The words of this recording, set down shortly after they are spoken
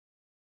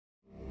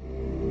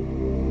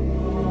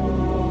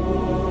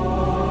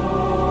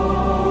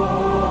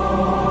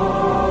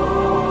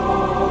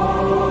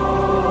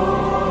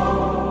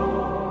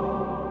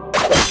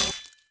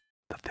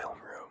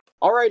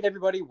right,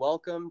 everybody,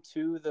 welcome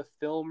to the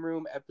Film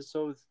Room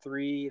episode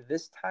 3.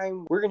 This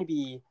time we're going to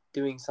be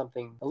doing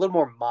something a little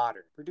more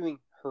modern. We're doing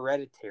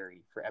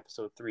Hereditary for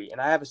episode 3, and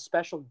I have a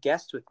special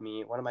guest with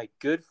me, one of my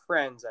good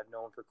friends I've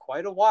known for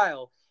quite a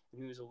while, and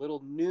who's a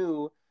little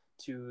new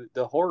to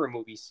the horror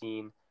movie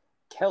scene,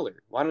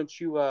 Keller. Why don't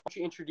you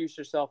introduce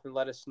yourself and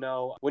let us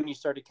know when you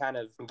started kind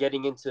of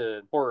getting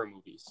into horror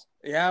movies?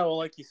 Yeah, well,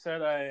 like you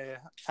said, I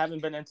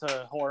haven't been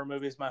into horror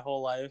movies my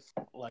whole life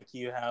like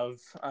you have.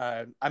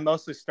 I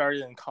mostly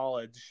started in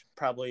college,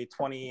 probably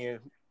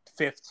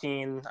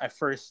 2015. I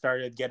first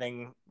started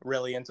getting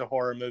really into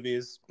horror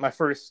movies. My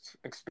first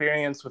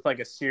experience with like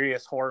a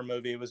serious horror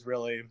movie was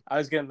I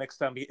was getting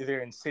mixed up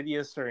either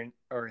Insidious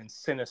or in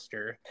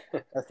Sinister.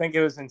 I think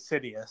it was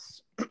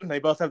Insidious. They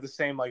both have the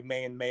same like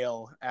main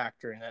male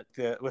actor in it.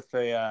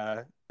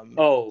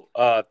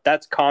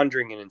 That's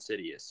Conjuring and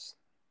Insidious.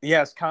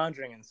 Yes,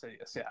 Conjuring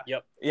Insidious, yeah.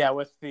 Yep. Yeah,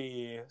 with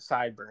the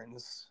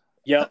sideburns.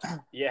 Yep.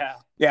 Yeah.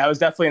 Yeah, it was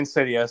definitely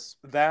Insidious.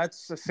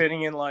 That's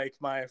sitting in like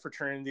my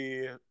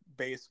fraternity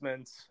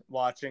basement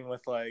watching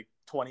with like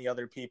 20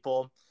 other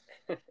people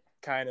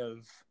kind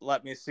of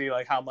let me see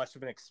like how much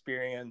of an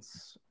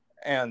experience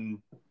and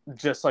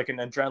just like an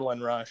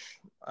adrenaline rush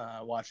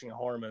watching a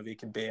horror movie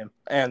can be.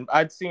 And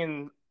I'd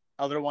seen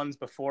other ones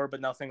before, but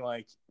nothing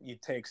like you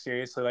take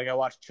seriously. Like I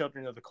watched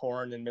Children of the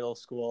Corn in middle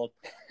school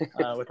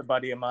with a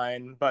buddy of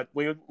mine, but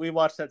we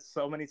watched that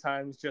so many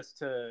times just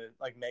to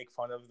like make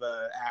fun of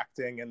the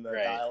acting and the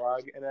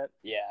dialogue in it.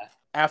 Yeah.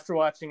 After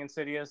watching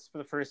Insidious for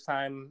the first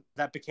time,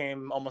 that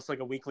became almost like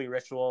a weekly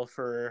ritual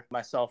for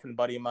myself and a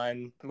buddy of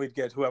mine. We'd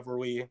get whoever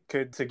we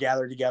could to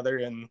gather together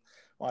and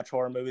watch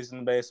horror movies in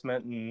the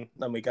basement, and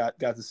then we got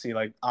to see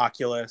like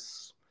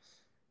Oculus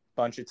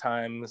bunch of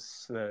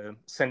times, the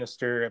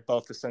Sinister,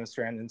 both the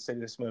Sinister and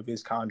Insidious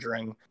movies,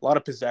 Conjuring, a lot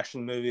of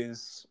possession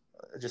movies,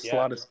 just a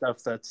lot of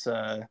stuff that's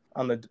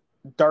on the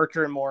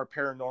darker, more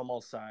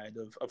paranormal side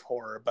of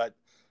horror. But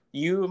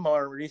you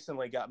more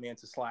recently got me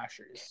into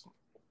slashers.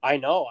 I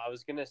know. I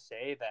was going to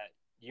say that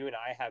you and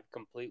I have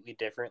completely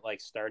different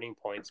like starting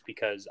points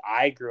because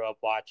I grew up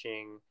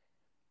watching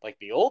like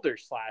the older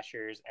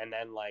slashers, and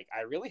then like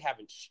I really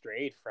haven't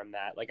strayed from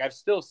that. Like I've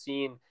still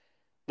seen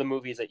the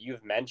movies that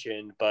you've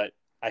mentioned, but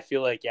I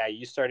feel like, yeah,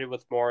 you started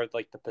with more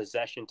like the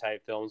possession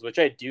type films, which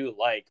I do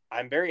like.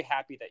 I'm very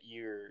happy that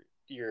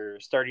you're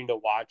starting to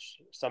watch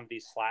some of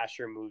these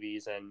slasher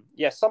movies, and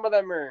yeah, some of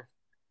them are,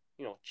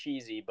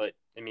 cheesy, but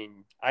I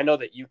mean, I know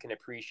that you can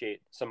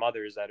appreciate some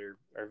others that are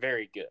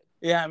very good.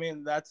 Yeah, I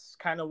mean, that's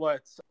kind of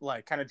what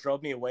like kind of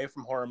drove me away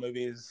from horror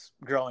movies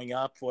growing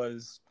up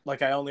was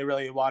like I only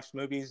really watched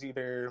movies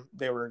either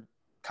they were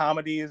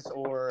comedies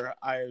or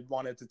I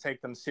wanted to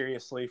take them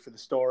seriously for the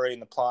story and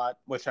the plot,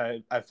 which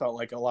I felt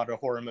like a lot of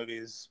horror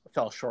movies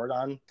fell short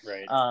on.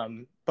 Right.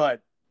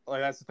 But like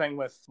that's the thing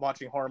with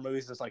watching horror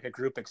movies is like a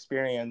group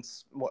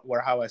experience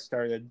where how I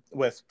started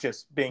with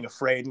just being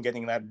afraid and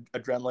getting that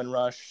adrenaline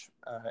rush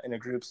in a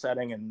group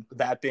setting and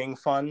that being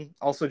fun.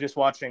 Also just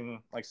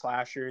watching like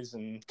slashers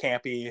and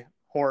campy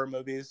horror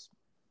movies.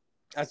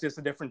 That's just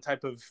a different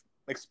type of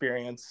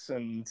experience,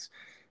 and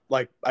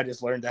like I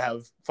just learned to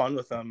have fun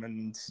with them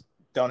and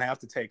don't have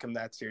to take them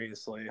that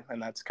seriously,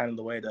 and that's kind of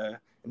the way to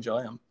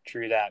enjoy them.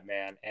 True that,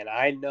 man. And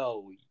I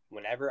know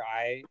whenever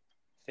I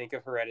think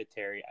of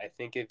Hereditary, I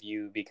think of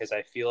you because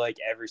I feel like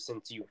ever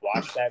since you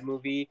watched that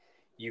movie,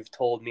 you've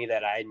told me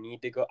that I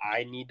need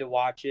to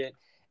watch it.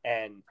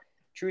 And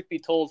truth be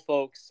told,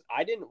 folks,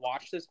 I didn't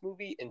watch this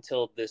movie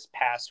until this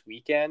past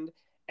weekend,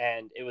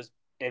 and it was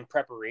in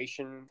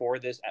preparation for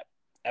this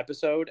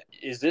episode.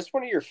 Is this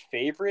one of your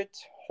favorite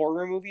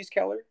horror movies,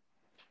 Keller?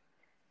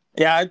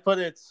 Yeah, I'd put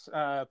it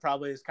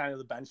probably as kind of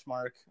the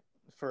benchmark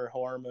for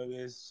horror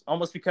movies,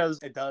 almost because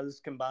it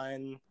does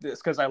combine this,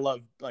 because I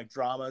love like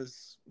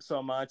dramas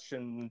so much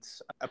and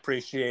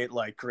appreciate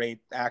like great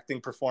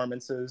acting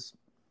performances,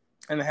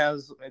 and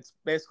it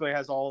basically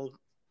has all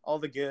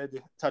the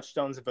good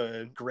touchstones of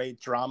a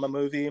great drama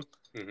movie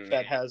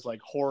that has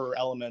like horror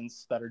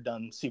elements that are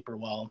done super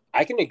well.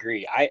 I can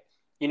agree.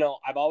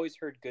 I've always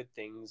heard good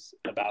things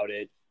about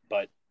it,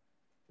 but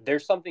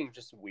there's something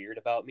just weird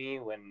about me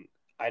when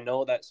I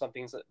know that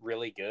something's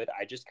really good.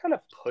 I just kind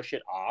of push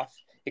it off.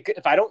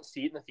 If I don't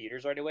see it in the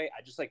theaters right away,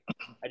 I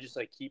just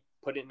keep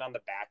putting it on the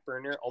back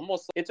burner.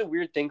 Almost, it's a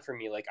weird thing for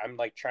me. Like I'm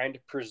like trying to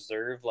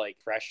preserve like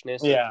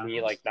freshness of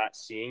me, like not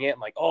seeing it. I'm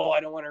like, oh, I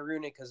don't want to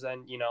ruin it because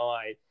then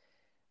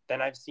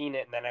I've seen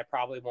it and then I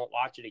probably won't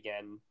watch it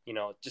again.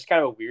 Just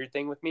kind of a weird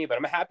thing with me. But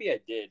I'm happy I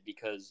did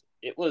because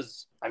it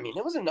was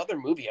another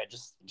movie. I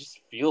just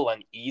feel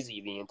uneasy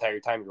the entire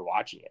time you're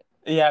watching it.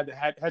 Yeah,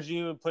 had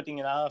you putting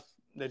it off?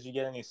 Did you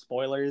get any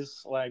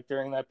spoilers like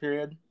during that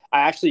period? I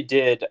actually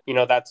did.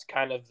 That's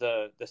kind of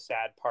the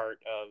sad part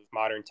of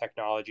modern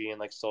technology and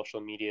like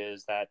social media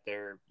is that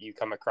you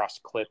come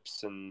across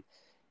clips and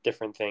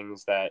different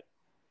things that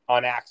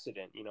on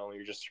accident, when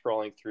you're just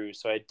scrolling through.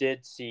 So I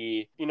did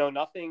see,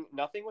 nothing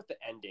with the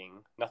ending.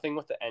 Nothing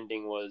with the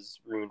ending was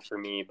ruined for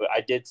me, but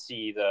I did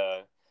see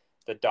the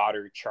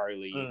daughter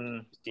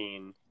Charlie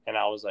scene, and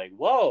I was like,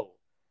 whoa.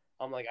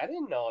 I'm like, I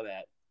didn't know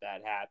that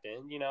that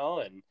happened, you know,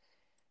 and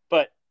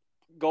but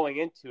going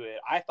into it,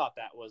 I thought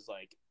that was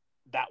like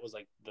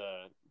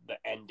the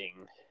ending.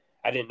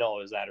 I didn't know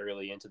it was that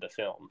early into the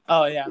film.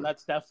 Oh yeah, and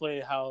that's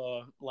definitely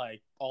how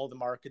like all the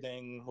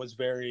marketing was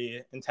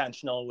very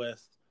intentional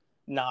with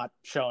not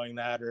showing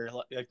that, or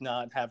like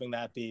not having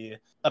that be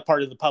a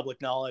part of the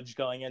public knowledge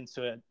going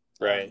into it.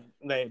 Right.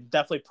 They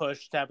definitely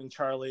pushed having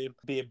Charlie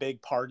be a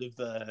big part of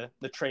the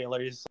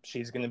trailers.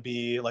 She's going to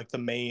be like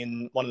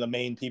one of the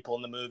main people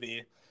in the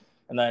movie,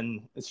 and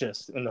then it's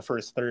just in the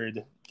first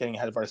third getting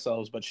ahead of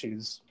ourselves, but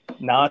she's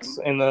not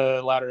in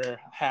the latter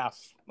half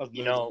of the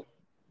You movie. know,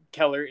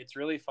 Keller, it's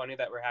really funny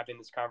that we're having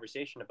this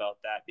conversation about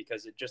that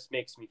because it just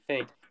makes me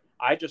think.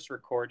 I just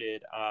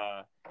recorded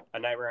A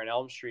Nightmare on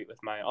Elm Street with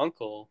my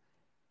uncle,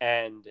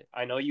 and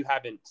I know you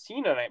haven't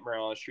seen A Nightmare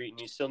on Elm Street,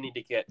 and you still need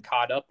to get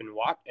caught up and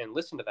watch and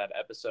listen to that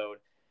episode.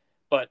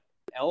 But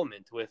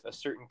element with a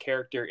certain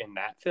character in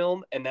that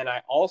film, and then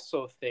I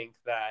also think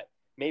that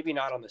maybe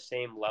not on the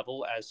same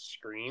level as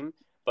Scream,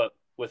 but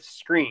with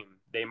Scream,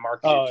 they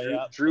marketed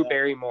Drew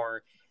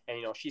Barrymore, and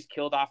she's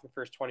killed off in the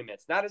first 20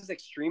 minutes. Not as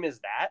extreme as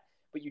that,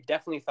 but you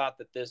definitely thought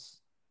that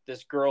this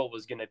girl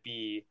was going to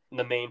be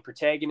the main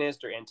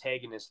protagonist or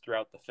antagonist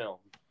throughout the film.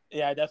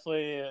 Yeah, I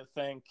definitely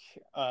think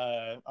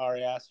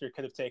Ari Aster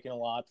could have taken a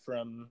lot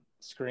from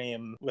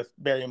Scream with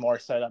Barrymore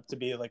set up to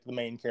be like the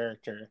main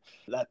character.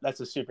 That's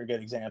a super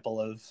good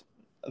example of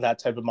that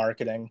type of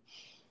marketing.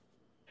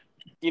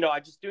 I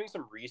just doing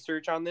some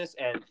research on this,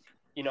 and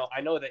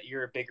I know that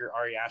you're a bigger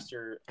Ari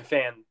Aster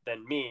fan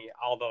than me,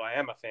 although I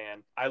am a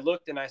fan. I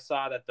looked and I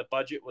saw that the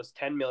budget was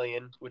 10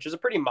 million, which is a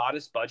pretty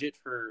modest budget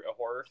for a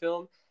horror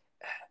film.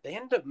 They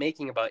ended up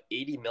making about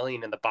 80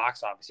 million in the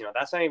box office.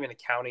 That's not even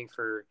accounting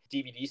for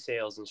DVD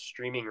sales and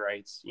streaming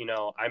rights.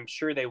 I'm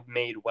sure they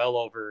made well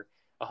over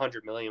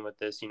 100 million with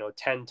this,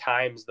 10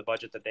 times the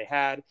budget that they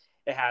had.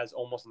 It has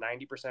almost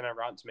 90% on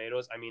Rotten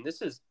Tomatoes. I mean,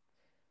 this is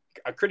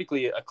a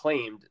critically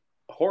acclaimed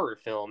horror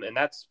film, and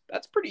that's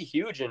pretty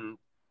huge. And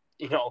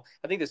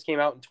I think this came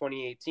out in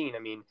 2018. I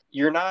mean,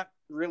 you're not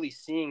really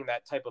seeing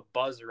that type of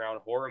buzz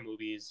around horror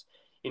movies.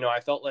 I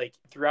felt like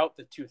throughout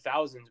the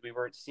 2000s we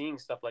weren't seeing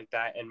stuff like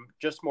that, and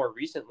just more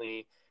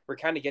recently we're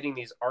kind of getting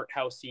these art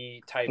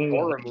housey type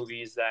horror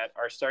movies that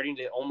are starting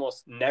to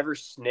almost never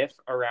sniff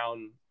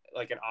around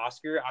like an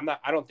Oscar.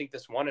 I don't think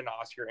this won an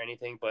Oscar or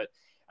anything, but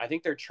I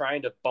think they're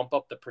trying to bump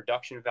up the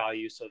production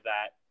value so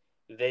that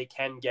they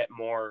can get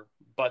more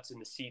butts in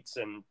the seats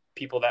and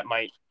people that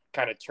might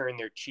kind of turn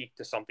their cheek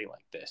to something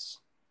like this.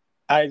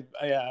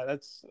 Yeah,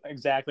 that's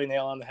exactly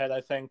nail on the head.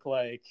 I think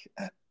like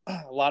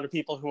a lot of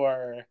people who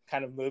are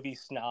kind of movie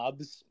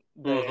snobs,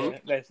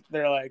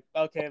 they're like,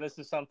 okay, this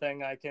is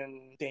something I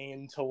can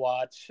deign to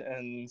watch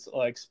and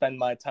like spend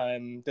my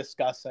time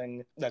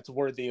discussing. That's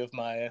worthy of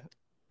my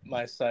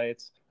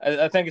sights.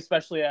 I think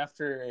especially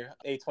after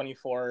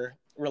A24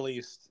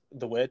 released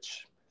The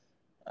Witch,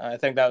 I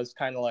think that was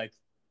kind of like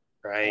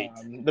right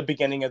the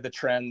beginning of the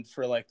trend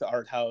for like the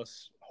art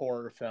house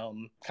horror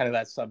film, kind of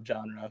that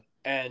subgenre.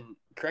 And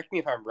correct me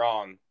if I'm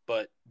wrong,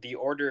 but the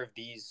order of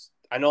these,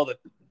 I know that,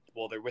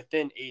 well, they're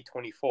within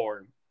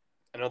A24.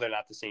 I know they're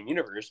not the same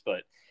universe,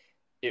 but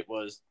it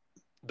was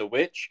The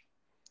Witch,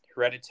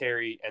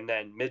 Hereditary, and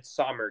then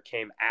Midsommar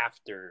came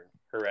after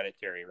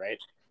Hereditary, right?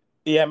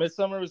 Yeah,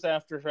 Midsommar was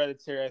after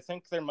Hereditary. I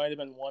think there might have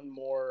been one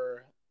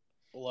more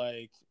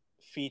like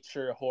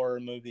feature horror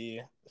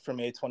movie from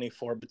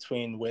A24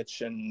 between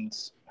Witch and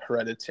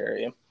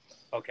Hereditary.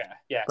 Okay,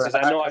 yeah, because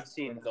I know I've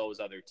seen those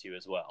other two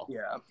as well.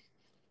 Yeah,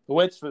 The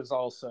Witch was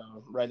also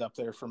right up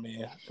there for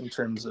me in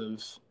terms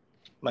of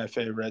my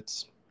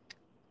favorites.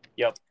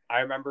 Yep. I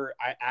remember,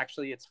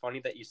 it's funny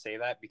that you say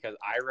that because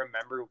I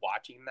remember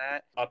watching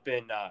that up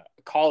in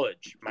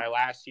college, my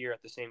last year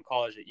at the same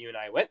college that you and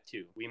I went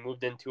to. We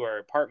moved into our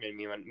apartment,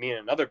 me and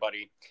another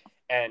buddy,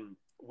 and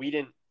we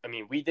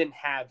didn't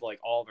have like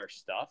all of our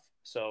stuff.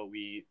 So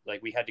we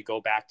had to go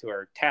back to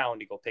our town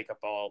to go pick up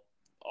all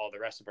the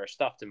rest of our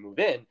stuff to move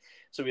in.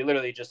 So we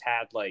literally just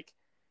had like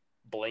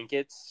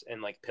blankets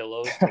and like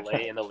pillows to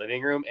lay in the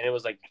living room, and it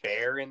was like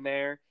bare in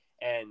there.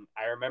 And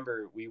I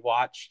remember we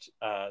watched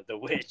The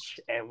Witch,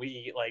 and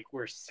we like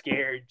were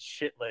scared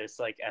shitless.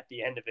 Like at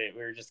the end of it,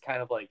 we were just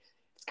kind of like,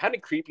 it's kind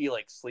of creepy,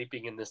 like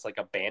sleeping in this like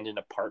abandoned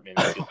apartment.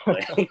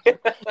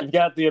 You've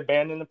got the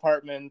abandoned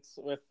apartment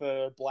with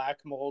the black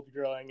mold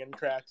growing in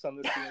cracks on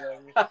the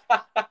ceiling,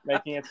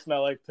 making it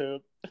smell like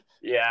poop.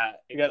 Yeah,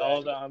 you got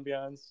all the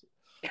ambiance.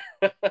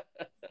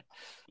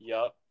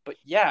 Yep. But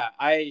yeah,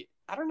 I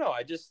don't know.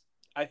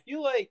 I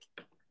feel like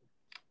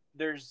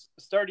there's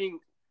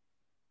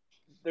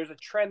a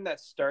trend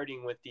that's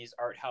starting with these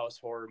art house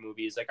horror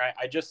movies. Like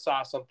I just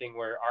saw something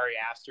where Ari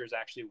Aster is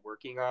actually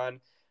working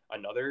on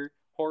another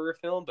horror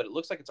film, but it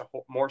looks like it's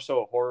more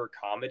so a horror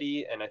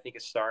comedy, and I think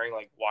it's starring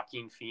like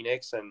Joaquin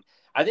Phoenix, and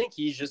I think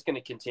he's just going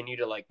to continue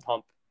to like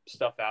pump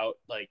stuff out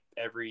like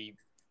every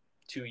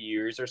 2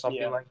 years or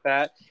something like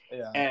that.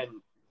 Yeah. And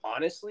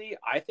honestly,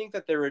 I think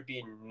that there would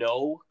be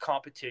no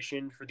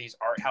competition for these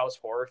art house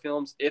horror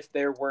films if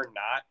there were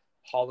not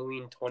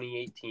Halloween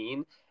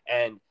 2018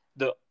 and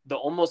the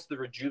almost the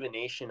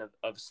rejuvenation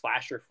of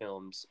slasher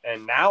films.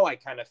 And now I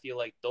kind of feel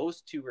like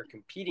those two are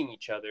competing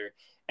each other,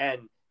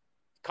 and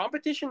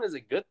competition is a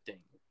good thing.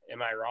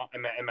 Am I wrong?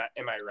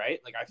 Am I right?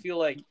 Like, I feel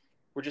like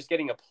we're just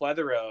getting a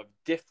plethora of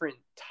different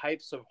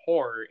types of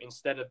horror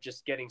instead of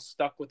just getting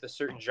stuck with a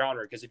certain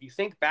genre. Because if you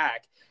think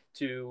back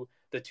to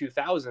the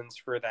 2000s,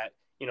 for that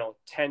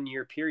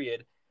 10-year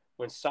period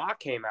when Saw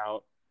came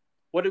out,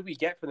 what did we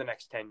get for the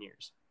next 10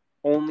 years?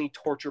 Only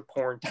torture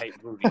porn type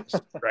movies,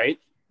 right?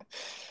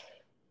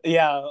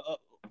 Yeah,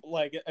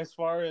 like as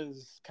far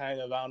as kind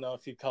of, I don't know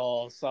if you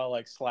call Saw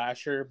like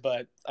slasher,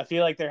 but I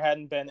feel like there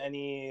hadn't been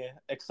any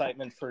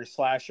excitement for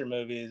slasher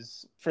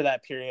movies for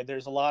that period.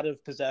 There's a lot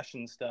of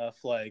possession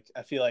stuff. Like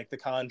I feel like The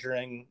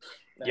Conjuring,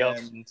 Yep,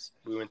 and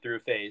we went through a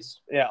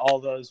phase. yeah, all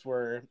those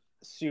were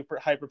super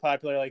hyper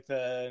popular. Like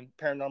the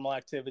Paranormal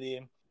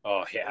Activity.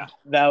 Oh yeah,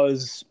 That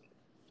was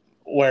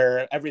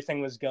where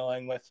everything was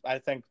going with. I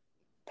think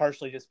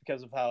partially just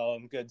because of how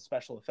good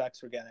special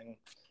effects were getting.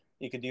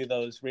 You could do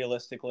those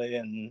realistically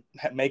and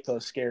make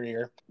those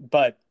scarier.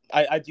 But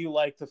I do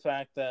like the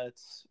fact that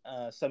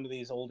some of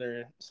these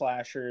older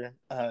slasher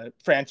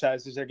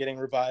franchises are getting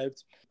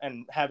revived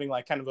and having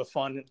like kind of a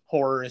fun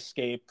horror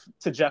escape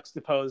to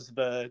juxtapose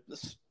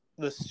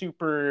the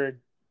super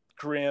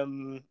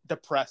grim,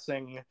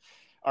 depressing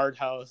art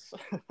house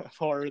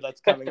horror that's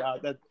coming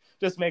out that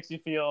just makes you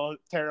feel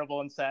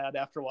terrible and sad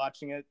after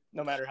watching it,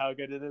 no matter how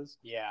good it is.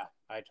 Yeah,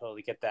 I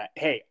totally get that.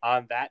 Hey,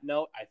 on that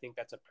note, I think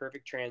that's a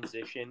perfect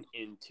transition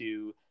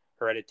into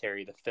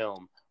Hereditary, the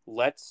film.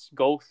 Let's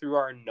go through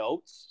our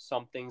notes,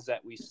 some things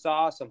that we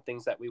saw, some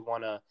things that we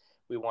want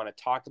to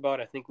talk about.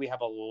 I think we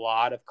have a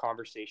lot of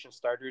conversation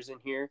starters in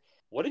here.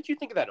 What did you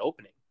think of that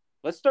opening?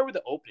 Let's start with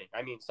the opening.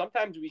 I mean,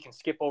 sometimes we can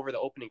skip over the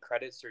opening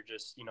credits or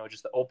just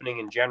the opening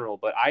in general,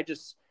 but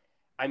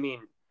I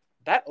mean,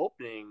 that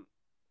opening,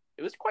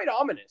 it was quite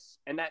ominous,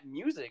 and that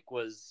music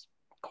was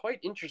quite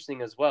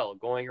interesting as well,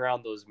 going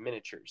around those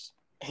miniatures.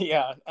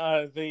 Yeah,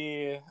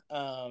 the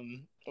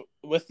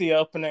with the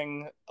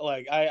opening,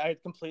 like I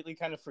had completely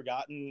kind of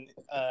forgotten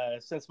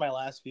since my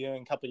last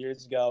viewing a couple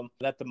years ago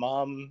that the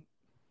mom,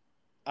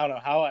 I don't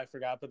know how I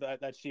forgot, but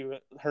that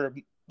her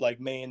like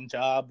main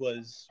job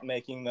was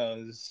making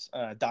those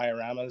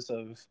dioramas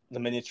of the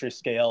miniature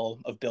scale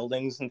of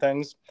buildings and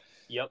things.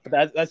 Yep.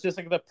 But that's just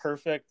like the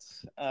perfect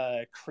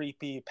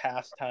creepy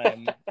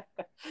pastime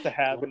to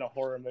have in a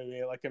horror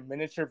movie, like a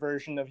miniature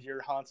version of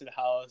your haunted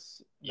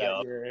house that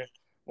Yep. you're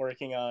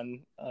working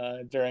on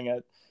during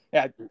it.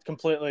 Yeah,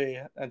 completely,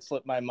 and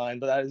slipped my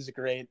mind, but that is a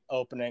great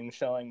opening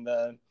showing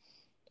the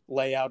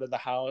layout of the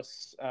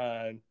house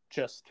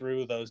just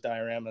through those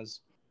dioramas.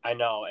 I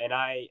know. And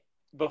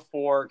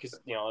before, because,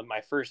 in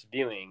my first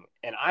viewing,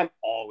 and I'm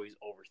always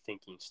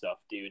overthinking stuff,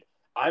 dude.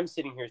 I'm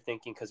sitting here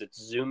thinking, because it's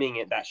zooming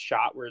in, that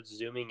shot where it's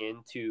zooming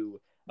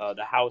into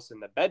the house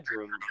and the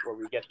bedroom where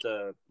we get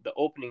the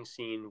opening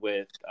scene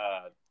with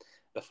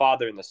the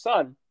father and the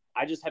son.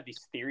 I just have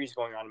these theories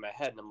going on in my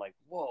head, and I'm like,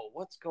 whoa,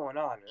 what's going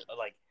on?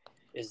 Like,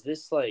 is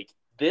this like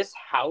this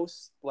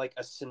house like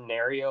a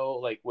scenario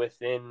like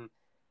within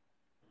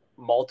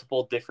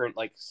multiple different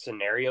like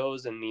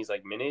scenarios in these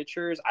like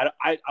miniatures?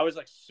 I was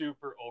like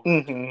super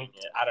overthinking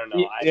it. I don't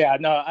know. Yeah,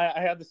 no, I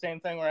had the same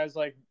thing where I was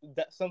like,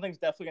 something's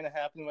definitely going to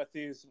happen with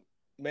these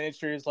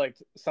miniatures, like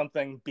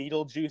something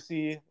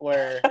Beetlejuicy,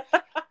 where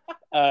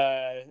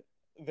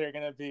they're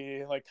going to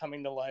be like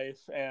coming to life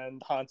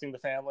and haunting the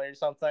family or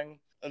something.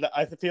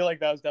 I feel like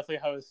that was definitely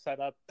how it was set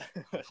up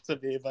to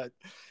be, but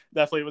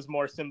definitely was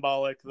more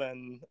symbolic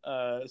than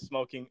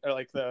smoking or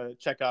like the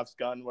Chekhov's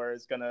gun where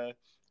it's going to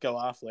go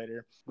off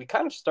later. We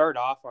kind of start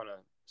off on a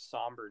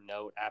somber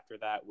note after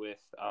that with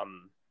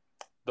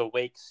the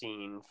wake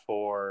scene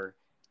for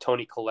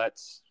Toni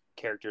Collette's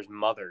character's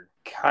mother.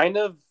 Kind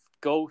of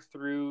go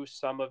through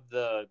some of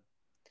the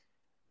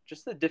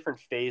different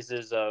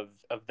phases of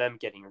them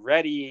getting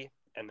ready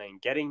and then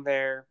getting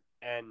there.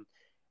 And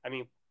I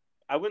mean,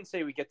 I wouldn't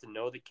say we get to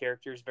know the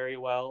characters very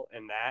well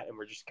in that, and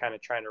we're just kind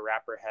of trying to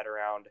wrap our head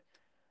around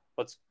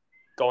what's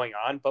going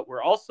on. But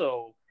we're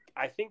also,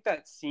 I think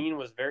that scene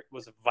was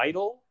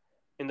vital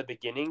in the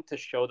beginning to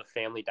show the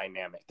family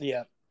dynamic.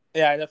 Yeah,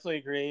 I definitely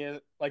agree.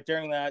 Like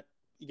during that,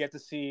 you get to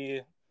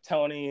see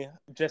Toni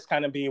just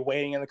kind of be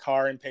waiting in the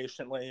car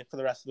impatiently for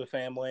the rest of the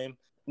family,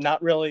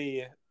 not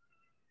really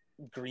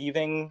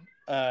grieving,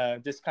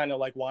 just kind of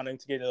like wanting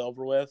to get it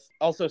over with.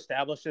 Also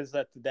establishes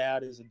that the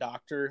dad is a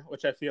doctor,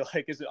 which I feel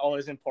like is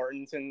always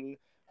important in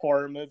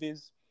horror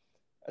movies,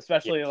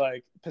 especially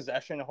like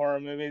possession horror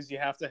movies. You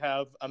have to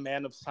have a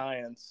man of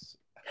science,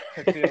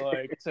 I feel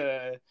like,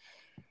 to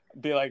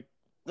be like,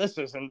 this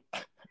isn't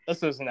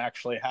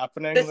actually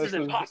happening. This is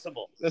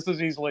impossible. This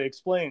is easily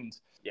explained.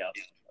 Yeah.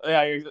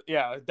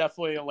 Yeah,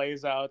 definitely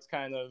lays out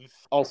kind of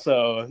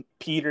also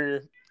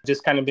Peter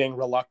just kind of being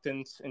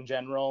reluctant in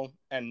general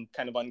and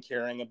kind of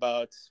uncaring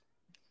about.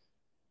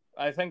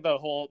 I think the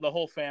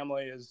whole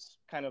family is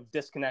kind of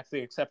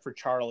disconnected except for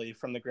Charlie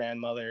from the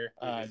grandmother,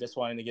 just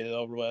wanting to get it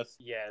over with.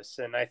 Yes,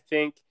 and I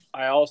think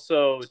I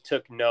also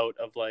took note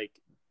of like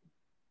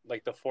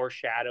the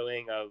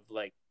foreshadowing of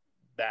like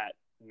that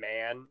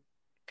man,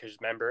 because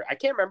remember, I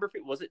can't remember if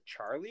it was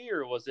Charlie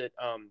or was it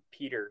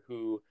Peter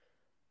who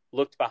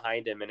looked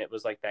behind him, and it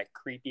was like that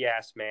creepy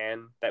ass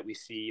man that we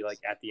see like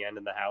at the end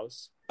of the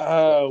house.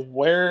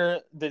 Where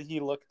did he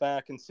look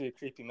back and see a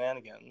creepy man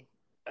again?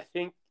 I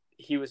think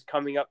he was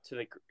coming up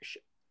to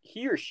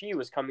he or she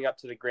was coming up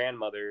to the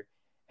grandmother,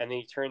 and then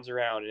he turns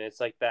around and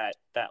it's like that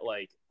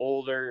like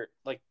older,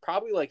 like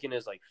probably like in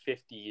his like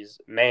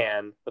 50s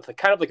man with like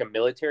kind of like a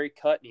military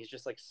cut, and he's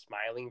just like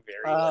smiling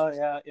very like,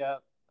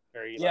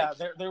 very yeah.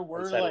 like There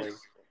were unsettling. like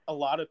a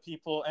lot of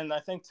people, and I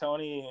think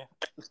Tony's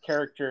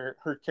character,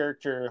 her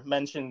character,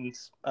 mentioned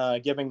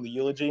giving the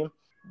eulogy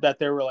that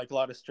there were like a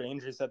lot of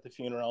strangers at the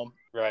funeral,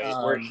 right?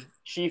 Where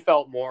she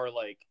felt more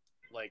like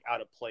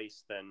out of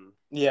place than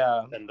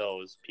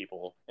those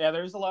people. Yeah,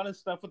 there's a lot of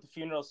stuff with the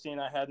funeral scene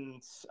I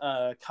hadn't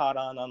caught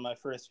on my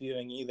first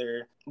viewing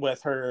either,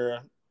 with her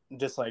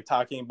just like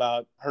talking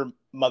about her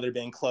mother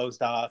being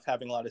closed off,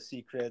 having a lot of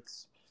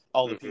secrets,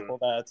 all the people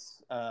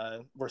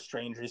that were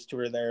strangers to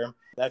her there.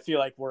 I feel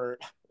like were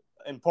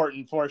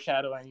important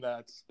foreshadowing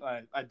that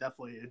I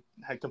definitely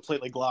had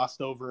completely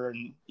glossed over,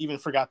 and even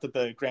forgot that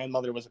the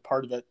grandmother was a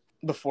part of it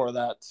before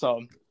that.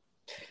 So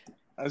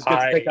it was good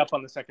to pick up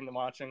on the second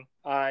watching.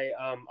 I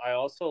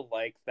also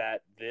like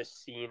that this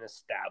scene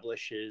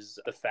establishes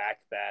the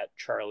fact that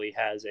Charlie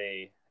has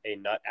a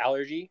nut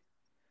allergy.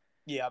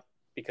 Yep.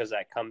 Because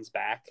that comes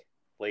back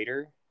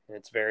later, and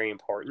it's very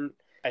important.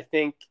 I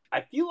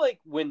feel like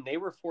when they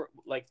were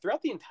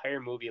throughout the entire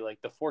movie, like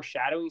the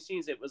foreshadowing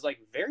scenes, it was like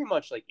very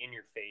much like in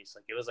your face.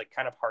 Like it was like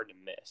kind of hard to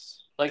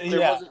miss. Like there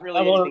wasn't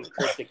really anything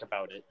cryptic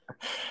about it.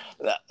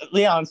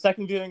 Yeah, on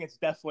second viewing, it's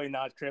definitely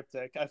not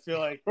cryptic. I feel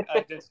like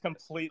I just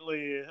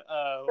completely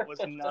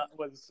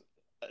was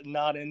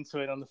not into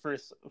it on the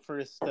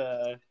first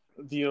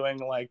viewing,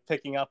 like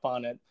picking up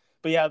on it.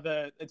 But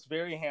yeah, it's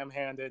very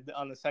ham-handed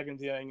on the second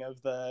viewing of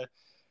the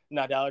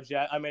nut allergy.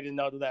 I made a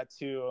note of that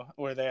too,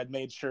 where they had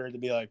made sure to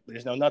be like,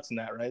 "There's no nuts in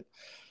that, right?"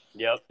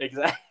 Yep,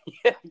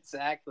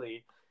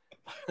 exactly.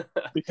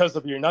 Because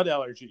of your nut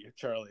allergy,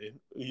 Charlie,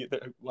 I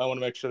want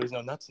to make sure there's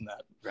no nuts in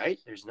that. Right?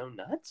 There's no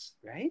nuts,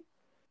 right?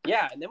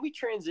 Yeah, and then we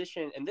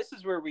transition, and this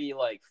is where we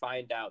like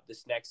find out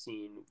this next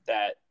scene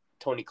that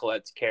Toni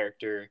Collette's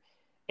character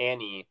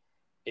Annie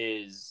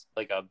is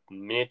like a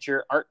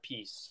miniature art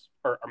piece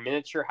or a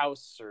miniature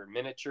house or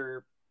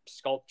miniature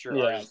sculpture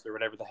artist or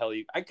whatever the hell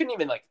I couldn't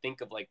even like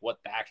think of like what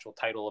the actual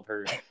title of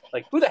her,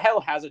 like who the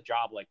hell has a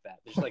job like that?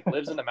 Just like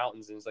lives in the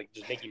mountains and is like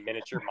just making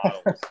miniature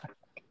models.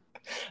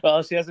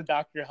 Well, she has a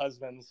doctor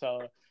husband,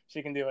 so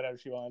she can do whatever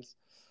she wants.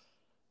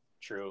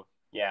 True.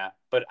 Yeah,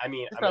 but I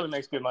mean, she probably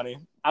makes good money.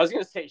 I was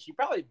gonna say she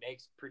probably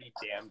makes pretty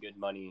damn good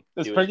money.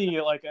 It's pretty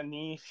like a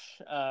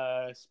niche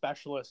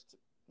specialist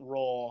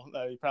role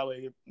that you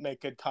probably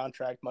make good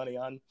contract money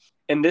on.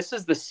 And this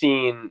is the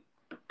scene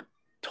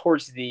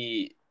towards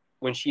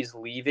when she's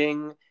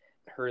leaving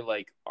her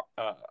like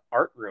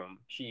art room.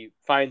 She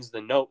finds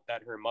the note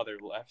that her mother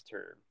left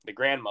her, the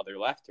grandmother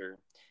left her,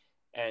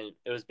 and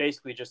it was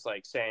basically just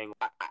like saying,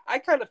 I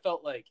kind of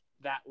felt like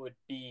that would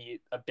be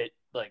a bit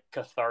like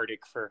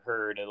cathartic for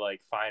her to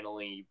like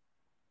finally,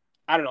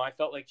 I don't know, I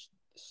felt like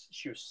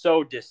she was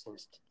so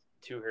distanced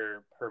to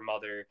her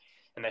mother,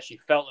 and that she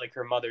felt like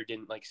her mother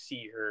didn't like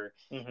see her,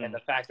 and the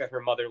fact that her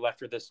mother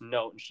left her this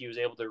note and she was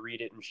able to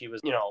read it, and she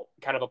was,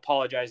 kind of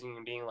apologizing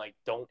and being like,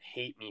 don't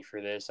hate me for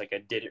this, like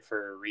I did it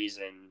for a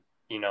reason,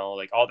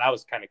 like all that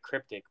was kind of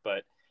cryptic,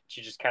 but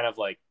she just kind of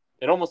like,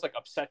 it almost like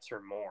upsets her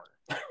more.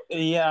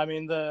 Yeah, I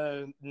mean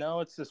the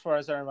notes, as far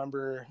as I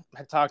remember,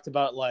 had talked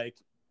about like,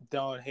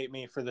 don't hate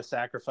me for the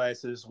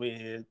sacrifices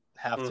we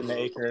have to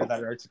make or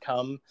that are to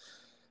come.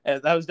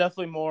 And that was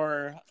definitely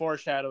more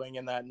foreshadowing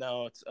in that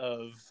note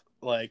of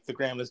like the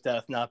grandma's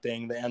death not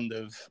being the end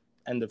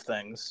of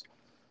things.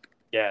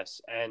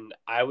 Yes, and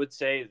I would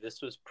say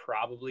this was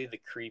probably the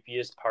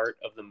creepiest part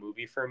of the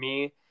movie for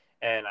me,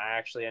 and I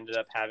actually ended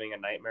up having a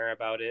nightmare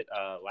about it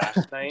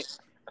last night,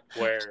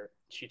 where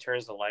she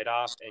turns the light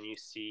off and you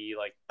see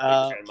like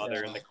the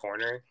grandmother in the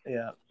corner.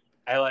 Yeah,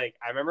 I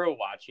remember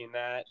watching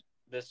that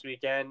this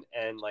weekend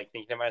and like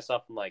thinking to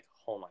myself, I'm like,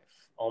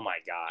 oh my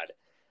god,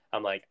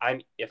 I'm like,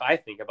 if I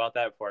think about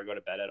that before I go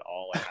to bed at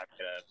all, like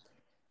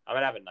I'm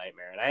gonna have a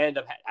nightmare. And I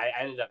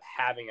ended up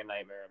having a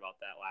nightmare about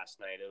that last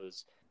night. It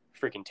was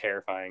freaking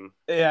terrifying.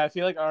 Yeah, I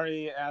feel like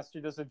Ari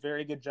Aster does a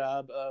very good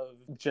job of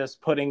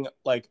just putting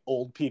like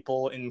old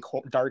people in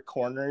dark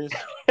corners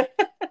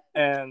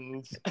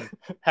and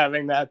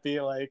having that be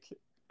like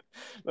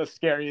the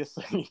scariest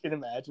thing you can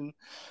imagine.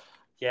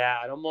 Yeah,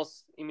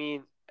 I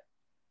mean,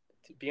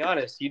 to be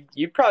honest,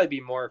 you'd probably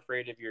be more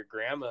afraid of your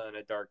grandma in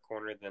a dark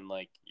corner than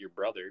like your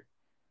brother,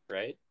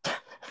 right?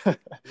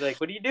 He's like,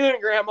 what are you doing,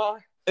 grandma?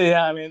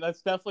 Yeah, I mean,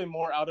 that's definitely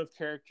more out of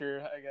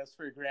character, I guess,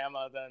 for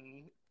grandma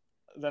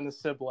than a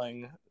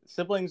sibling.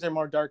 Siblings are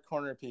more dark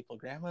corner people.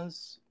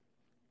 Grandmas,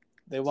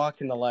 they walk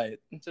in the light.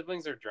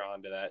 Siblings are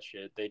drawn to that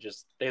shit.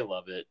 They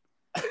love it.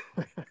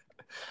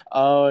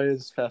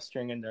 Always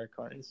festering in dark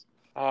corners.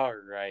 All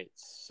right.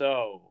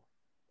 So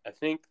I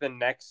think the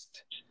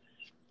next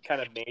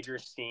kind of major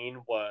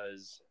scene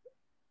was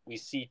we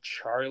see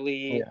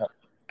Charlie Yeah.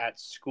 at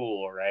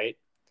school, right?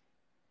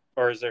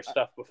 Or is there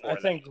stuff before I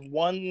that? think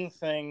one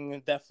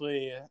thing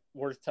definitely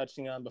worth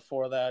touching on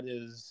before that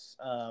is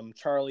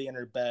Charlie in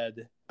her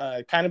bed,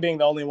 kind of being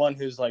the only one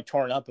who's like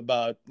torn up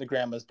about the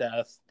grandma's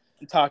death,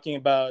 talking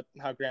about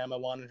how grandma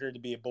wanted her to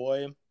be a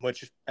boy,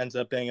 which ends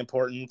up being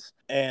important.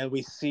 And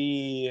we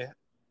see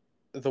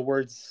the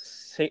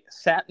words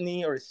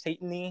satany or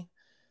satany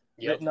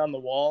written on the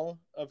wall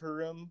of her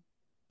room,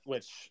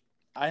 which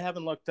I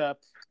haven't looked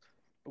up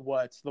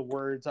what the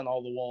words on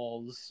all the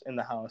walls in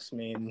the house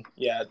mean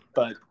yet,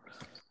 but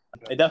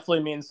it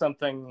definitely means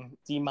something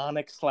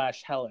demonic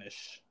 /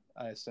 hellish,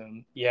 I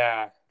assume.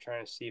 Yeah, I'm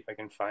trying to see if I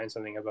can find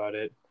something about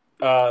it.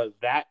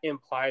 That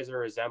implies a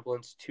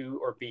resemblance to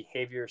or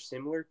behavior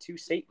similar to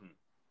Satan.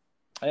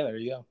 Hey, there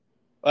you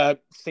go.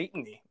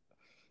 Satany.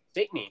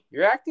 Satany.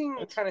 You're acting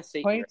It's kind of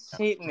Satan quite right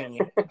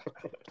Satany. now.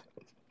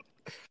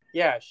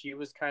 Yeah, she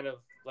was kind of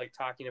like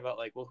talking about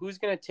like, well, who's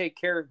gonna take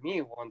care of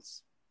me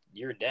once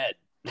you're dead?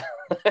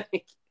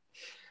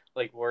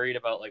 like worried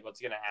about like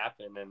what's gonna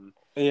happen. And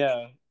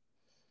Yeah.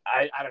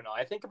 I don't know.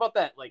 I think about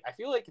that. Like I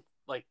feel like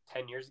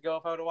 10 years ago,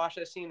 if I would have watched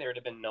that scene, there would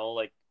have been no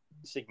like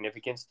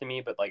significance to me.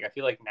 But like I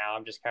feel like now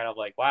I'm just kind of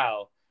like,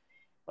 wow,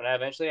 when I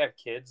eventually have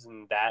kids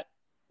and that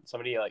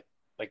somebody like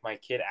my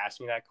kid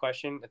asked me that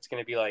question, it's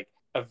gonna be like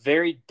a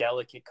very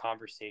delicate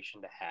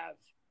conversation to have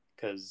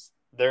because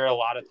there are a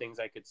lot of things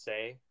I could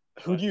say.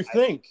 Who do you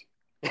think?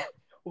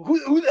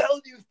 Who the hell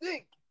do you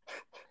think?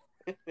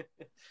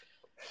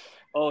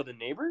 Oh, the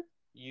neighbor?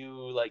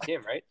 You like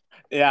him, right?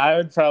 Yeah, I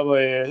would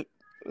probably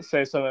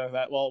say something like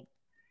that. Well,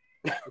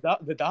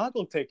 the dog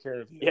will take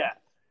care of you. Yeah.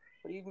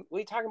 What are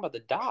you talking about? The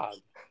dog?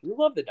 You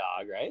love the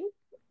dog, right?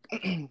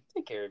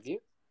 Take care of you.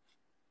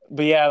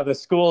 But yeah, the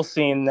school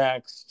scene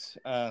next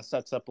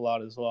sets up a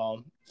lot as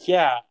well.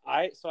 Yeah,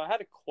 I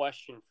had a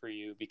question for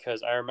you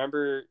because I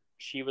remember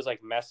she was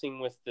like messing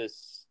with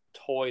this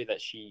toy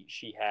that she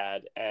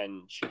had,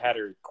 and she had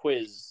her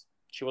quiz.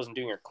 She wasn't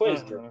doing her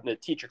quiz, and the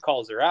teacher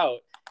calls her out,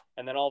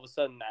 and then all of a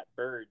sudden that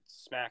bird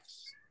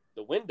smacks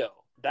the window.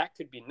 That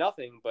could be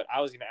nothing, but I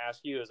was going to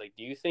ask you, I was like,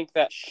 do you think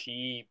that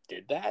she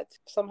did that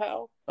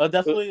somehow?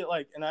 Definitely,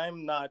 like, and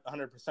I'm not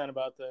 100%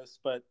 about this,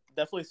 but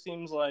definitely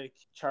seems like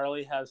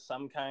Charlie has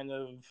some kind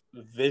of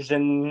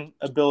vision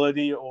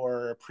ability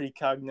or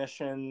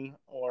precognition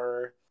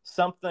or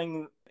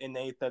something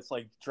innate that's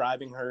like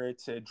driving her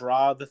to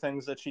draw the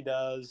things that she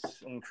does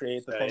and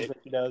create the things that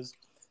she does.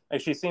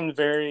 Like it seemed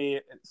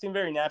very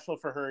natural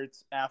for her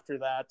after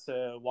that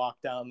to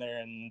walk down there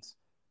and,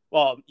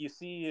 well, you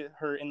see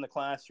her in the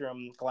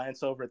classroom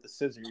glance over at the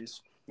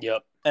scissors.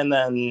 Yep. And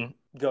then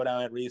go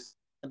down at Reese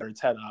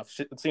its head off.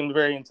 It seemed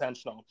very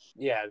intentional.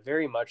 Yeah,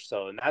 very much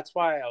so. And that's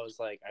why I was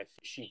like,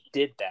 she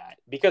did that.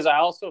 Because I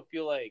also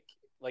feel like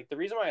the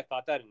reason why I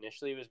thought that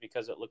initially was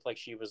because it looked like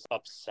she was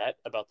upset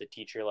about the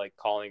teacher like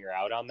calling her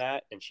out on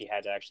that, and she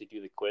had to actually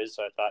do the quiz.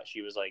 So I thought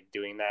she was like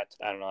doing that.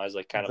 I don't know. I was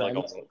like kind of like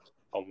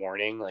a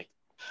warning, like.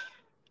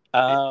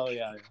 Oh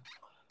yeah,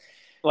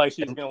 like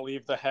she's gonna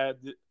leave the head,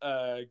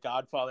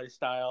 Godfather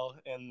style,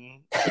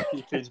 in the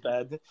teacher's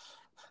bed.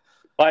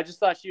 Well, I just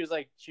thought she was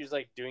like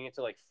doing it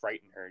to like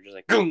frighten her, just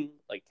like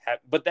like.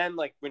 But then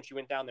like when she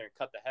went down there and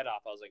cut the head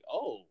off, I was like,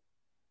 oh,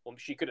 well,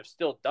 she could have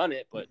still done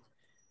it, but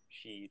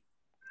she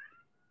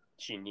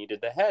needed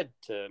the head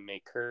to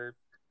make her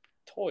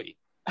toy.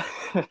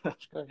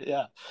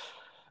 Yeah.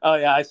 Oh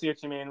yeah, I see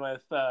what you mean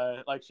with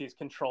like she's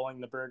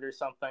controlling the bird or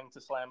something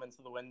to slam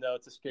into the window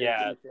to scare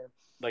the teacher.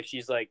 Like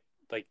she's like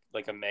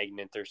a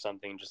magnet or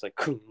something, just like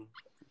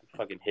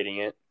fucking hitting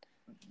it.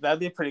 That'd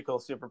be a pretty cool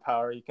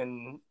superpower. You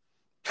can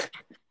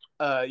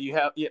you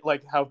have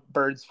like how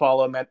birds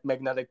follow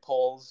magnetic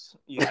poles.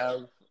 You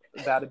have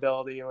that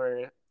ability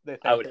where they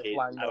think I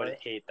would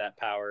hate that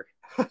power.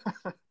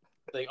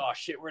 Like, oh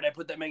shit, where'd I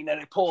put that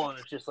magnetic pole? And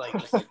it's just like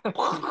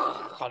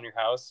on your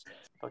house,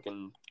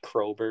 fucking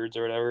crow birds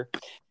or whatever.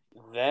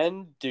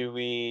 Then do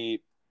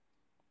we?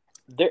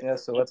 Yeah.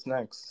 So what's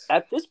next?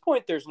 At this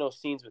point, there's no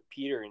scenes with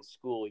Peter in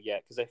school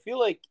yet, because I feel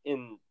like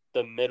in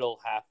the middle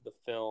half of the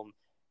film,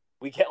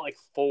 we get like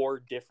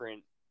 4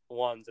 different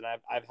ones, and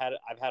I've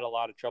had a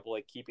lot of trouble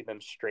like keeping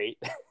them straight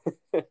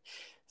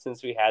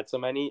since we had so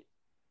many.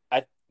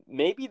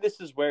 Maybe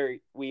this is where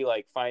we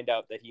like find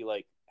out that he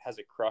like has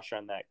a crush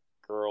on that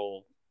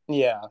girl.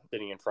 Yeah,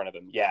 sitting in front of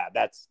him.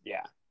 That's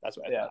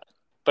what I thought.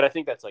 But I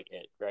think that's like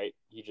it, right?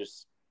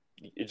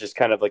 It just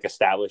kind of like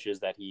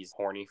establishes that he's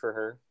horny for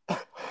her.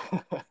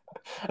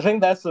 I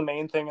think that's the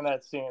main thing in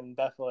that scene,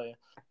 definitely.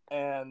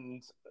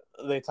 And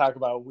they talk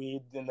about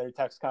weed in their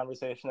text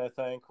conversation, I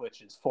think,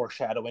 which is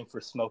foreshadowing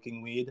for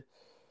smoking weed.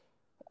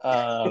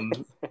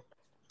 And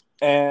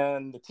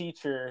the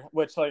teacher,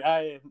 which like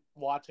I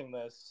watching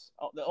this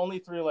only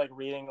through like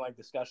reading like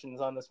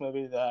discussions on this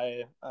movie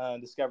that I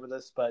discovered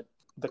this, but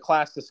the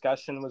class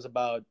discussion was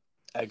about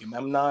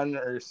Agamemnon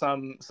or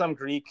some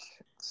Greek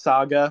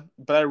saga.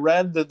 But I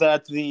read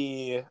that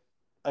the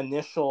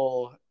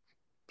initial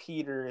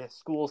Peter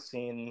school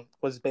scene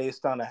was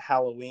based on a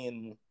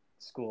Halloween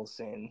school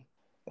scene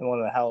in one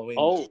of the Halloween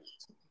movies.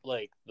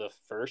 like the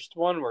first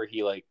one where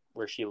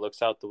she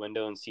looks out the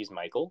window and sees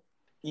Michael?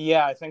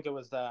 Yeah, I think it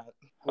was that.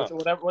 Huh.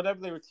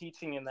 Whatever they were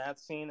teaching in that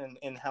scene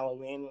in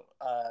Halloween,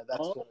 that's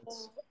Oh,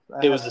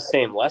 what it was the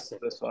same lesson.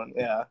 This one,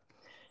 yeah.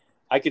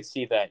 I could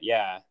see that.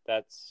 Yeah,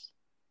 that's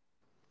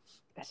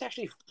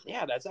actually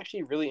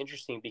really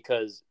interesting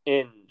because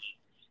in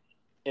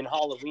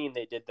Halloween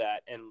they did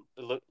that, and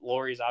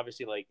Laurie's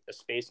obviously like a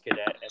space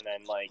cadet, and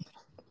then like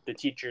the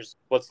teacher's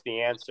what's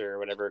the answer or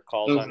whatever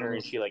calls on her,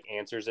 and she like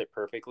answers it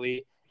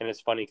perfectly, and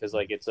it's funny because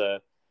like it's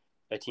a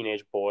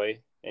teenage boy,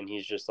 and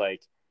he's just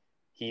like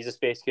he's a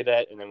space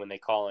cadet, and then when they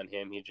call on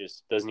him, he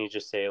just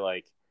say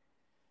like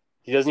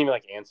he doesn't even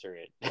like answer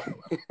it.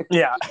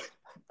 Yeah.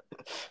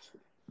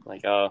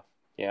 Like, oh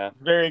yeah,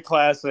 very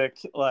classic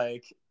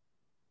like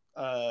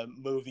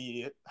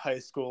movie high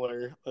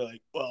schooler,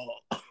 like,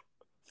 well,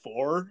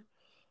 4.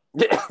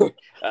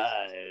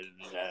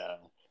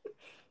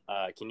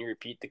 Can you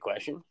repeat the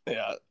question?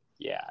 Yeah.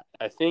 Yeah,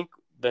 I think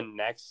the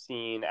next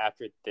scene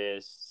after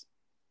this,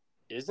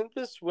 isn't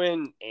this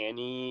when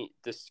Annie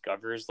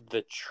discovers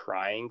the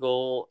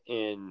triangle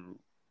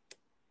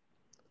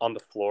on the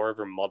floor of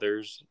her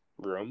mother's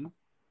room?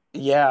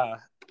 Yeah.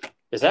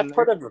 Is that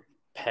part of a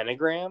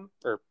pentagram?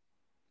 Or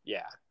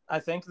yeah. I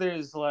think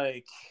there's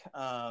like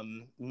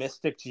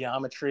mystic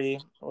geometry,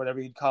 or whatever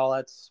you'd call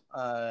it,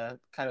 kind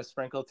of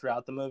sprinkled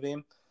throughout the movie.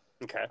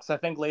 Okay. So I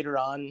think later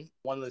on,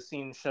 one of the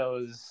scenes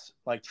shows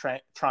like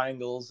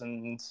triangles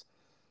and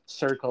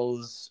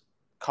circles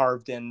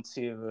carved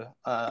into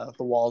the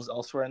walls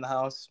elsewhere in the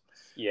house.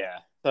 Yeah.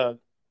 So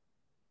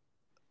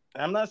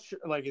I'm not sure.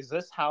 Like, is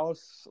this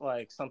house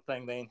like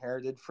something they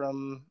inherited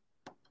from?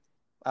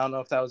 I don't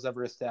know if that was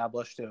ever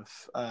established.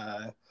 If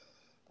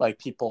like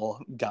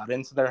people got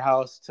into their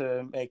house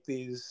to make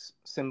these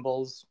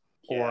symbols,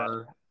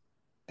 or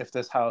if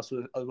this house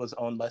was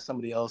owned by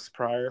somebody else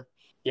prior.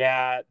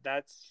 Yeah,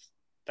 that's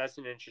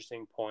an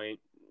interesting point.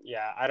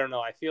 Yeah, I don't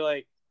know. I feel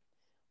like,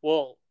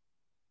 well,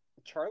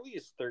 Charlie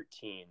is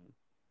 13.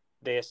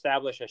 They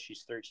establish that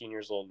she's 13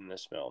 years old in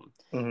this film.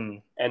 Mm-hmm.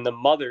 And the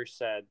mother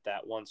said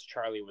that once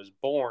Charlie was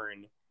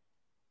born,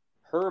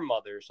 her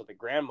mother, so the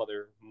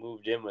grandmother,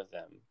 moved in with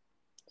them.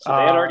 So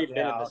they had already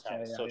been in this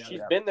house. So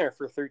she's been there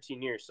for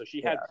 13 years. So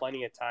she had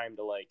plenty of time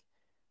to like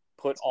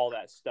put all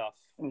that stuff.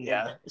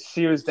 Yeah,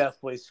 she was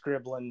definitely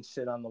scribbling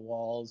shit on the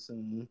walls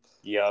and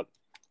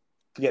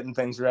getting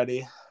things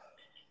ready.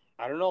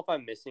 I don't know if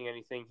I'm missing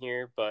anything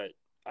here, but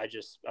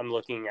I'm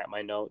looking at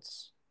my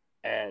notes,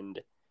 and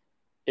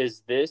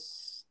is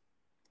this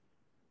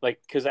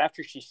like, because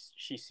after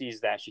she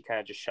sees that, she kind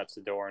of just shuts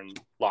the door and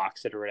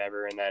locks it or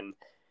whatever, and then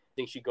I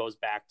think she goes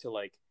back to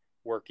like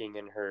working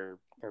in her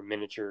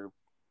miniature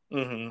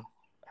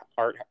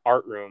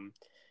art room.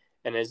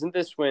 And isn't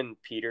this when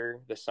Peter,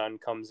 the son,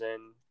 comes in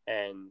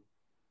and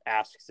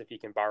asks if he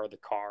can borrow the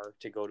car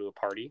to go to a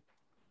party?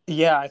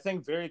 Yeah, I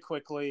think very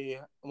quickly,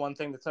 one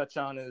thing to touch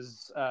on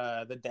is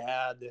the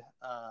dad.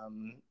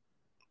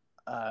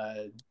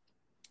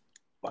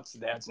 What's the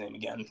dad's name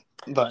again?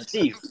 But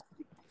Steve.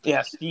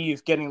 Yeah,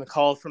 Steve getting the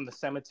call from the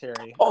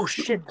cemetery. Oh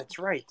shit, that's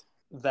right.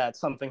 That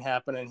something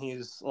happened, and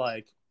he's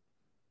like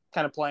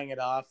kind of playing it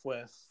off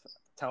with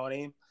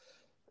Tony,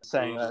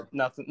 saying that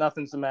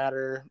nothing's the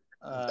matter.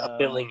 A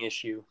billing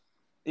issue.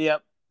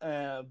 Yep,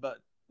 but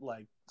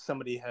like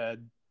somebody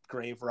had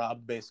grave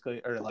robbed,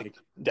 basically, or like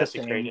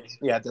desecrated.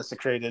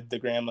 Desecrated the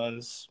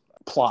grandma's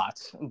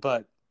plot.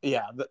 But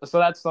yeah, so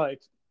that's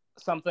like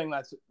something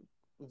that's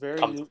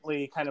very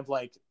neatly kind of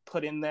like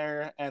put in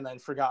there and then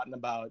forgotten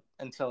about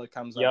until it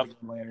comes up again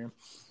later.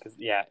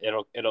 Yeah,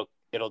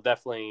 it'll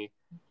definitely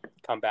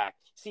come back.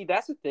 See,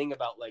 that's the thing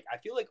about like I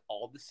feel like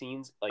all the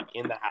scenes like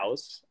in the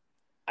house,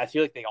 I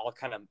feel like they all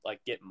kind of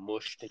like get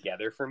mushed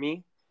together for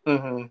me.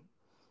 Mm-hmm.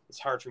 It's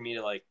hard for me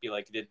to like be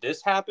like, did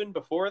this happen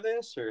before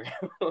this or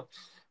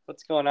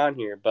what's going on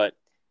here? But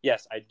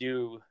yes, I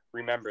do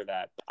remember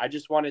that. I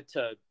just wanted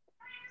to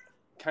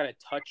kind of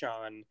touch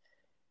on,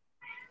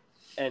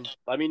 and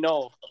let me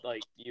know if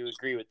like you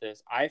agree with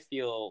this. I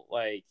feel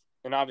like,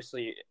 and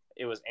obviously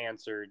it was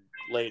answered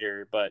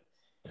later, but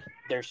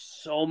there's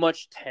so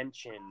much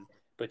tension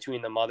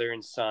between the mother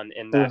and son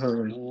in that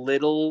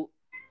little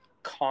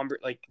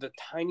like the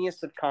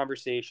tiniest of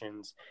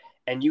conversations,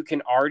 and you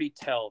can already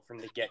tell from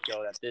the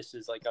get-go that this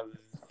is like a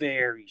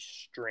very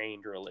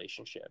strained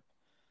relationship.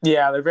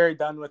 Yeah, they're very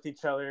done with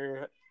each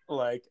other,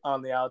 like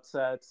on the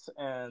outset,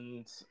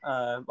 and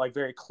like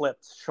very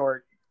clipped,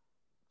 short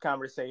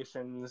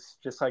conversations,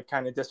 just like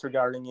kind of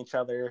disregarding each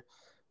other,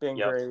 being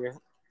very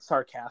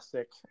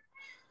sarcastic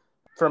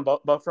from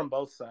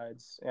both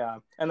sides. Yeah,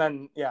 and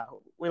then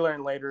we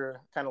learn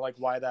later kind of like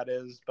why that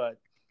is, but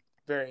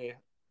very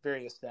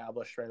very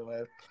established right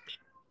away.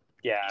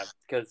 Yeah,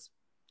 because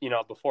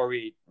before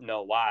we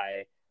know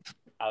why,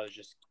 I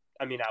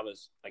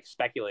was like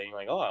speculating,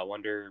 like, oh, I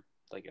wonder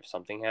like if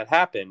something had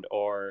happened,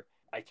 or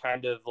I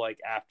kind of like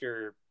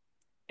after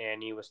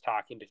Annie was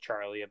talking to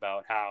Charlie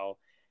about how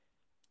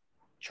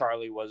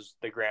Charlie was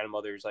the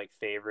grandmother's like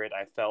favorite,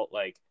 I felt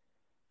like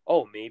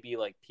oh, maybe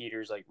like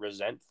Peter's like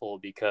resentful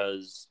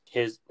because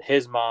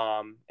his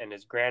mom and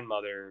his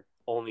grandmother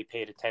only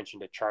paid attention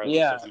to Charlie, so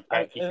Yeah,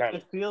 he kind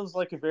of it feels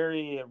like a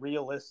very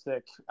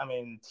realistic, I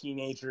mean,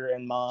 teenager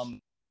and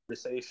mom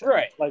conversation.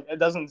 right. Like, it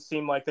doesn't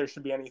seem like there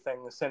should be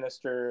anything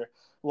sinister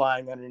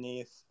lying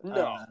underneath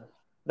No.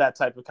 that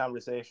type of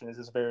conversation. Is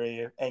just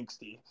very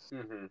angsty.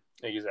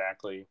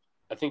 Exactly.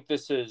 I think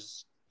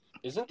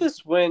isn't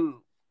this when,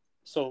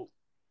 so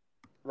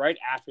right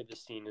after the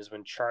scene is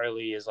when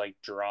Charlie is like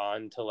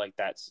drawn to like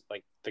that's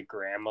like the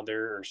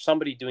grandmother or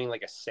somebody doing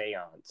like a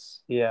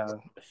seance Yeah. in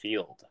the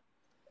field,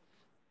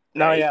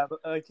 No, right? yeah, but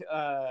like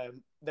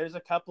there's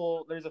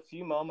a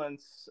few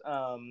moments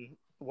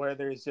where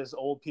there's just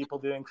old people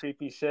doing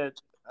creepy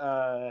shit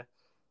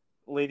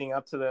leading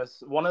up to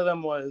this. One of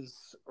them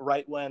was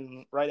right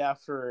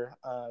after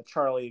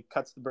Charlie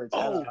cuts the bird's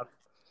head Oh, off.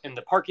 in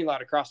the parking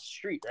lot across the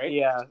street, right?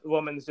 Yeah, the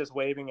woman's just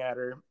waving at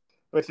her,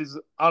 which is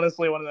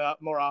honestly one of the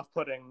more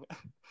off-putting.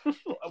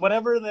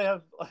 Whenever they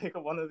have like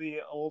one of the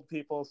old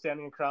people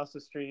standing across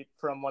the street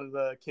from one of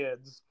the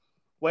kids,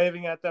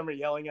 waving at them or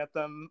yelling at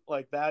them,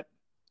 like that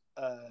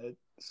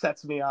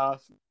sets me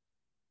off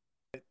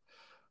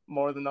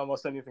more than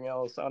almost anything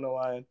else. I don't know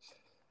why.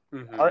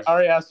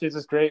 Ari Aster is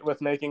just great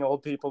with making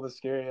old people the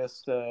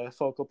scariest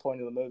focal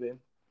point of the movie.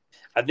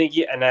 I think,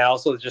 yeah, and I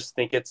also just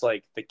think it's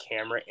like the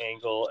camera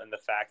angle and the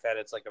fact that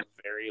it's like a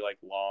very like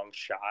long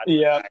shot.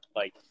 Yeah,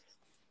 like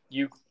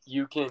you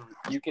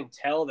can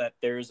tell that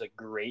there's a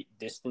great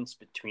distance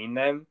between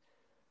them,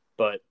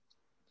 but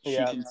she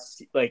can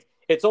see, like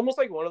it's almost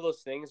like one of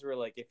those things where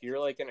like if you're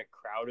like in a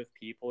crowd of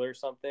people or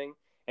something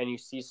and you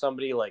see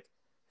somebody like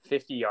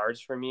 50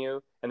 yards from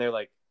you and they're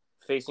like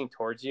facing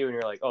towards you and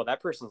you're like, oh,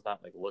 that person's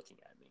not like looking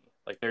at me,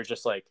 like they're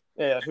just like,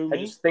 who, I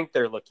me? just think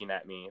they're looking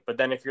at me. But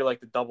then if you're like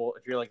the double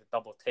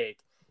take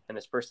and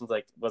this person's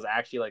like was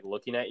actually like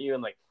looking at you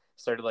and like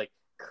started like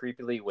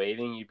creepily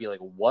waving, you'd be like,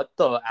 what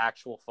the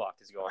actual fuck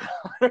is going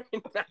on right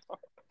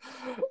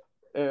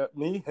now?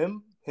 Me,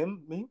 him,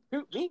 me.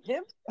 Who, me,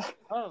 him?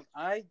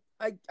 I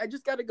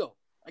just gotta go.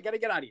 I gotta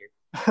get out of here.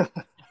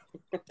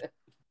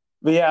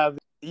 But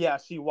yeah,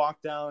 she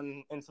walked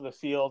down into the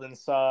field and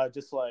saw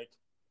just like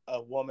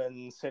a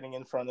woman sitting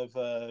in front of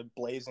a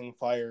blazing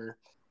fire.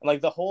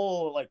 Like the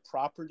whole like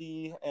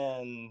property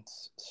and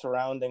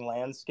surrounding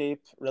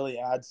landscape really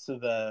adds to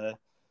the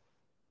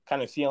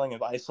kind of feeling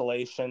of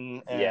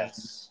isolation and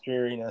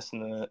dreariness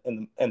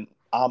and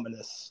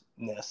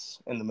ominousness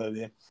in the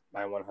movie.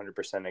 I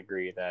 100%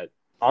 agree that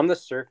on the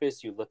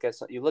surface you look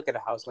at a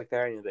house like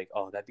that and you're like,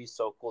 oh, that'd be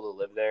so cool to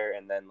live there,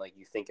 and then like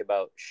you think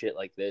about shit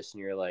like this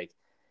and you're like,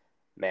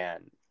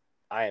 man,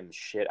 I am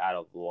shit out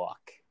of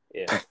luck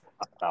if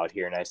I'm out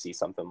here and I see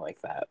something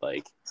like that,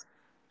 like,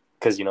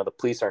 because the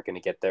police aren't going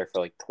to get there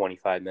for like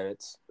 25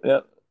 minutes.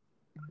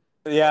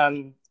 Yeah,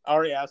 and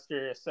Ari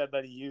Aster said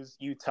that he used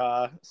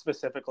Utah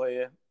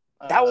specifically.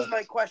 That was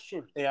my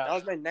question. Yeah, that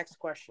was my next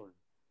question.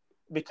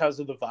 Because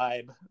of the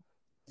vibe.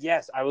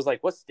 Yes, I was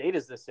like, what state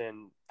is this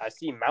in? I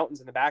see mountains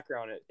in the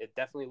background. It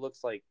definitely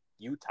looks like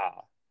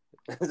Utah.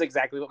 That's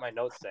exactly what my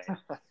notes say.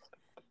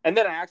 And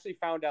then I actually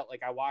found out,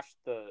 like, I watched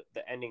the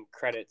ending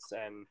credits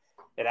and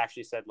it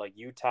actually said like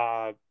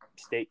Utah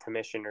State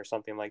Commission or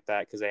something like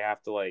that, because they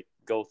have to like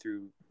go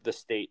through the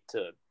state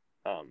to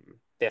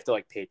they have to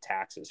like pay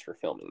taxes for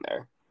filming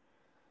there.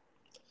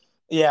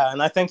 Yeah,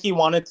 and I think he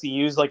wanted to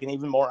use like an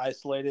even more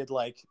isolated,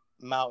 like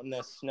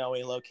mountainous,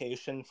 snowy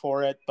location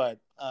for it, but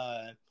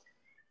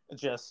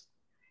just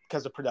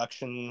because of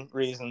production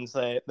reasons,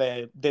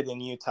 they did in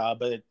Utah,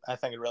 but I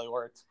think it really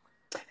worked.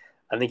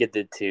 I think it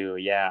did too.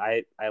 Yeah,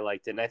 I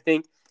liked it. And I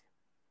think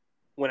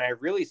when I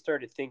really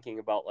started thinking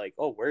about like,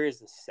 oh, where is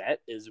the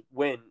set, is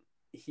when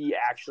he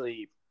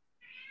actually,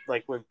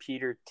 like when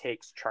Peter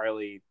takes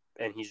Charlie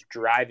and he's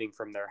driving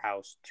from their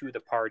house to the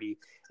party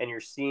and you're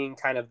seeing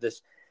kind of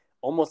this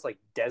almost like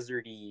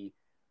deserty,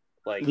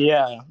 like,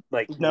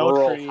 like no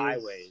rural trees.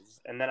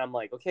 Highways. And then I'm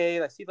like,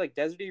 okay, I see like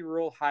deserty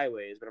rural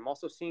highways, but I'm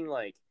also seeing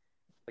like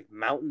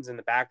mountains in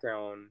the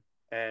background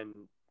and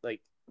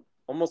like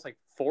almost like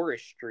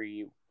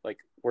forestry, like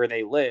where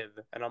they live.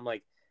 And I'm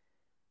like,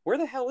 where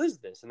the hell is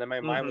this? And then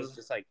my mind was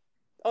just like,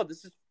 oh,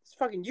 it's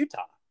fucking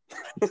Utah.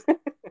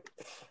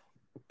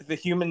 The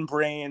human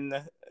brain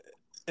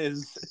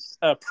is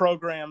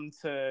programmed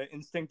to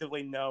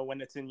instinctively know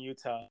when it's in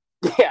Utah.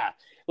 Yeah,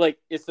 like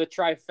it's the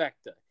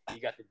trifecta.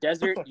 You got the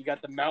desert, you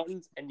got the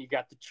mountains, and you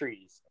got the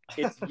trees.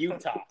 It's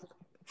Utah.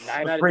 9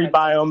 out of 10. 3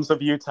 biomes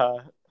of Utah.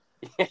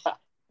 Yeah,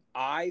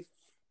 I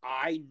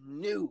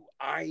knew,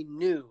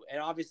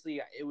 and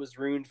obviously it was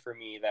ruined for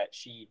me that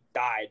she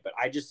died, but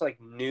I just like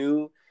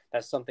knew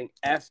that something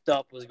effed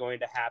up was going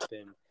to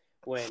happen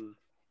when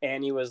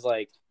Annie was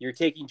like, "You're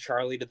taking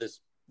Charlie to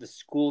the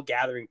school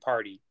gathering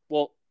party."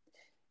 Well,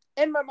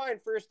 in my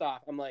mind, first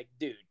off, I'm like,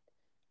 dude,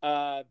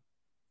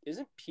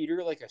 isn't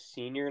Peter like a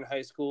senior in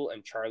high school,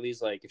 and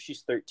Charlie's like, if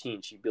she's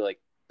 13, she'd be like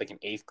an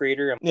 8th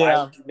grader, and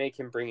why would you make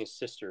him bring his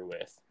sister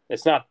with?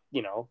 It's not,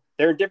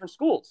 they're in different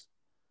schools.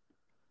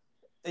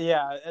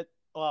 Yeah,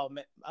 well,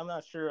 I'm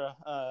not sure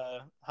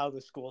how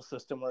the school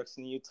system works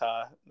in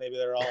Utah. Maybe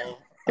they're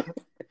all.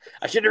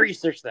 I should have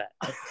researched that.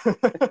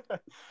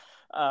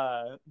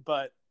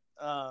 But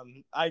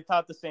I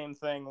thought the same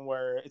thing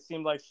where it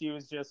seemed like she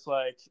was just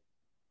like,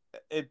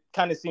 it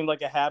kind of seemed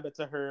like a habit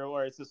to her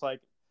where it's just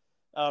like,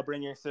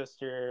 bring your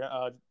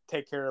sister,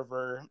 take care of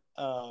her,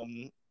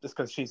 just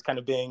because she's kind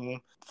of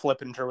being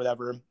flippant or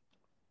whatever.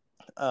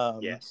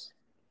 Yes.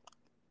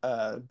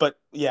 But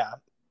yeah,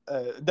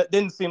 that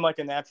didn't seem like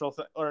a natural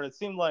thing, or it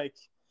seemed like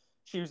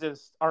she was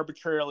just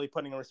arbitrarily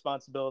putting a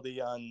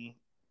responsibility on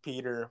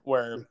Peter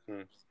where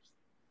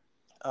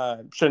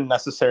shouldn't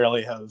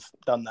necessarily have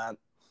done that.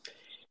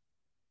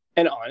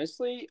 And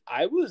honestly,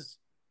 I was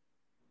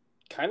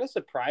kind of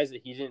surprised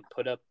that he didn't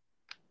put up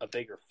a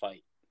bigger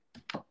fight.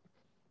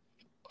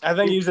 I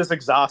think he was just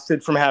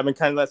exhausted from having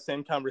kind of that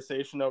same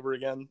conversation over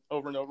and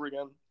over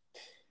again.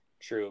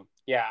 True.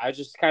 Yeah, I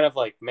just kind of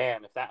like,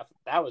 man, if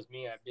that was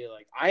me, I'd be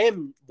like,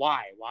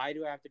 why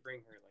do I have to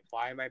bring her? Like,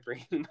 why am I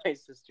bringing my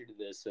sister to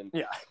this? And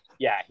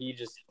he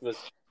just was,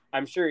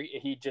 I'm sure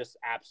he just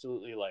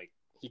absolutely like,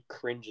 he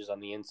cringes on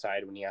the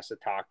inside when he has to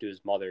talk to his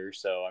mother.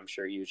 So I'm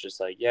sure he was just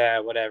like, yeah,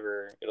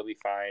 whatever, it'll be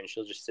fine.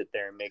 She'll just sit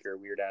there and make her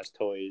weird ass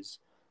toys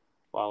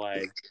while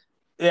I.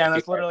 Yeah, and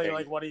that's literally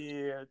like what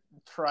he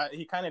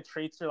kind of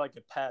treats her like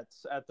a pet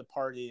at the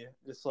party,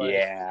 just like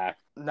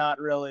not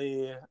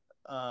really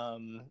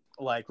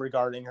like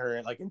regarding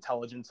her like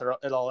intelligence or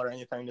at all or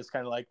anything. Just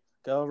kind of like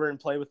go over and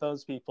play with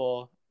those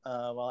people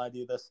while I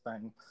do this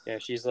thing. Yeah,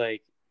 she's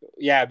like,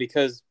 yeah,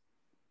 because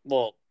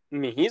well, I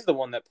mean, he's the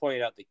one that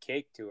pointed out the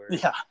cake to her.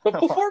 Yeah, but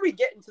before we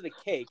get into the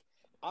cake,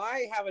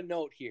 I have a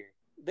note here.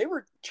 They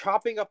were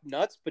chopping up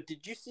nuts, but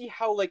did you see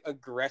how like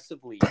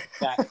aggressively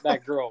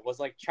that girl was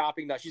like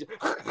chopping nuts? She's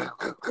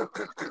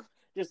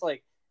just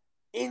like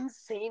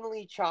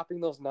insanely chopping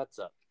those nuts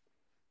up.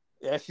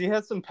 Yeah, she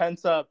had some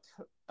pent up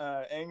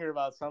anger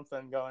about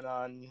something going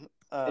on.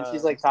 And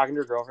she's like talking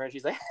to her girlfriend.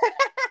 She's like,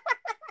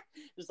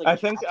 just like I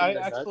think I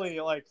actually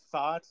like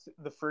thought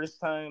the first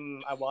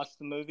time I watched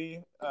the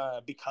movie,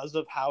 because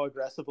of how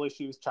aggressively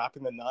she was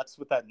chopping the nuts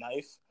with that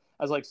knife.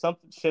 I was like, some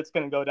shit's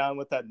gonna go down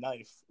with that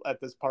knife at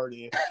this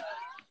party.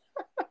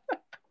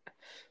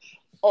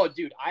 Oh,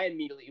 dude, I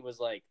immediately was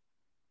like,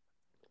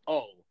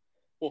 oh,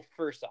 well,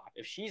 first off,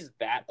 if she's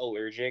that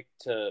allergic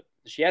to,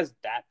 she has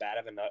that bad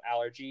of a nut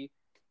allergy,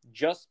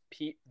 just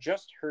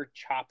her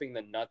chopping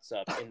the nuts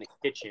up in the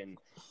kitchen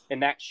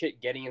and that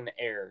shit getting in the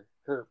air,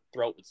 her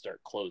throat would start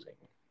closing,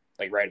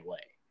 like right away.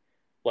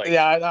 Like,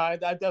 yeah, I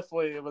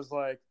definitely was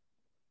like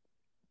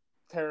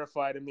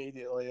terrified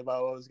immediately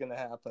about what was going to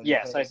happen.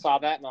 Yes, I saw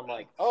that and I'm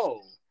like,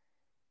 oh,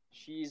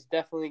 she's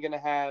definitely going to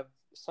have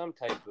some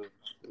type of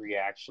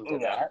reaction to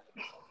that.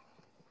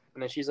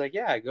 And then she's like,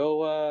 yeah,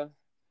 go,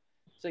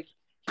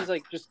 she's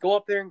like, just go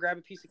up there and grab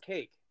a piece of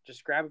cake.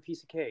 Just grab a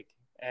piece of cake.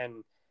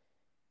 And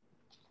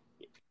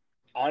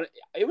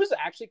it was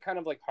actually kind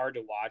of like hard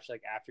to watch,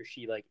 like after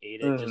she like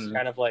ate it, just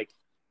kind of like,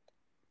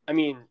 I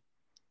mean,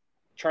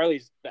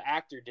 the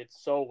actor did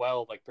so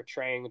well, like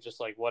portraying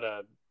just like what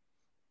a,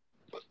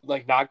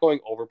 like not going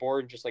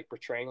overboard and just like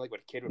portraying like what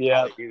a kid would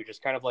probably do,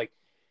 just kind of like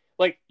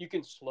you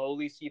can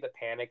slowly see the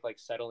panic like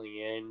settling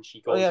in. She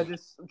goes,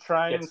 just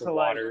trying to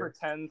like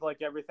pretend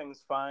like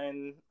everything's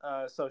fine,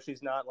 so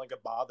she's not like a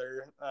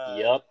bother.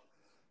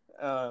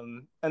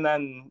 And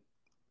then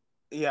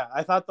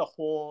I thought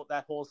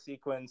that whole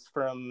sequence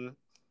from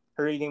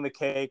her eating the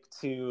cake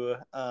to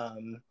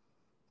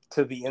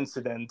the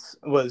incident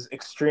was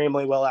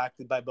extremely well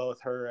acted by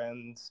both her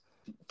and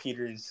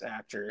Peter's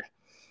actor.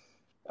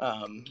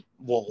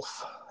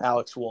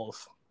 Alex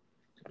Wolff.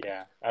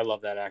 Yeah, I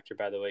love that actor,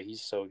 by the way.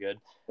 He's so good.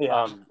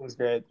 Yeah, it was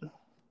great.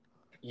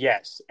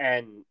 Yes,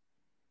 and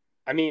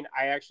I mean,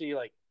 I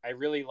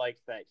really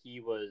liked that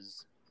he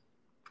was,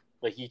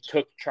 like, he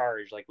took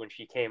charge, like, when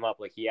she came up,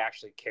 like, he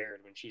actually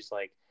cared when she's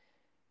like,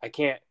 I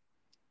can't,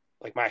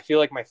 like, I feel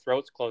like my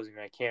throat's closing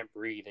and I can't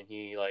breathe, and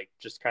he, like,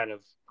 just kind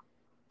of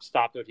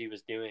stopped what he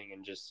was doing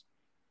and just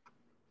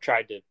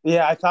tried to.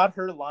 Yeah, I thought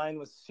her line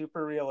was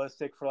super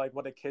realistic for like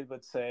what a kid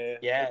would say.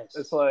 Yes.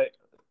 It's like,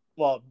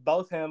 well,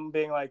 both him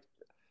being like,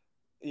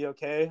 you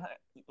okay?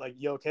 Like,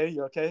 you okay?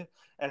 You okay?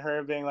 And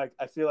her being like,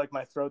 I feel like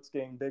my throat's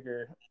getting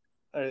bigger.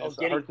 It's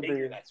getting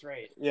bigger, that's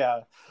right. Yeah.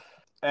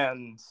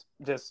 And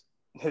just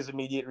his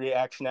immediate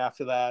reaction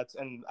after that.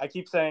 And I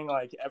keep saying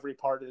like every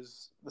part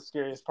is the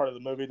scariest part of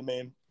the movie to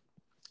me.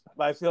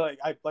 But I feel like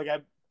I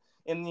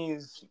in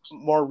these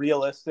more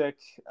realistic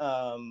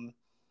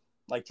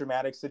like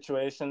dramatic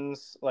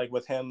situations, like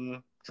with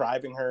him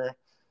driving her,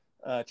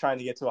 trying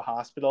to get to a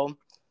hospital,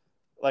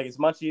 like it's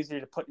much easier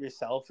to put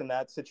yourself in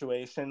that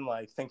situation,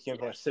 like thinking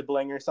of a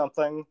sibling or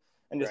something,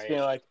 and just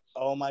being like,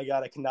 oh my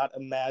God, I cannot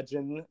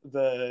imagine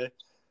the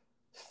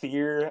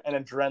fear and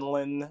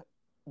adrenaline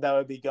that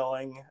would be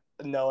going,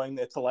 knowing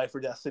it's a life or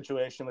death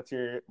situation with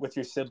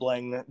your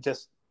sibling,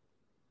 just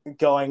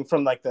going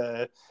from like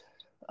the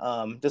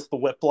just the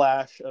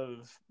whiplash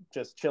of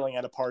just chilling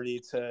at a party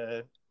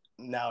to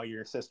now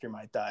your sister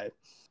might die.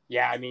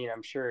 Yeah, I mean,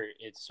 I'm sure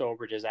it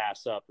sobered his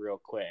ass up real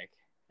quick.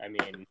 I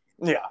mean,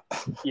 Yeah.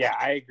 yeah,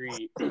 I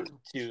agree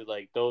too.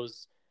 Like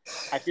those,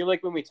 I feel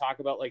like when we talk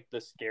about like the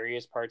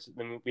scariest parts,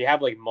 then we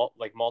have like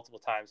multiple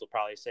times we'll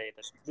probably say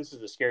that this is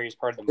the scariest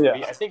part of the movie.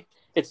 Yeah. I think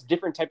it's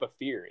different type of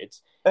fear.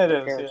 It's It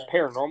the is, yeah.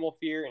 paranormal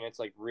fear, and it's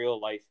like real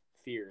life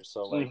fear.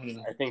 So like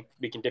I think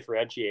we can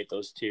differentiate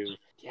those two.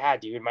 Yeah,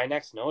 dude. My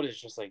next note is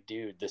just like,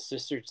 dude, the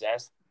sister's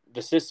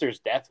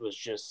death was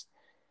just.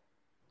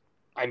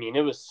 I mean,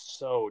 it was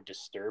so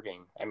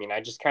disturbing. I mean,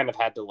 I just kind of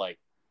had to like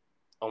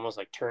almost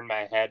like turn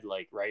my head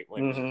like right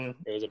when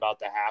it was about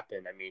to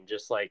happen. I mean,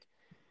 just like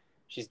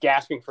she's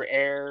gasping for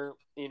air.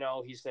 You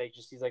know, he's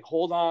like,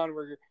 hold on,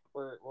 we're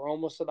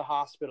almost to the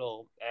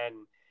hospital, and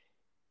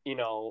you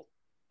know,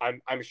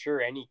 I'm sure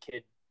any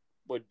kid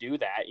would do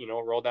that. You know,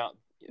 roll down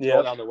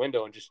the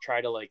window and just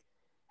try to like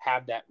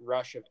have that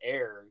rush of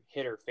air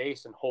hit her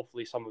face, and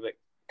hopefully some of it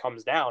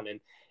comes down and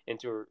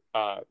into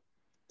her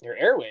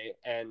airway,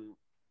 and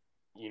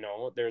you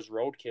know, there's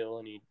roadkill,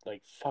 and he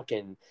like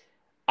fucking.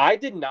 I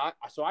did not.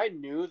 So I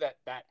knew that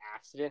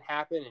accident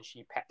happened, and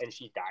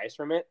she dies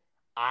from it.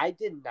 I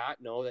did not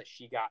know that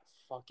she got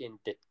fucking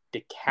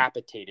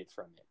decapitated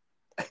from it.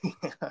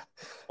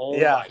 Oh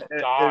Yeah, my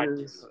god, it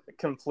is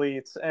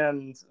complete,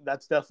 and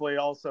that's definitely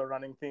also a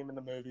running theme in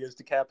the movie is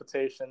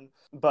decapitation.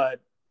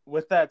 But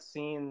with that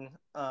scene,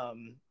 I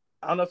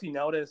don't know if you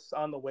noticed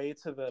on the way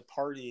to the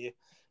party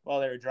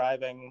while they were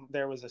driving,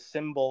 there was a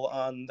symbol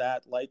on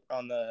that light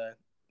on the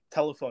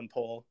telephone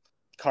pole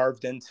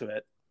carved into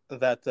it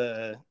that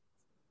the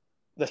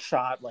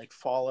shot like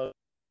followed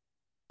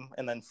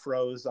and then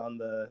froze on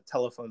the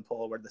telephone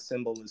pole where the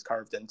symbol was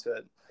carved into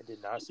it. I did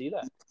not see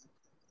that.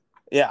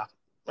 Yeah,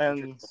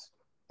 and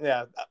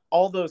yeah,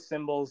 all those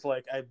symbols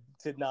like it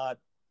did not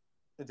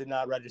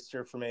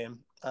register for me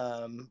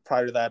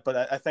prior to that,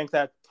 but I think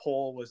that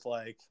pole was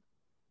like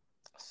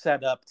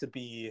set up to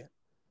be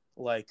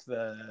like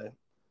the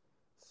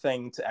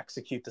thing to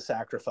execute the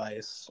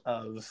sacrifice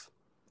of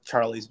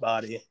Charlie's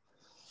body.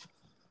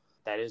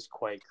 That is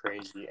quite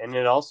crazy, and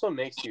it also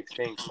makes you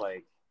think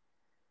like,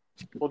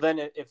 well, then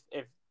if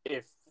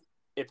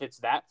it's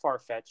that far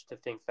fetched to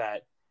think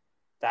that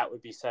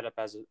would be set up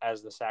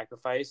as the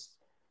sacrifice,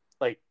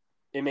 like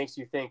it makes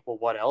you think, well,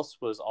 what else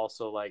was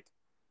also like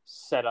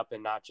set up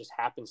and not just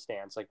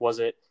happenstance? Like, was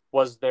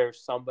there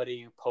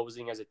somebody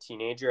posing as a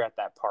teenager at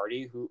that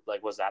party who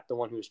like was that the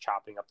one who was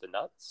chopping up the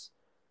nuts?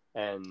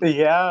 And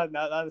yeah,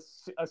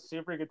 that's a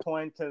super good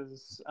point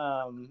because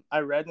I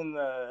read in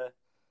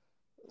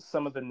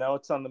some of the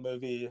notes on the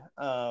movie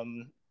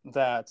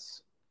that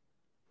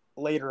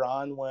later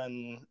on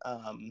when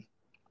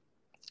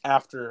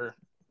after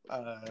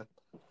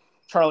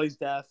Charlie's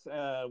death,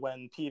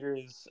 when Peter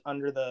is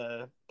under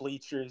the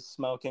bleachers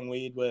smoking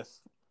weed with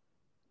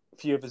a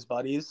few of his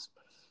buddies,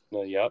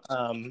 yep.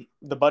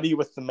 The buddy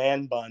with the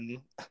man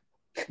bun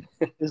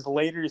is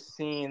later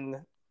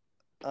seen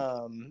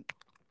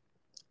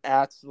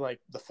at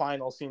like the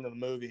final scene of the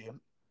movie,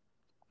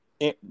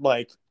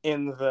 like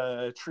in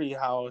the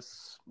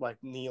treehouse, like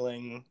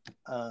kneeling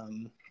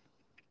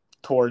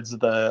towards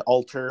the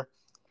altar.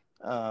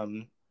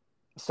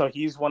 So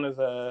he's one of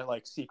the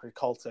like secret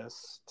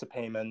cultists to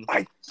Payman.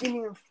 I didn't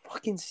even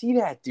fucking see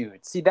that,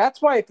 dude. See,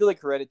 that's why I feel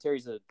like Hereditary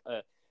is a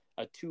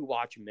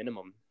 2-watch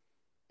minimum.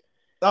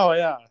 Oh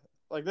yeah,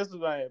 like this is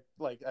my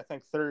like I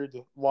think third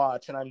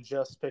watch, and I'm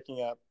just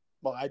picking up.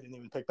 Well, I didn't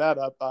even pick that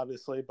up,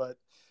 obviously, but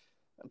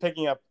I'm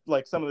picking up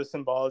like some of the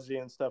symbology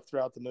and stuff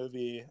throughout the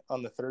movie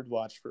on the third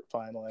watch.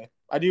 Finally,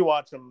 I do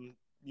watch them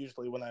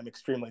usually when I'm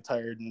extremely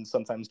tired and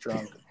sometimes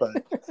drunk,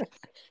 but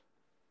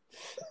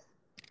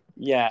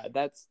yeah,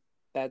 that's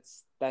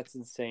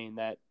insane.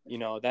 That you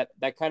know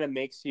that kind of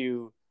makes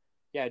you,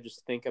 yeah,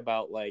 just think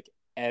about like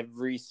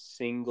every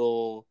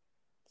single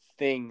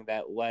thing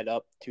that led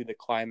up to the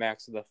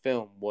climax of the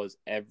film was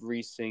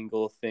every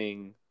single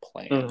thing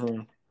planned.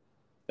 Mm-hmm.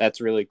 That's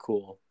really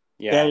cool.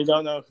 Yeah, you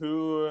don't know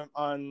who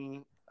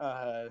on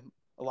a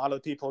lot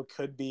of people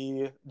could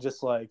be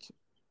just like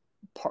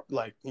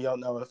you don't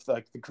know if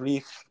like the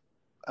grief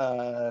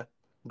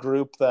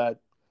group that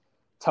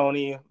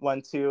Tony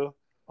went to.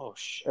 Oh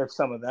shit! If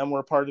some of them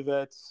were part of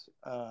it.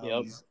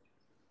 Yep.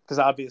 Because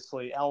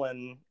obviously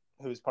Ellen,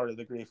 who's part of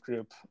the grief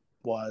group,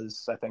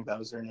 I think that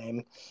was her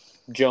name.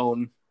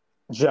 Joan.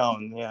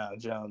 Yeah,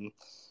 Joan.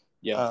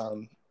 Yeah.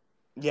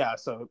 Yeah.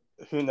 So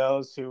who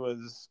knows who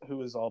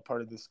was all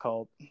part of this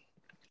cult?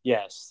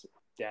 Yes.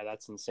 Yeah,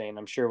 that's insane.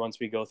 I'm sure once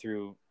we go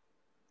through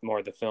more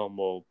of the film,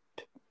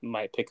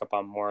 might pick up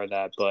on more of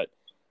that. But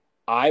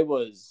I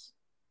was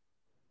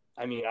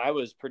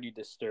pretty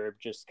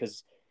disturbed just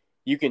because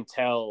you can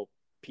tell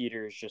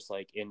Peter's just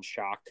like in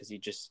shock because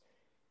he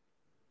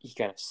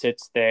kind of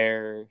sits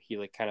there. He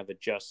like kind of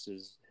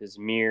adjusts his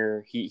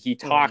mirror. He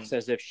talks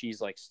as if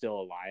she's like still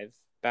alive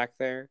back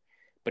there,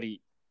 but he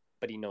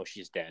knows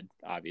she's dead,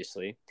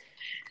 obviously.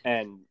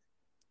 And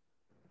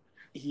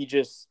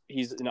he's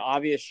in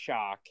obvious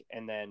shock.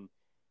 And then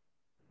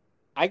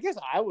I guess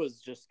I was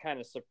just kind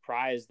of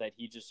surprised that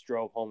he just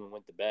drove home and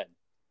went to bed.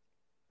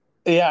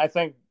 Yeah, I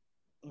think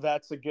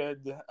that's a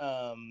good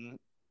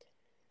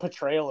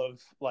portrayal of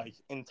like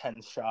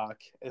intense shock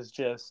is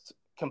just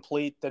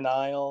complete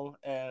denial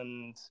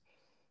and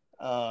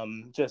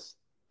just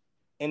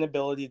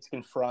inability to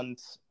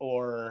confront,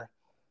 or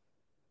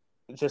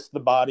just the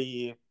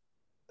body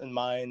and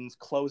mind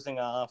closing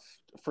off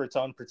for its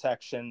own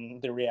protection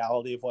the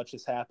reality of what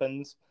just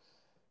happened.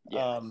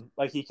 Yeah.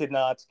 Like he could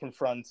not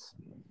confront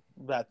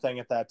that thing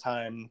at that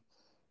time,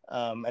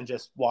 and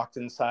just walked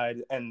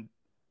inside. And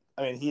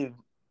I mean,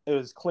 it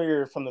was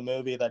clear from the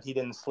movie that he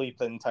didn't sleep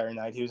the entire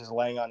night. He was just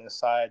laying on his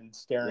side and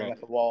staring Right. at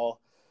the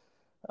wall,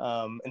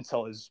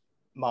 until his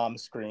mom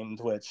screamed,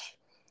 which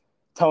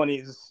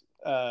Tony's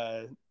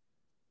a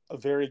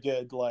very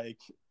good, like,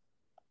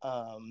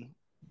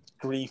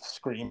 grief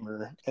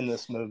screamer in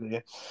this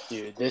movie.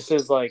 Dude, this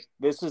is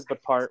the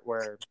part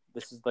where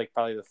this is like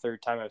probably the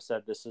third time I've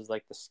said this is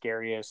like the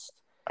scariest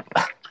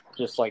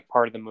just like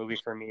part of the movie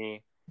for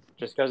me,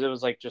 just because it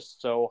was like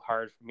just so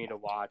hard for me to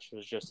watch. It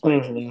was just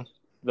like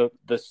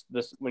this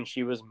when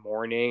she was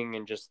mourning,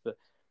 and just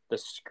the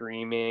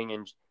screaming,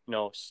 and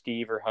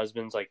Steve, her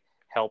husband's like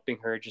helping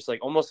her, just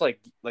like almost like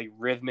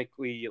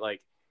rhythmically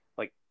like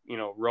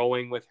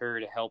rowing with her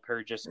to help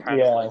her just kind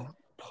of like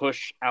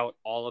push out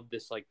all of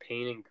this like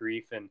pain and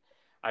grief. And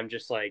I'm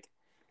just like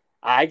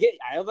I'm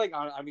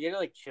getting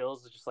like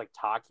chills just like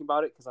talking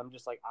about it, because I'm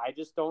just like, I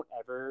just don't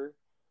ever,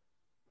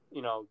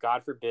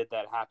 God forbid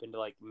that happened to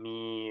like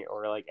me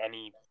or like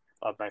any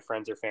of my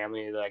friends or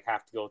family that like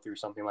have to go through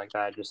something like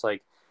that. Just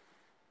like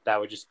that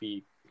would just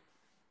be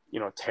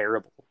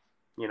terrible.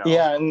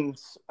 Yeah, and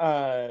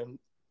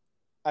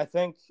I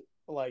think,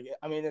 like,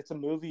 I mean, it's a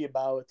movie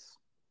about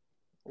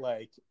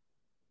like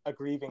a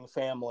grieving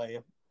family,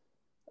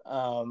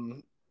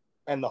 and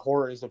the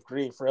horrors of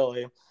grief,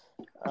 really.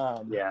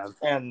 Yeah.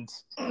 And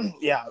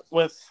yeah,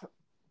 with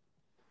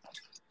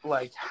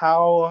like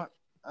how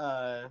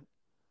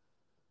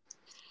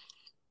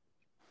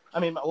I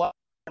mean, a lot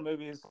of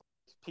movies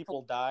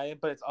people die,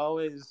 but it's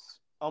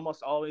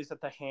almost always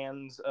at the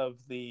hands of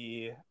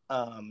the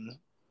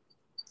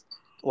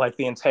like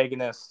the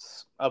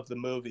antagonists of the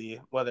movie,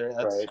 whether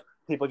that's Right.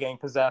 people getting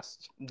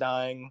possessed,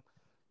 dying,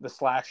 the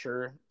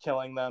slasher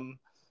killing them.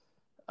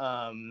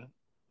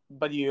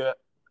 But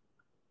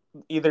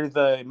either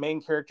the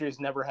main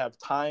characters never have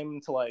time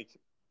to like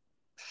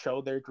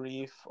show their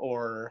grief,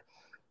 or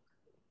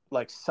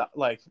like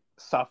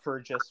suffer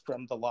just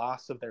from the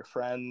loss of their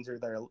friends or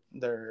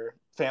their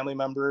family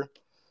member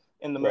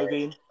in the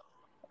movie.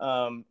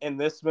 In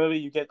this movie,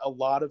 you get a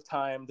lot of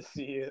time to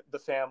see the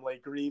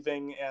family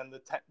grieving, and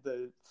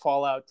the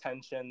fallout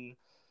tension,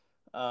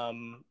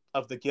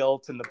 of the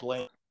guilt and the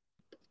blame,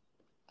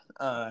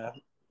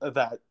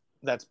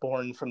 that's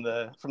born from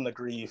the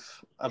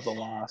grief of the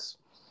loss.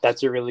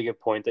 That's a really good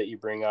point that you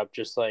bring up.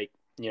 Just like,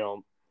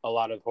 a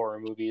lot of horror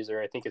movies,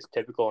 or I think it's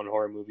typical in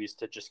horror movies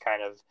to just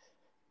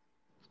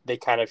they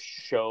kind of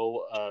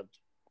show,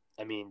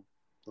 I mean,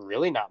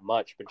 really not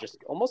much, but just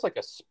almost like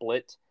a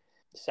split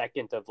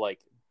second of like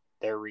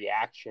their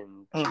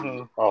reaction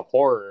to a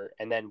horror.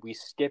 And then we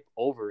skip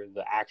over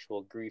the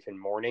actual grief and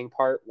mourning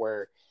part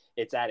where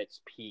it's at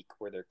its peak,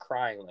 where they're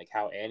crying like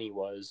how Annie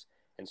was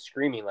and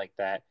screaming like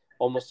that,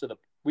 almost to the,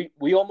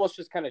 we almost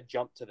just kind of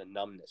jump to the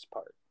numbness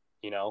part,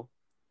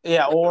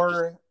 Yeah,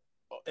 or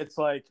it's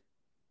like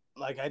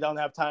I don't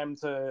have time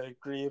to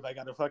grieve. I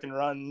gotta fucking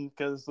run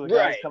because the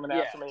guy's coming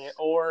after me.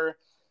 Or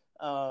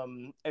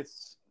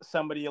it's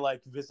somebody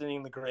like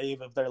visiting the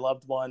grave of their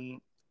loved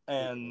one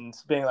and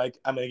being like,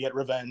 I'm gonna get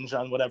revenge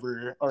on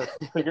whatever, or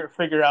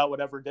figure out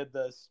whatever did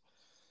this.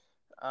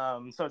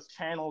 So it's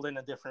channeled in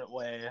a different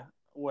way,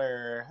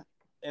 where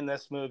in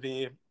this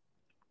movie,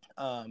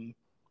 a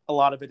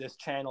lot of it is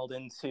channeled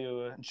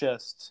into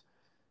just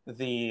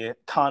the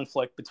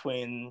conflict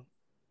between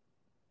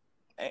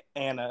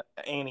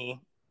Annie,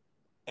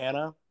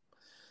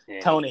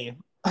 Tony,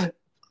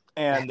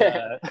 and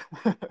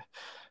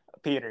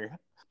Peter.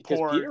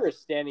 Because Peter was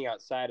standing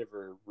outside of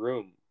her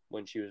room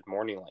when she was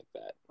mourning like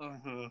that.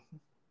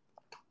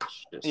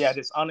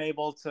 Just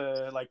unable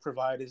to like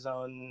provide his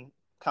own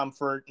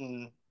comfort,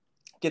 and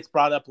gets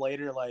brought up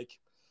later. Like,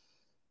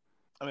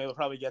 I mean, we'll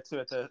probably get to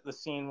it. The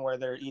scene where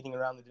they're eating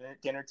around the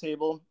dinner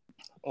table,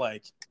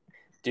 like,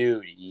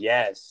 dude,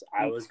 yes,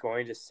 I was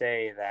going to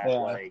say that. Yeah.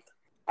 Like,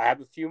 I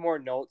have a few more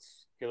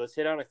notes. Okay, let's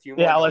hit on a few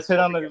more. Yeah, let's hit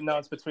on the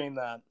notes between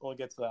that. We'll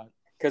get to that.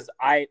 Because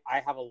I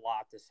have a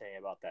lot to say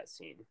about that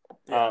scene.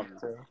 Yeah,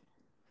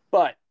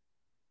 but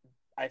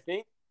I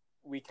think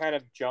we kind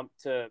of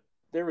jumped to,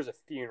 there was a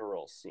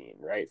funeral scene,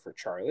 right, for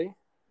Charlie?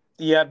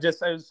 Yeah,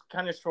 I was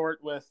kind of short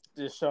with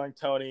just showing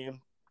Tony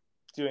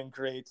doing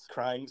great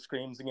crying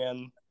screams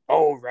again.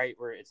 Oh, right,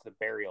 where it's the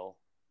burial.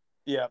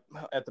 Yeah,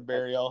 at the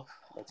burial.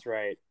 That's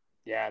right.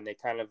 Yeah, and they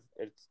kind of,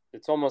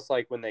 it's almost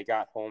like when they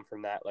got home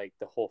from that, like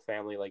the whole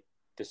family like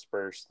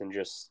dispersed and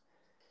just.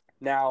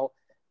 Now,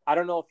 I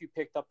don't know if you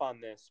picked up on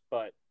this,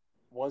 but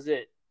was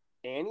it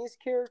Annie's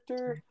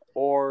character,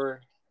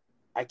 or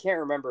I can't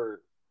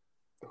remember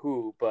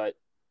who, but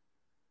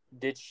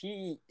did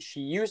she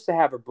used to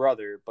have a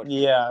brother, but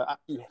yeah,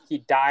 he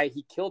died,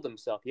 he killed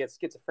himself. He had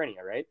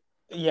schizophrenia, right?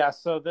 Yeah,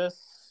 so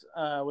this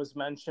was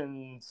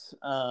mentioned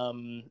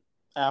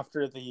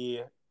after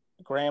the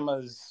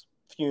grandma's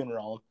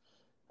funeral,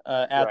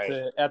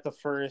 Right. at the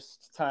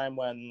first time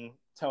when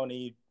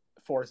Tony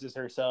forces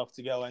herself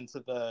to go into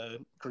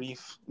the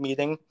grief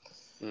meeting.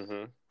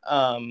 Mm-hmm.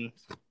 Um,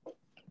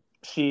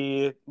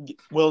 she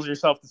wills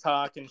herself to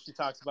talk, and she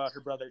talks about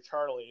her brother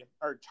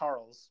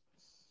Charles.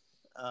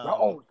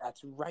 Oh,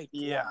 that's right.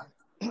 Yeah.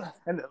 Yeah,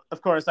 and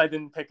of course I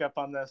didn't pick up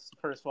on this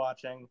first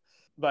watching,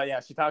 but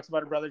yeah, she talks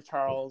about her brother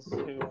Charles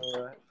who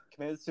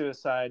committed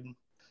suicide.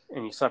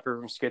 And you suffer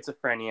from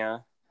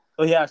schizophrenia.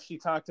 Well, yeah, she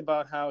talked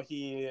about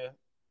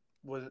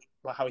was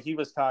how he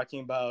was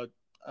talking about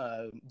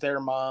their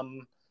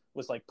mom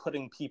was like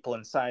putting people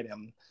inside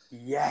him.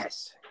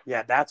 Yes.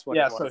 Yeah, that's what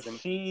it Yeah, so was. And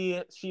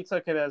she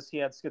took it as he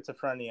had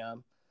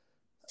schizophrenia.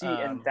 see,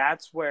 and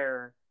that's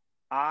where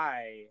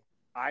I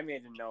I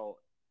made a note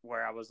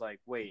where I was like,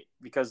 wait,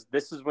 because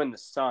this is when the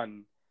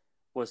son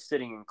was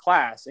sitting in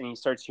class and he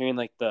starts hearing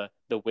like the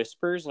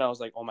whispers, and I was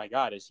like, oh my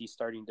god, is he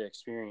starting to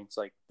experience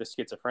like the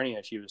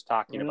schizophrenia she was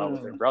talking about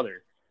with her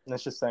brother?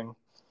 Interesting.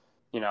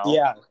 You know?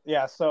 Yeah,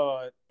 yeah.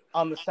 So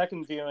on the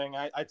second viewing,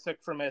 I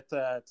took from it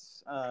that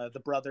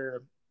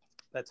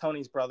that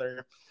Tony's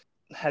brother,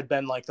 had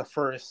been like the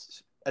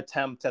first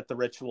attempt at the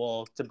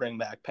ritual to bring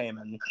back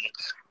Payman.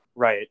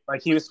 Right.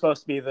 Like he was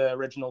supposed to be the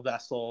original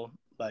vessel,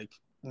 like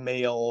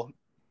male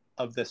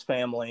of this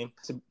family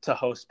to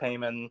host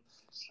Payman.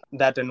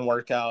 That didn't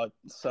work out.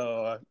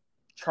 So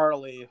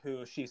Charlie,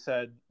 who she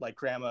said like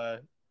grandma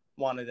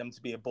wanted him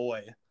to be a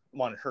boy,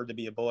 wanted her to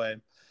be a boy.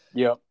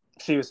 Yep.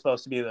 She was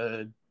supposed to be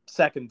the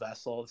second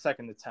vessel, the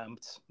second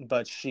attempt,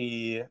 but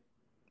she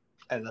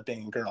ended up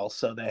being a girl,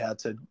 so they had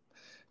to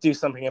do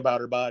something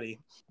about her body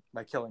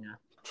by killing her.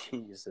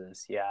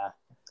 Jesus, yeah.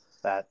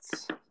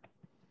 That's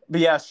But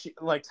yeah,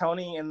 like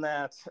Tony in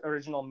that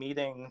original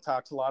meeting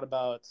talked a lot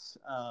about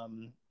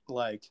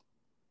like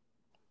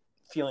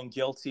feeling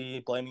guilty,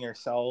 blaming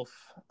herself,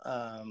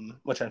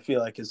 which I feel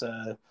like is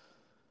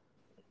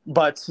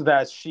but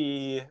that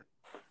she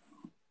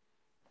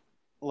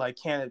like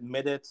can't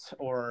admit it,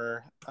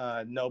 or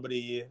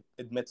nobody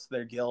admits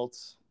their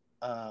guilt,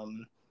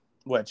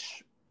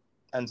 which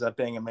ends up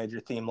being a major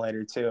theme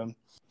later too.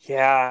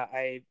 yeah,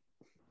 I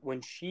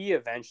when she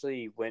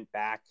eventually went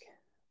back,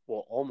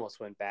 well, almost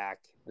went back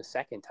the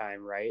second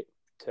time, right,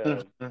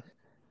 to Mm-hmm.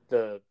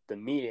 the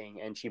meeting,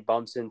 and she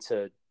bumps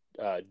into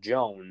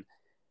Joan.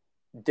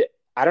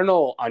 I don't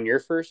know, on your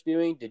first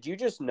viewing, did you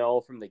just know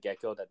from the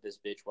get-go that this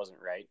bitch wasn't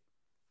right?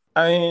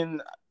 I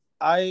mean,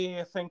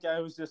 I think I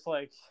was just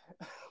like,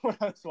 when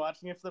I was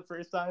watching it for the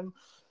first time,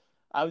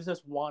 I was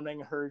just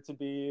wanting her to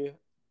be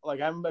like,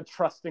 I'm a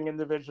trusting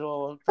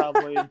individual,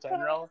 probably in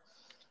general.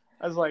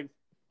 I was like,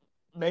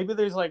 maybe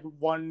there's like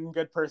one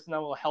good person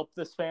that will help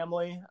this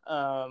family.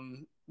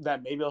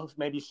 That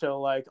maybe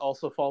she'll like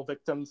also fall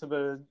victim to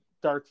the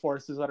dark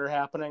forces that are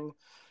happening.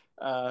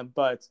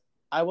 But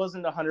I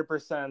wasn't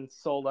 100%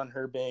 sold on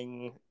her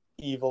being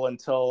evil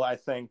until I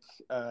think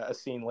a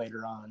scene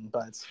later on.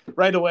 But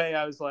right away,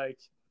 I was like,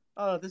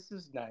 oh, this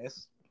is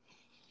nice.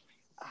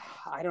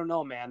 I don't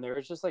know, man. There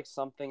was just like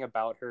something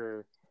about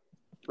her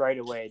right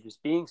away,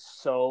 just being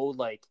so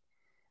like,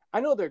 I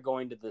know they're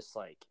going to this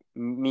like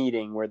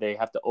meeting where they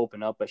have to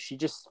open up, but she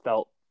just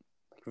felt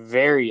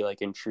very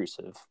like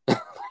intrusive,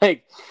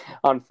 like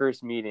on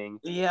first meeting.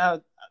 Yeah,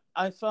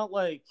 I felt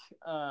like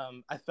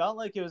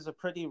it was a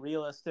pretty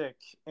realistic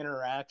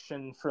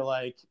interaction for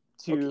like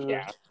Okay, two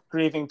yeah,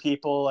 grieving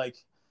people, like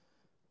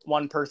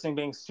one person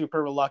being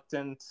super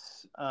reluctant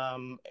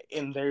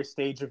in their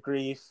stage of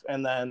grief,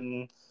 and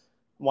then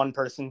one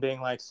person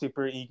being like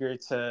super eager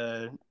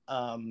to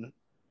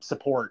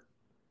support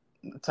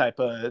type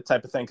of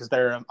thing because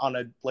they're on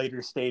a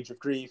later stage of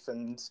grief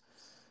and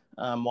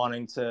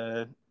wanting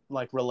to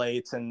like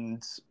relate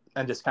and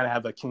just kind of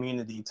have a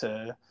community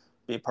to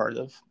be a part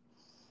of.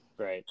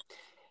 right.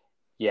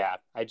 Yeah,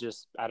 I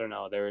don't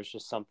know. There was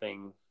just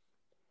something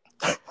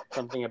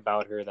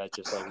about her that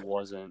just like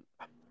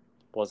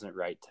wasn't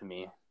right to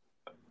me.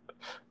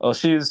 Well,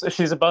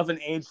 she's above an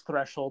age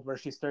threshold where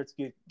she starts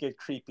to get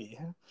creepy.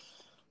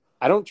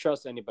 I don't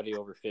trust anybody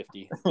over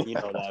 50. You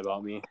know that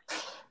about me.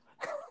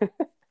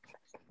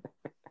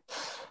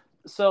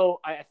 So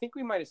I think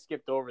we might have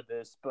skipped over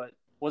this, but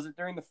was it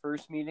during the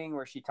first meeting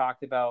where she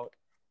talked about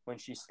when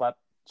she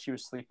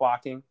was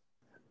sleepwalking?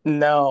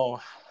 No,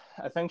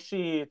 I think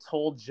she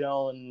told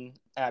Joan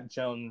at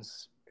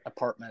Joan's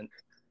apartment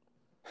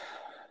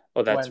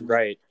Oh, that's when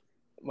right.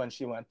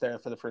 she went there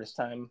for the first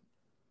time.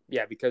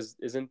 Yeah, because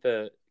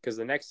the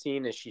next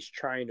scene is she's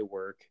trying to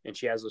work and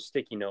she has those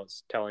sticky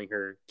notes telling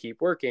her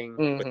keep working,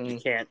 but she Mm-hmm.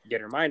 can't get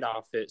her mind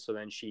off it. So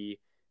then she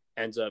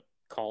ends up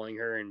calling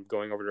her and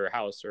going over to her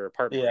house or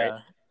apartment,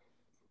 right?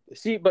 Yeah.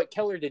 See, but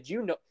Keller, did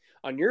you know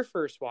on your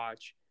first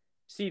watch?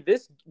 See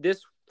this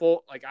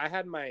full like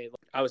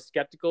I was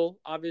skeptical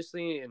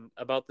obviously and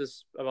about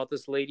this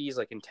lady's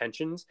like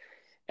intentions,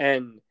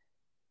 and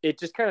it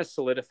just kind of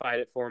solidified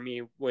it for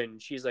me when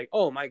she's like,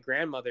 "Oh, my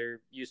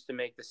grandmother used to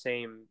make the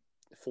same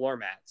floor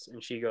mats,"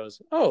 and she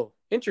goes, "Oh,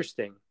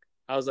 interesting."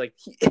 I was like,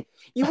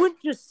 you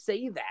wouldn't just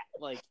say that.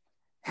 Like,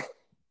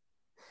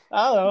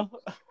 I don't know.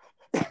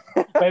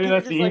 Maybe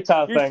that's the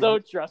Utah you're thing. so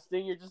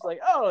trusting. You're just like,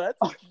 oh, that's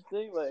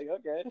interesting. Like,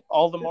 okay.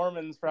 All the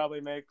Mormons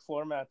probably make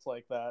floor mats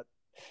like that.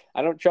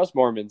 I don't trust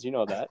Mormons. You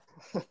know that.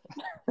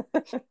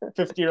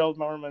 50-year-old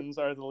Mormons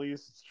are the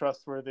least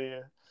trustworthy.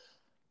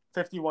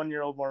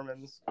 51-year-old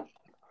Mormons.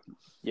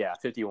 Yeah,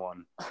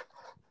 51.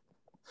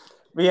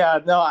 But yeah,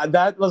 no,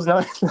 that was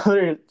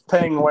another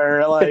thing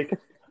where, like,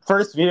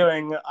 first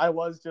viewing, I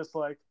was just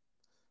like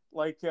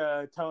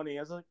Tony.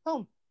 I was like,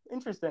 oh,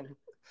 interesting.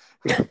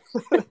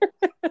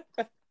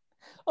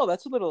 Oh,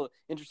 that's a little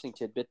interesting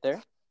tidbit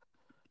there.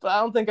 But I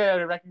don't think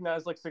I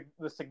recognized like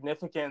the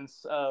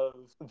significance of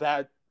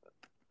that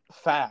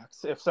fact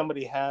if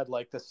somebody had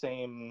like the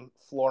same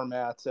floor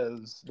mats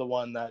as the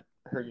one that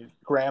her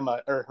grandma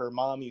or her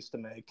mom used to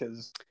make,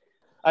 because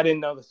I didn't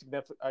know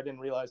I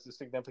didn't realize the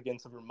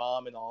significance of her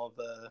mom and all of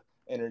the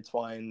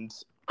intertwined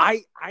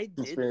I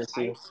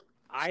conspiracy. did.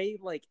 I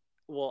like.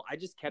 Well, I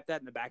just kept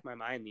that in the back of my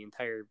mind the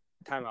entire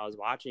time I was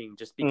watching,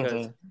 just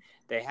because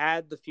they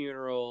had the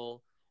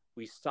funeral.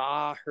 We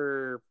saw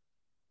her,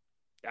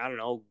 I don't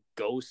know,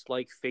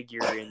 ghost-like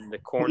figure in the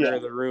corner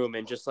of the room,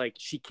 and just like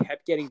she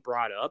kept getting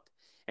brought up,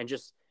 and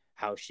just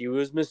how she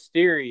was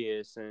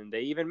mysterious, and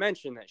they even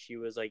mentioned that she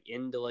was like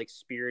into like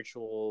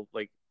spiritual,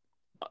 like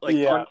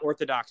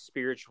unorthodox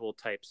spiritual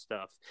type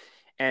stuff.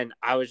 And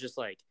I was just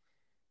like,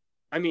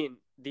 I mean,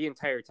 the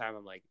entire time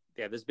I'm like,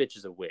 yeah, this bitch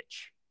is a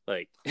witch.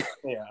 Like,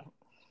 yeah,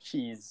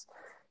 she's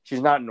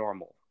not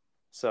normal.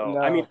 So, no,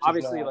 I mean,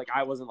 obviously, not. like,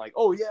 I wasn't like,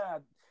 oh yeah,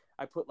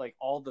 I put like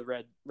all the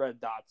red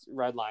dots,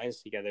 red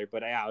lines together,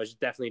 but yeah, I was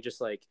definitely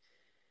just like,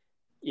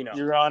 you know,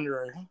 you're on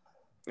her.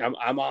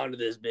 I'm onto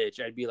this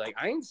bitch. I'd be like,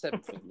 I ain't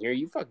 17 here.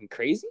 You fucking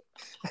crazy?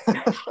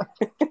 What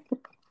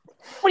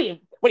are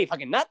you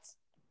fucking nuts?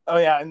 Oh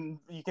yeah, and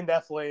you can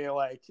definitely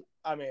like,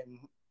 I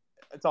mean,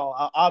 it's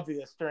all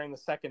obvious during the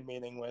second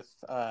meeting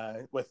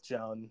with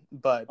Joan,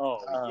 but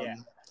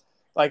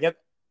like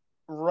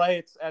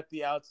right at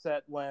the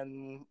outset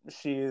when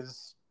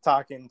she's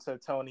talking to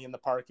Tony in the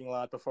parking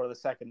lot before the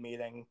second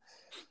meeting,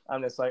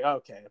 I'm just like,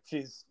 okay,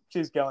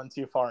 she's going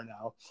too far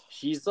now.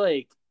 She's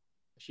like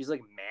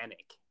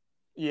manic.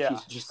 Yeah,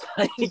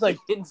 she's like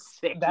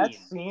insane. That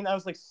scene, I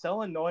was like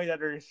so annoyed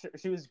at her.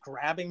 She was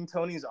grabbing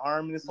Tony's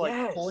arm and just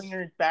like pulling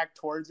her back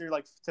towards her,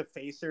 like to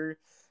face her.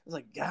 I was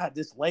like, God,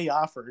 just lay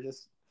off her.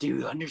 Just do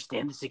you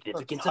understand the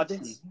significance of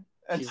this?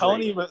 And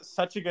Tony was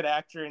such a good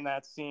actor in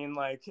that scene,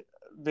 like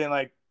being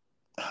like,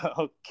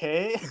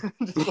 okay,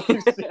 just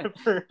like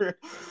super,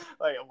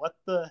 like what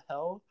the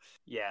hell?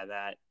 Yeah,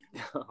 that.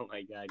 Oh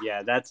my God,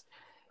 yeah, that's.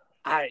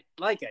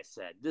 Like I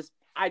said,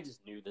 I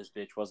just knew this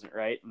bitch wasn't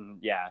right, and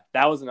yeah,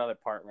 that was another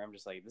part where I'm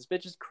just like, this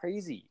bitch is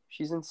crazy.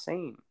 She's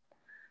insane.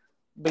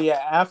 But yeah,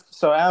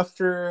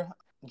 after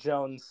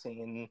Joan's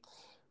scene,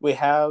 we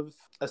have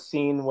a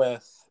scene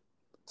with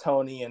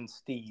Tony and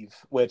Steve,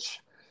 which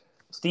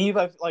Steve,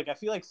 I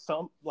feel like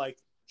some like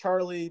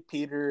Charlie,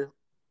 Peter,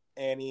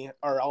 Annie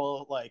are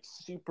all like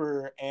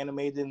super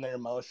animated in their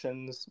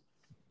emotions.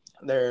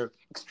 They're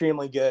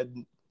extremely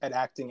good at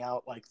acting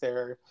out like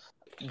their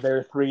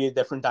three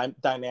different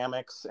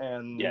dynamics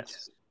and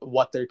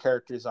what their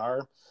characters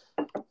are.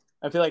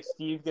 I feel like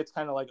Steve gets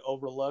kind of like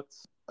overlooked.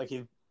 Like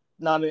he's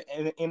not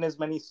in as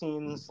many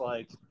scenes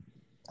like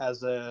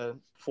as a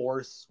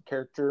Force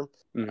character.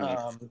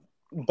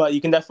 But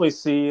you can definitely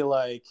see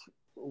like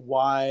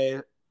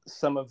why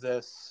some of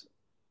this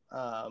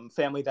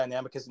family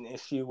dynamic is an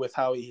issue with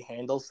how he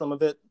handles some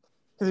of it.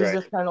 Because he's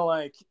just kind of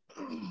like,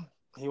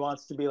 he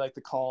wants to be like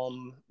the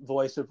calm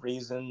voice of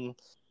reason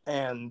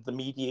and the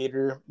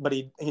mediator, but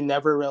he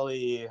never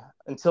really,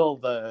 until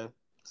the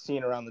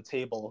scene around the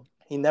table,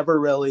 he never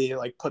really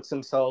like puts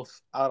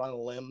himself out on a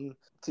limb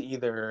to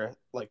either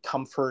like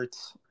comfort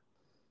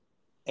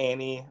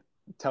Annie,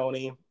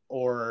 Tony,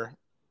 or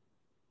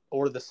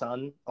the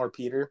son or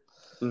Peter.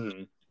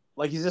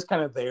 Like he's just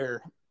kind of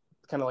there,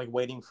 kind of like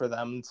waiting for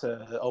them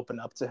to open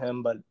up to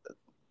him, but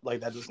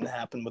like that doesn't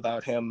happen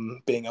without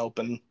him being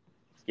open.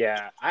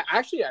 Yeah,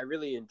 I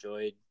really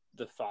enjoyed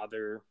the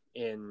father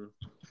in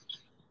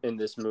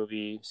this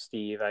movie,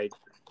 Steve. I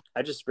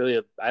just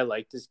really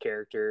liked his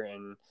character,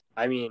 and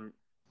I mean,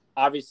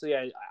 obviously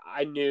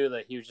I knew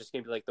that he was just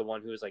gonna be like the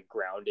one who was like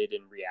grounded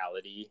in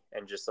reality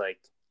and just like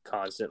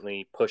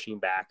constantly pushing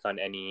back on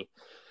any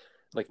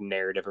like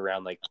narrative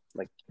around like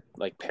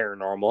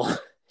paranormal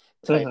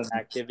type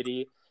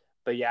activity.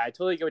 But yeah, I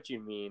totally get what you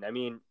mean. I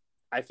mean,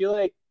 I feel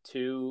like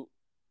to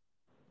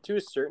a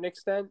certain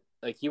extent,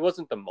 like he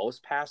wasn't the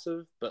most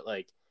passive, but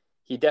like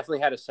he definitely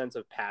had a sense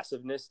of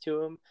passiveness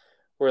to him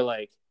where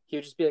like he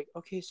would just be like,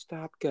 okay,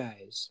 stop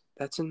guys,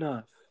 that's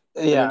enough.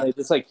 Yeah. And they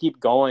just like keep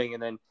going,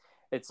 and then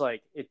it's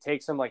like it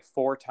takes him like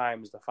 4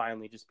 times to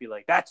finally just be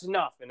like, that's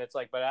enough. And it's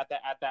like, but at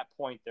that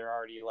point they're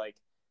already like,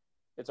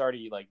 it's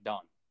already like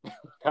done.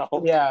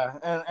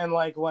 Yeah, and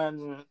like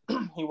when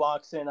he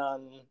walks in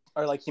on,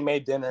 or like he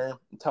made dinner,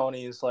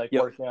 Tony's like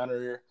working on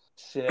her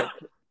shit,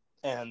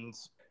 and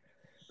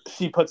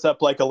she puts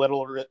up like a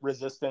little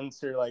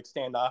resistance or like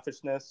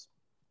standoffishness,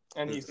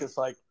 And he's just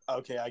like,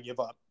 okay, I give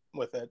up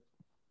with it.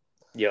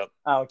 Yep.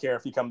 I don't care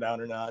if you come down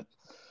or not.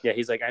 Yeah,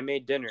 he's like, I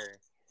made dinner,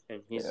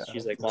 and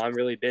she's like, well, I'm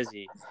really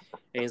busy,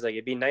 and he's like,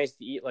 it'd be nice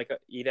to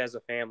eat as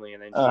a family,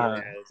 and then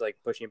she is like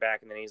pushing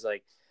back, and then he's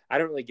like, I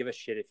don't really give a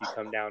shit if you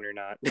come down or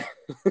not.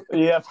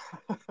 Yep.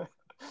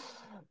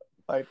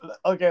 Like,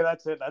 okay,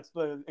 that's it. That's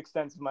the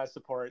extent of my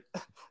support.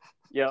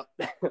 Yep.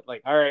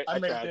 Like, all right, I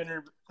made tried.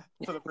 dinner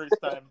for the first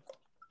time.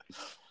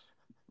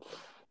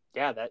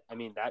 Yeah, that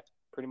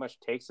pretty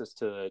much takes us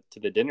to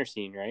the dinner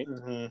scene, right?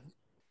 Mm-hmm.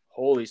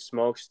 Holy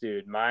smokes,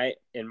 dude.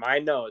 In my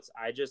notes,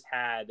 I just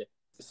had,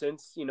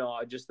 since,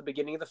 just the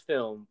beginning of the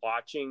film,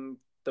 watching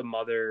the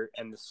mother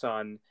and the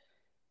son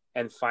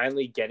and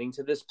finally getting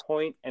to this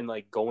point and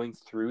like going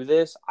through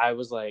this, I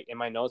was like, in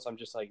my notes, I'm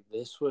just like,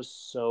 this was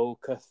so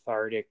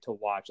cathartic to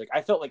watch. Like,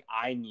 I felt like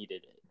I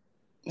needed it.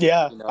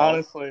 Yeah,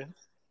 honestly.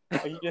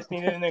 Like, you just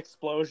needed an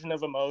explosion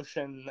of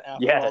emotion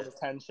after all the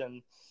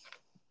tension.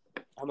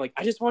 I'm like,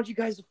 I just want you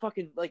guys to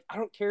fucking, like, I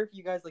don't care if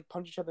you guys like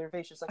punch each other in the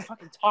face, just like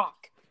fucking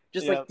talk.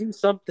 Just like do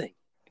something.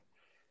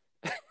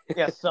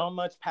 Yeah, so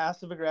much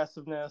passive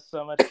aggressiveness,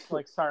 so much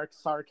like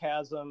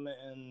sarcasm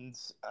and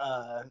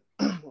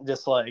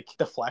just like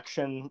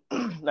deflection.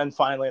 And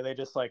finally they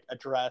just like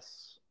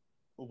address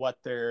what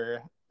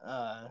they're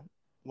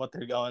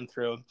going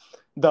through.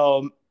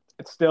 Though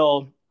it's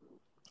still,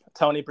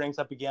 Tony brings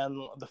up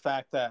again the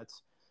fact that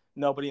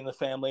nobody in the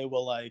family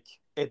will like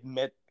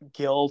admit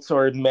guilt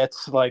or admit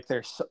like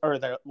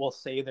will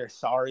say they're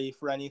sorry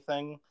for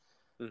anything.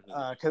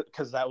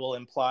 Because that will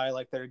imply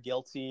like they're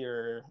guilty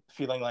or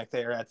feeling like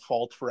they're at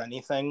fault for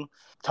anything.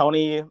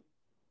 Tony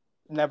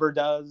never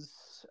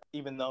does,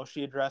 even though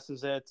she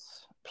addresses it.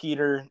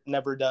 Peter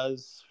never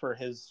does for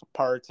his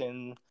part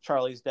in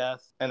Charlie's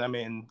death. And I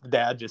mean,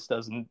 Dad just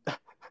doesn't.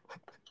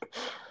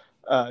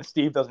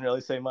 Steve doesn't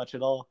really say much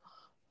at all.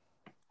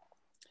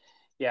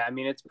 Yeah, I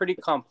mean, it's pretty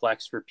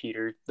complex for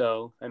Peter,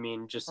 though. I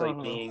mean, just like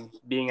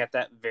being at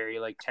that very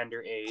like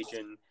tender age,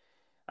 and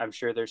I'm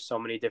sure there's so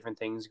many different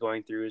things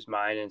going through his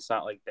mind, and it's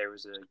not like there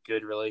was a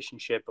good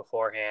relationship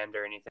beforehand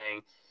or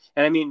anything.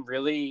 And I mean,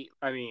 really,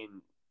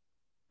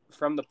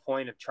 from the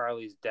point of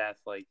Charlie's death,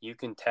 like you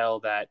can tell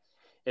that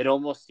it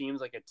almost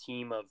seems like a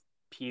team of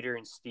Peter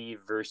and Steve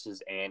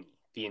versus Annie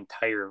the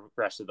entire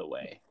rest of the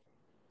way.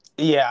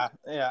 Yeah.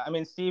 I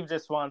mean, Steve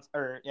just wants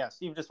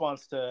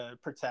to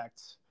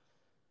protect.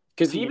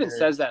 Because he even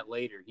says that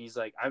later. He's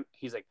like,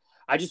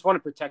 I just want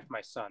to protect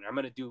my son. I'm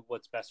going to do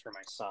what's best for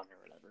my son or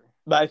whatever.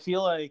 But I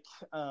feel like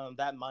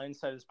that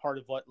mindset is part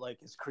of what like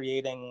is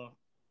creating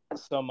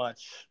so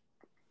much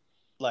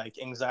like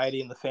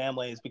anxiety in the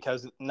family, is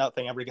because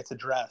nothing ever gets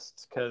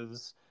addressed.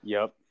 Because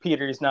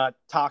Peter's not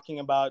talking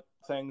about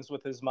things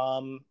with his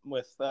mom,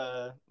 with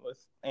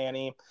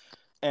Annie,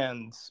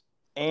 and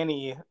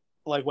Annie,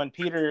 like when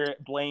Peter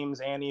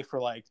blames Annie for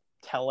like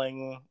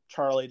telling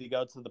Charlie to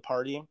go to the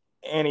party,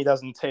 Annie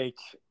doesn't take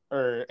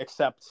or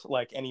accept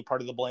like any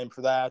part of the blame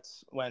for that.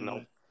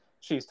 When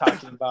she's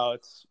talking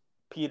about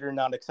Peter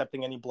not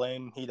accepting any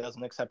blame, he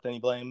doesn't accept any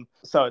blame.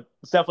 So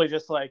it's definitely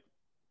just like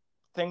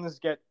things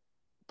get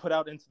put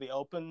out into the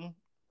open,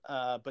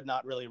 but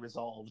not really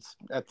resolved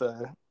at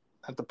the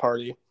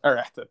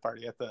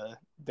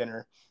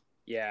dinner.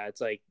 Yeah, it's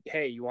like,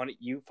 hey,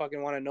 you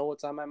fucking want to know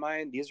what's on my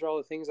mind? These are all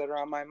the things that are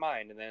on my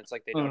mind. And then it's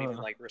like they don't even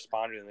like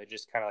respond to them. They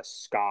just kind of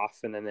scoff,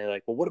 and then they're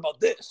like, well, what about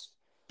this?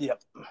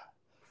 Yep.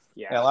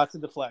 Yeah, lots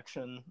of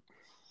deflection.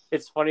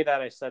 It's funny that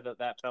I said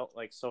that felt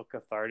like so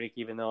cathartic,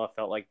 even though it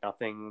felt like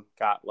nothing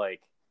got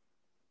like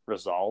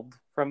resolved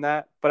from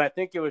that. But I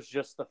think it was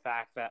just the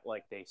fact that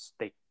like they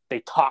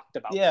talked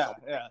about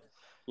something,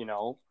 you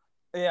know.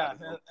 Yeah,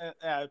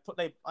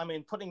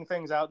 putting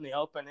things out in the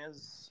open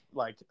is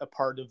like a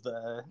part of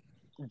the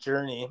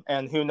journey,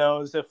 and who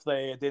knows if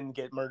they didn't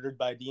get murdered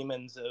by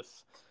demons,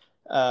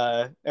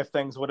 if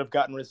things would have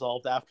gotten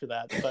resolved after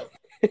that. But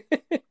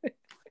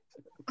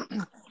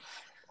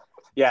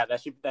yeah,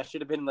 that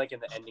should have been like in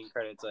the ending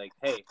credits, like,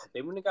 hey, if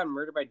they wouldn't have gotten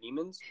murdered by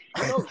demons,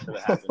 who knows what would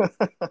have happened.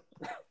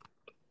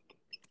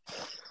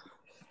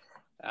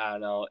 I don't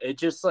know. It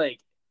just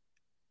like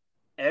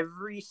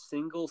every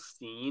single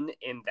scene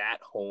in that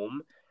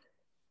home,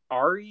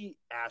 Ari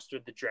Aster,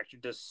 the director,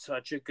 does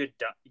such a good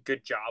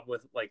job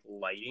with like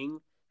lighting,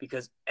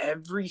 because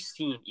every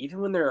scene,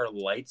 even when there are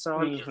lights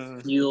on,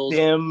 it feels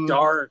dim,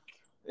 dark.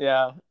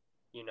 Yeah.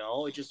 You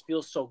know, it just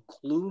feels so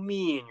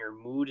gloomy, and your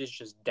mood is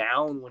just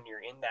down when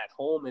you're in that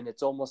home, and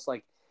it's almost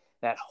like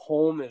that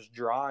home is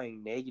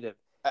drawing negative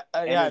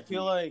energy. I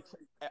feel like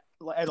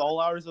at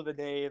all hours of the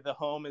day, the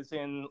home is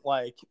in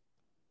like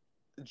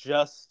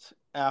just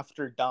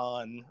after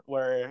dawn,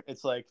 where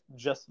it's like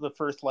just the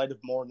first light of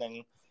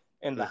morning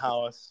in the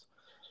house.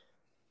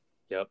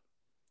 Yep.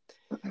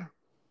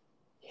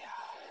 Yeah.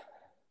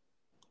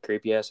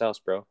 Creepy ass house,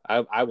 bro.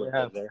 I would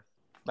live there.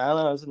 I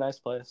don't know. It's a nice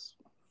place.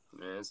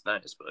 Yeah, it's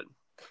nice, but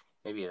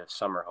maybe a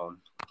summer home.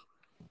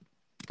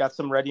 Got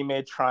some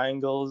ready-made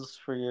triangles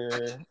for your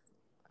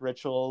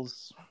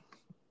rituals.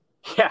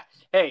 Yeah.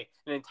 Hey,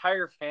 an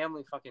entire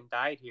family fucking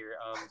died here.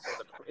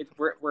 So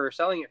we're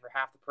selling it for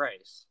half the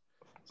price.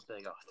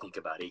 Like, oh, think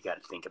about it. You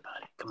got to think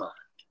about it. Come on.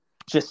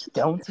 Just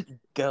don't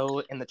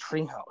go in the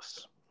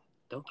treehouse.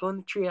 Don't go in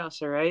the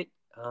treehouse, all right?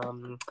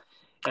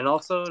 And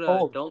also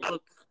don't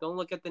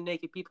look at the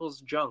naked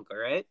people's junk, all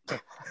right?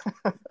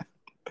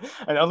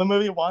 I know the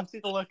movie wants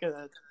you to look at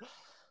it.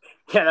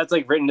 Yeah, that's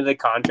like written to the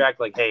contract.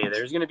 Like, hey,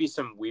 there's gonna be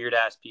some weird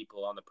ass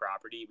people on the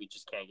property. We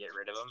just can't get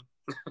rid of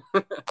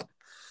them.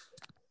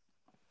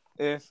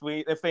 If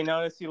they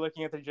notice you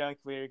looking at their junk,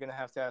 we're gonna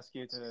have to ask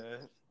you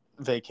to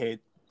vacate.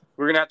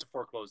 We're gonna have to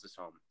foreclose this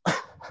home.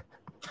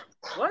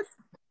 What?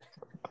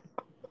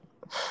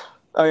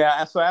 Oh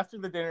yeah. So after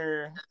the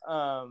dinner,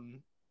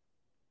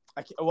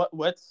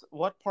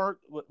 what part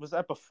was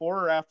that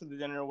before or after the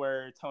dinner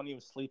where Tony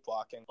was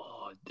sleepwalking?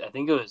 Oh, I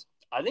think it was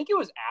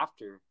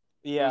after.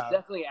 Yeah, it was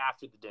definitely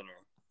after the dinner.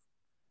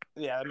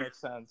 Yeah, that makes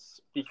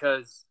sense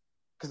because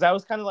that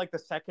was kind of like the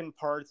second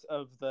part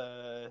of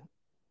the.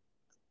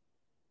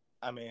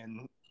 I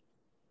mean,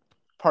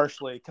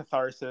 partially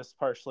catharsis,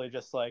 partially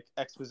just like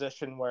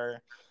exposition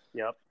where.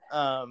 Yep.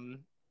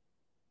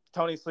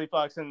 Tony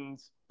sleepwalks,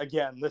 and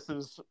again, this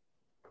is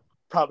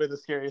probably the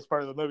scariest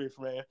part of the movie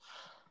for me,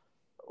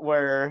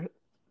 where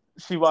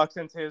she walks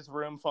into his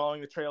room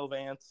following the trail of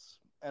ants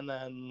and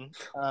then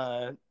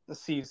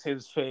sees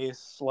his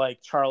face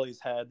like Charlie's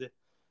head,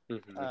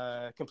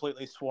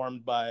 completely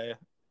swarmed by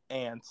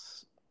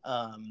ants,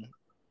 and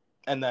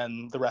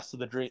then the rest of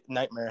the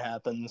nightmare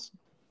happens.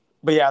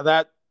 But yeah,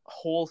 that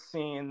whole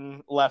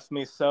scene left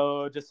me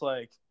so just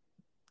like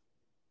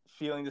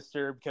feeling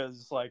disturbed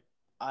because like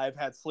I've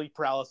had sleep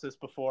paralysis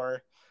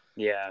before.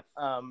 Yeah.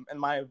 And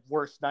my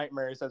worst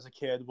nightmares as a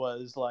kid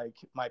was like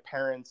my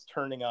parents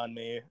turning on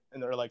me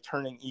and they're like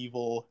turning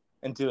evil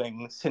and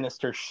doing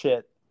sinister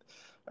shit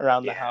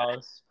around the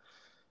house.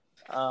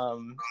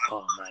 Oh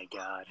my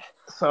God.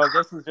 So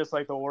this is just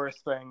like the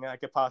worst thing I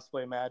could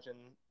possibly imagine.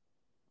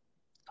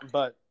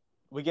 But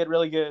we get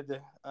really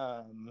good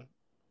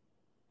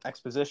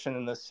exposition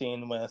in this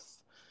scene with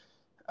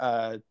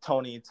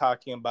Tony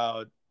talking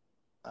about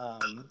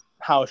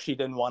how she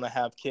didn't want to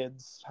have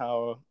kids,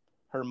 how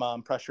her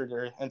mom pressured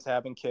her into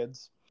having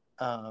kids.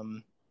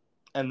 And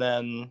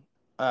then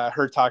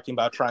her talking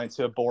about trying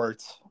to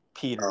abort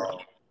Peter. Oh.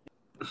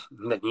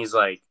 And then he's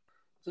like,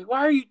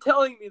 why are you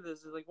telling me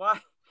this? He's like, why?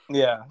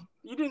 Yeah.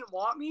 You didn't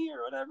want me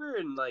or whatever.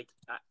 And like,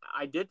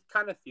 I did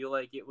kind of feel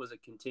like it was a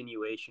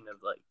continuation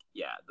of like,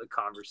 yeah, the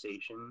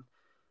conversation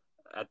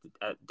at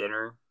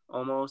dinner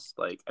almost.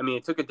 Like, I mean,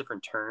 it took a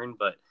different turn,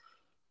 but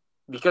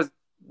because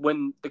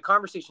when the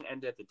conversation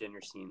ended at the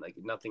dinner scene, like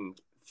nothing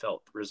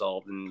felt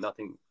resolved and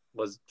nothing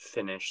was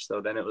finished.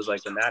 So then it was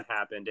like when that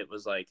happened, it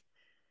was like,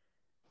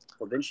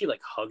 well, then she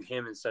like hugged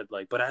him and said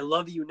like, but I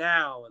love you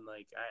now. And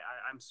like,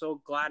 I'm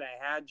so glad I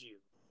had you.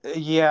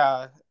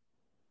 Yeah.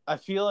 I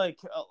feel like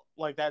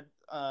that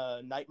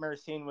nightmare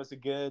scene was a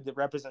good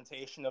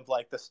representation of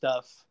like the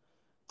stuff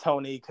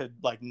Tony could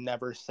like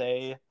never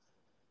say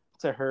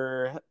to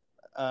her,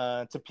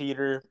 to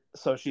Peter.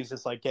 So she's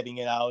just like getting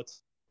it out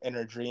in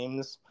her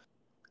dreams.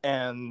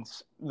 And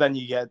then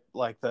you get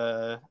like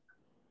the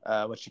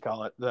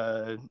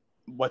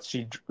what's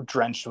she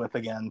drenched with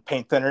again?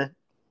 Paint thinner.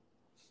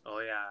 Oh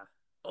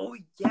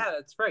yeah,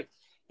 that's right.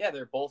 Yeah,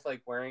 they're both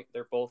like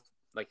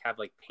have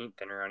like paint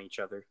thinner on each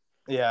other.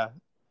 Yeah.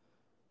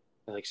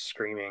 They're like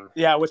screaming.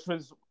 Yeah, which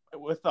was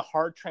with the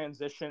hard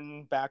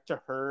transition back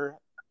to her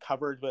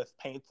covered with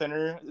paint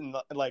thinner and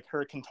like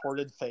her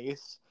contorted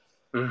face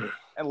and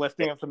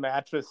lifting up the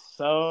match was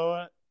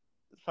so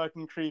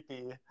fucking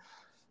creepy.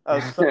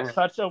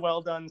 Such a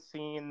well done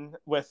scene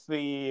with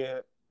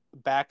the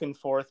back and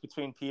forth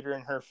between Peter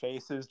and her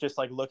faces, just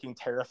like looking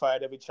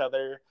terrified of each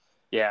other.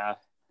 Yeah,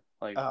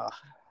 like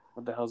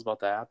what the hell's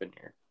about to happen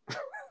here?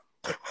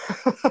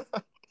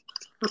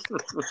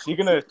 Is she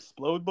gonna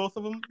explode both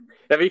of them?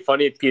 That'd be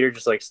funny if Peter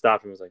just like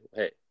stopped and was like,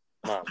 "Hey,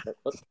 Mom,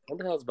 what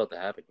the hell's about to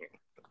happen here?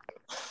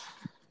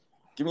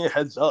 Give me a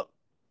heads up.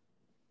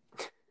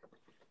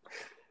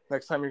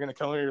 Next time you're gonna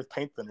come here with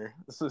paint thinner.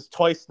 This is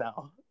twice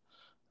now."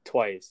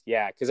 Twice,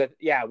 yeah, because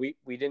we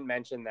didn't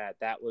mention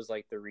that was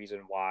like the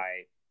reason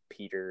why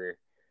Peter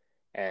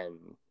and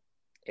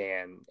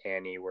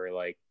Annie were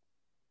like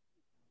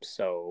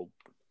so.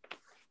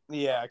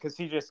 Yeah, because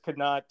he just could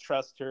not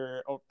trust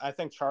her. Oh, I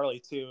think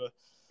Charlie too.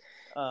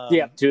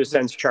 Yeah, to a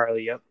sense,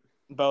 Charlie. Yep.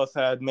 Both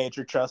had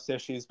major trust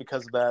issues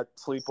because of that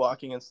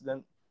sleepwalking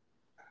incident.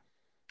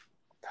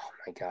 Oh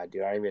my God,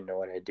 dude! I don't even know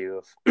what I'd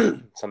do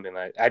if something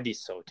like I'd be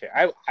so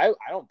terrified. I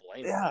don't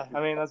blame. Yeah, him.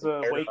 I mean that's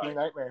a waking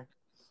nightmare.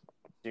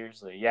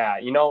 Seriously, yeah.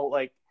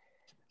 Like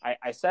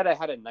I said, I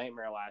had a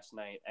nightmare last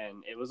night,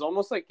 and it was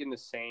almost like in the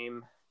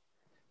same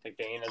like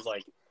vein as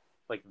like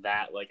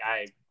that. Like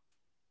I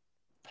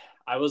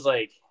was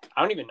like,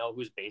 I don't even know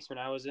whose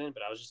basement I was in,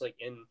 but I was just like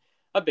in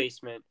a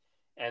basement,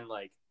 and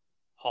like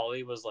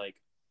Holly was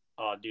like,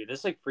 "Oh, dude,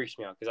 this like freaks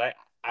me out," because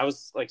I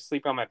was like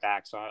sleeping on my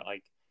back, so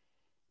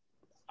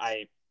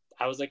I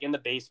was like in the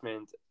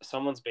basement,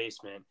 someone's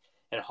basement,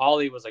 and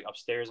Holly was like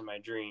upstairs in my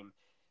dream,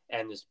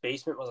 and this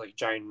basement was like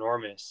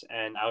ginormous,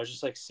 and I was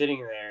just like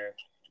sitting there,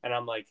 and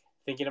I'm like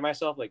thinking to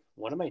myself like,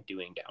 what am I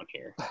doing down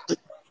here?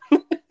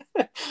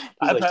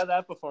 I've like, had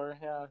that before.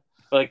 Yeah.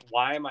 like,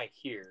 why am I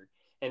here?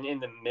 And in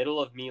the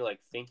middle of me like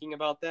thinking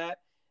about that,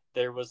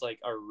 there was like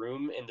a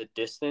room in the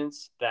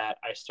distance that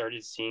I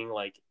started seeing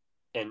like,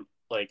 and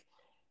like,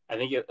 I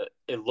think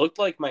it looked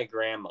like my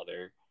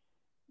grandmother,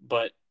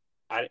 but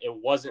it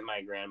wasn't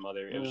my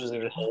grandmother. It was just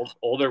like an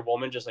older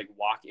woman, just like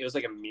walking. It was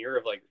like a mirror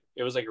of like,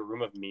 it was like a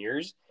room of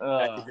mirrors.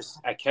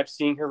 I kept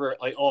seeing her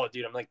like, oh,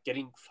 dude, I'm like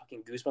getting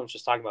fucking goosebumps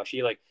just talking about.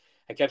 She like,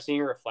 I kept seeing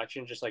her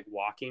reflection just like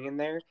walking in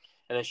there,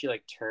 and then she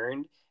like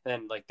turned, and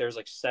then like there's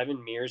like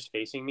 7 mirrors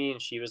facing me,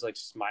 and she was like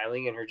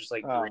smiling, and her just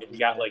like grin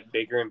got like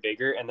bigger and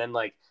bigger, and then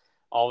like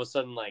all of a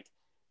sudden like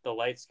the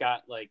lights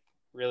got like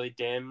really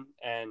dim,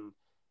 and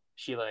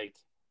she like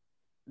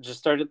just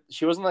started.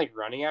 She wasn't like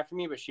running after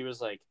me, but she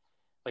was like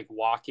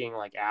walking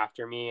like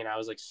after me, and I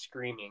was like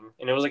screaming,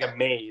 and it was like a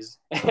maze,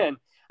 and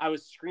I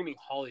was screaming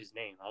Holly's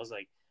name. I was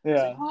like, I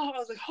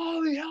was like,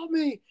 Holly, help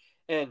me!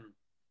 And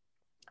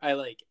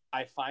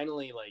I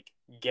finally like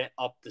get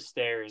up the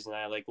stairs, and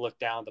I like look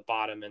down at the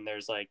bottom, and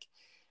there's like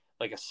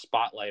a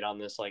spotlight on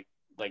this like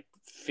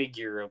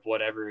figure of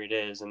whatever it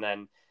is, and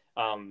then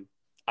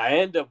I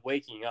end up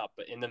waking up,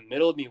 but in the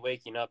middle of me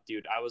waking up,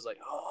 dude, I was like,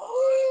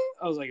 oh,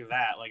 I was like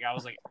that, like I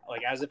was like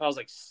as if I was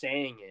like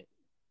saying it,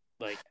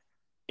 like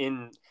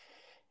in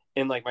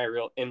like my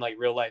real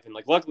life, and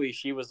like luckily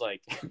she was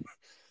like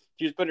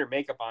she was putting her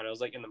makeup on. It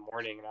was like in the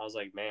morning, and I was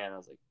like, man, I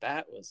was like,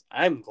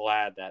 I'm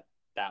glad that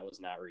was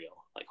not real.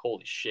 Like,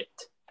 holy shit.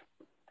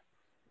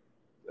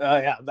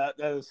 Yeah,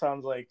 that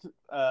sounds like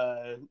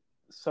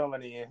so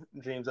many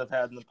dreams I've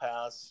had in the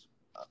past.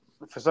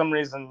 For some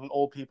reason,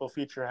 old people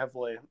feature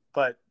heavily,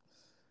 but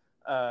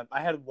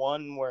I had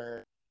one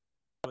where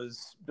I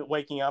was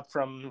waking up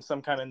from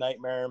some kind of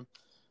nightmare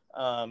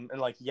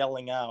and like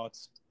yelling out,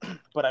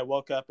 but I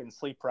woke up in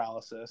sleep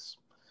paralysis.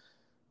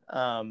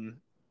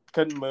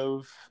 Couldn't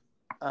move,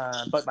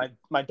 but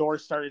my door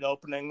started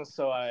opening,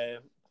 so I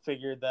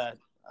figured that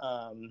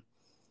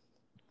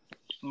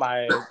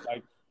my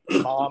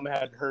mom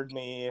had heard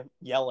me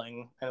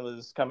yelling and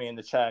was coming in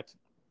to check,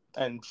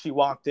 and she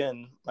walked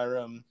in my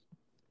room.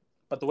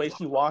 But the way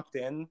she walked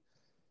in,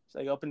 she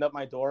like opened up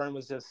my door and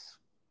was just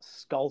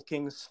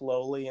skulking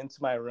slowly into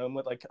my room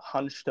with like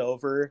hunched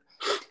over,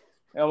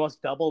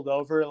 almost doubled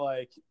over,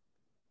 like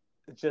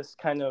just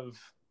kind of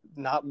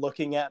not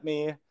looking at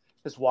me,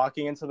 just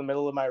walking into the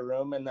middle of my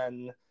room. And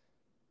then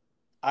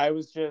I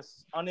was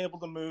just unable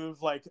to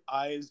move, like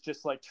eyes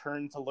just like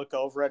turned to look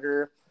over at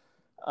her.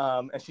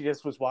 And she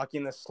just was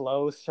walking this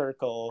slow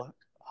circle,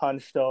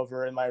 hunched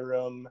over in my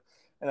room,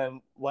 and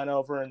then went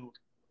over and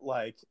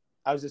like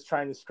I was just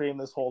trying to scream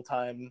this whole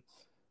time.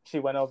 She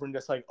went over and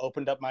just like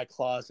opened up my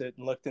closet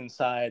and looked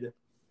inside,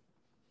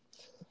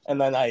 and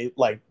then I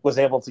like was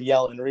able to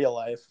yell in real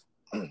life.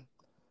 And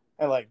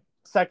like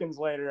seconds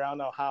later, I don't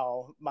know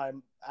how my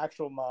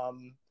actual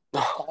mom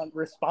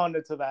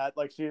responded to that.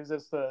 Like she was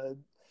just a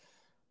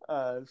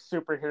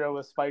superhero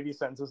with spidey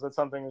senses that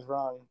something is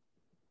wrong.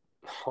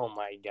 Oh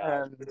my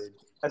god! And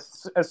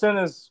as soon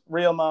as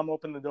real mom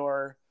opened the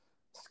door,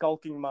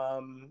 skulking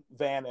mom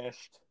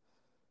vanished,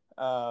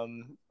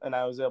 and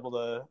I was able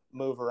to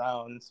move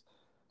around.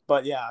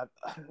 But yeah,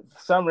 for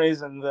some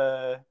reason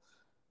that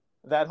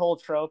whole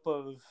trope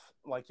of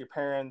like your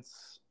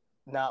parents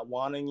not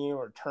wanting you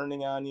or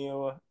turning on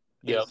you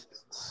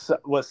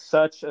was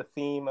such a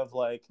theme of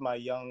like my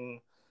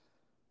young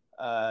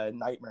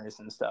nightmares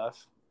and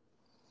stuff.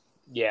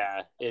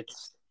 Yeah,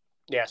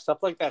 stuff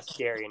like that's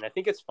scary, and I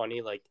think it's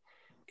funny, like,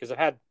 because I've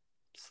had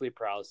sleep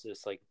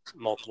paralysis like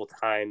multiple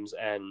times,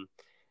 and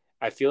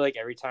I feel like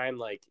every time,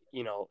 like,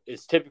 you know,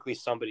 it's typically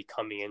somebody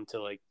coming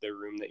into like the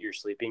room that you're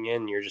sleeping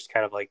in, and you're just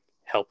kind of like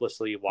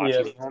helplessly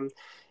watching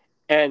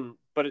them,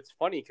 but it's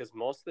funny because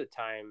most of the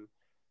time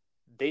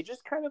they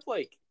just kind of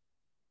like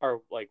are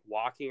like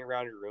walking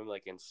around your room,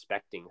 like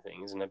inspecting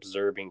things and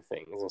observing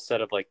things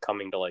instead of like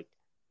coming to like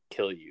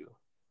kill you,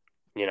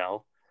 you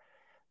know.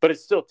 But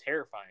it's still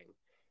terrifying.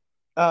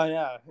 Oh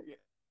yeah,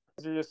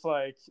 you're just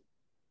like,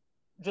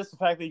 just the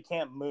fact that you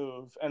can't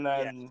move, and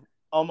then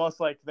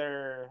almost like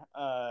they're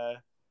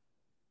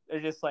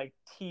just like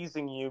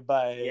teasing you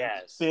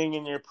by being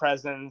in your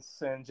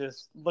presence and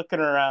just looking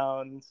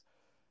around.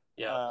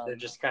 Yeah, they're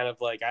just kind of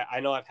like,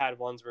 I know I've had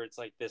ones where it's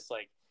like this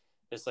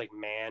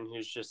man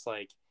who's just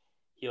like,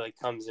 he like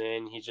comes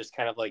in, he just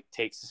kind of like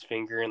takes his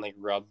finger and like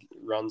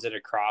runs it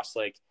across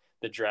like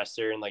the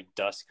dresser, and like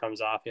dust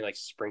comes off, and like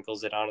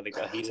sprinkles it onto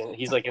the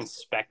he's like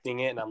inspecting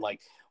it, and I'm like,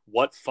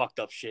 what fucked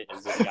up shit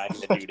is this guy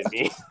gonna do to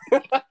me?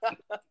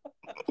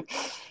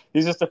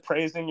 He's just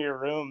appraising your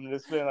room,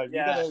 just being like, you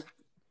gotta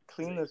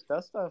clean this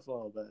dust off a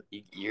little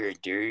bit. You're a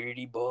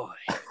dirty boy.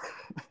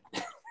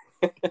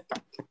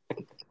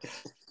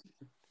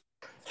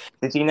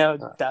 Did you know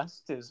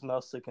dust is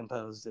mostly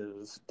composed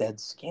of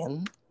dead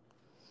skin?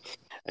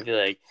 I'd be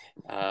like,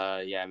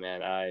 yeah,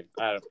 man, I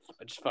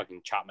just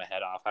fucking chop my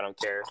head off. I don't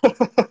care.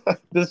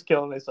 Just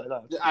kill me, so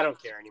I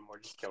don't care anymore.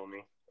 Just kill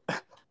me.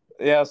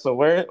 Yeah. So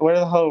where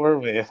the hell were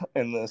we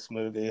in this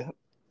movie?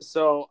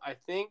 So I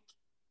think.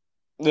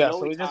 Yeah.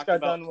 So we just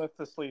got done with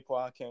the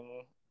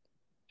sleepwalking.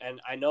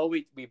 and I know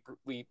we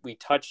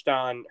touched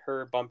on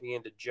her bumping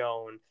into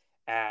Joan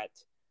at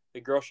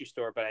the grocery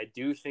store, but I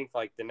do think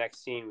like the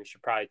next scene we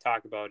should probably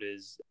talk about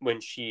is when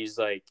she's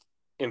like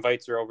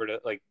invites her over to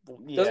like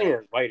doesn't even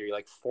invite her,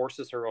 like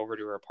forces her over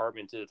to her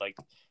apartment to like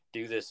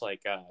do this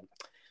like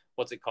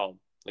what's it called,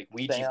 like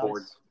Ouija Seance.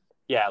 board,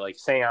 yeah, like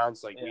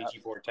seance, like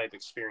Ouija board type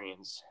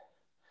experience.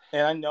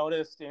 And I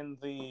noticed at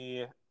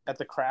the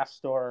craft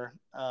store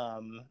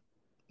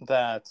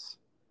that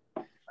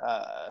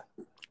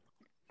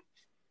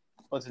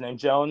what's her name,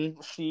 Joan,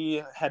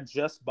 she had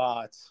just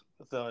bought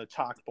the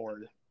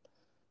chalkboard.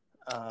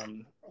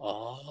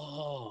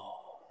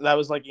 That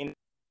was like in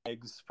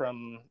eggs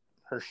from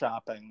her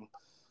shopping.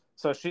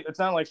 So it's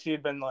not like she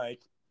had been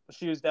like,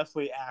 she was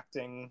definitely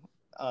acting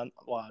on,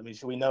 well, I mean,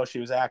 we know she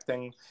was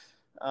acting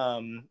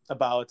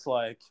about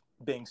like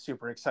being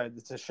super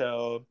excited to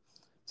show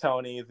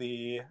Tony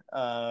the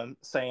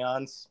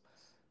seance.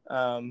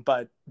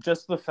 But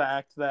just the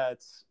fact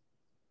that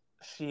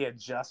she had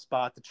just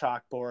bought the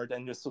chalkboard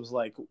and just was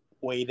like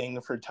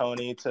waiting for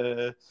Tony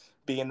to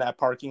be in that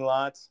parking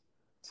lot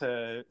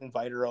to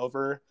invite her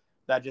over,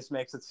 that just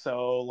makes it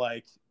so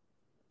like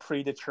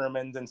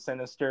predetermined and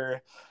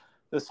sinister,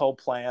 this whole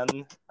plan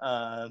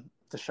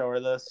to show her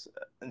this,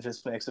 and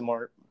just makes it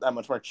that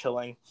much more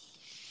chilling.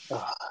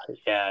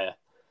 That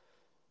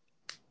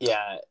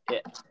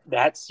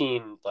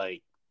scene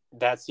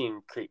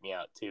creeped me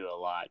out too a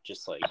lot,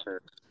 just like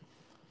her.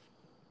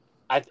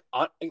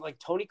 Like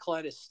Toni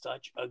Collette is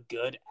such a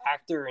good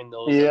actor in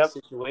those like,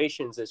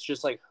 situations. It's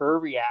just like her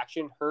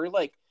reaction,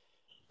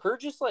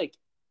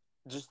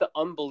 just the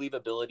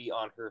unbelievability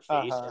on her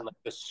face and like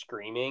the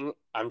screaming.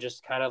 I'm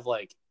just kind of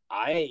like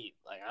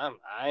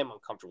I'm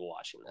uncomfortable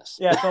watching this.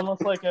 Yeah, it's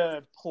almost like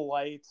a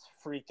polite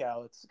freak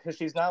out because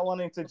she's not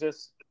wanting to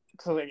just.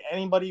 So like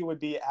anybody would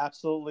be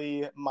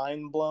absolutely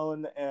mind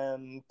blown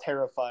and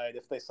terrified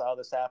if they saw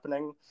this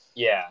happening.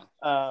 Yeah.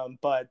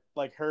 But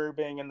like her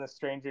being in the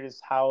stranger's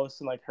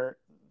house and like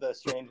the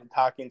stranger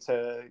talking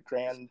to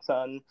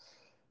grandson,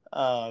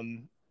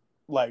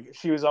 like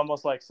she was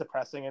almost like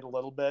suppressing it a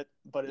little bit,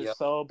 but it's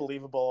so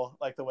believable,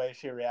 like the way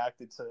she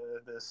reacted to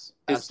this.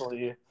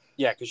 Absolutely.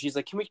 Yeah, because she's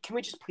like, can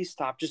we just please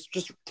stop? Just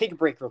take a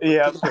break real quick.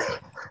 Yeah.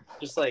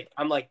 Just like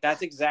I'm like,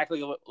 that's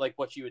exactly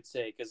what you would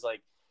say, because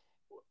like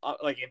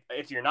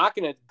if you're not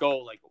gonna go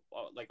like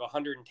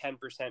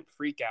 110%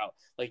 freak out,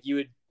 like you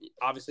would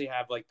obviously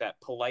have like that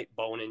polite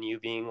bone in you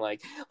being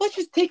like, let's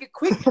just take a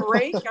quick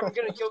break. I'm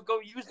gonna go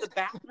use the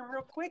bathroom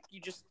real quick. You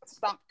just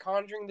stop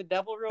conjuring the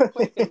devil real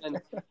quick, and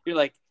then you're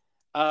like,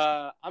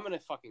 I'm gonna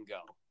fucking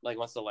go. Like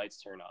once the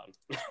lights turn on.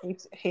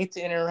 Hate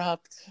to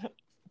interrupt.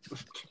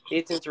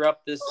 Hate to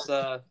interrupt this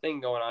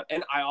thing going on.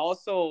 And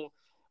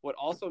what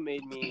also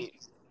made me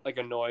like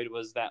annoyed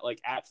was that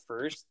like at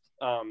first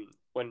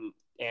when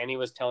Annie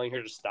was telling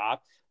her to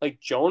stop, like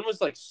Joan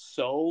was like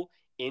so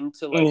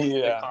into like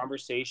the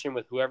conversation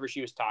with whoever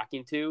she was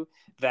talking to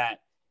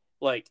that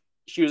like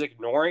she was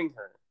ignoring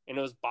her, and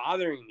it was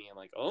bothering me. I'm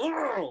like,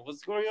 oh,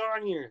 what's going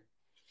on here?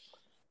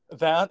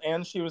 That,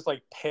 and she was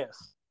like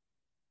pissed.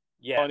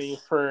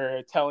 Yes.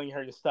 For telling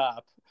her to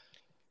stop,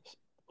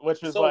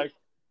 which was like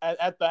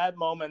at that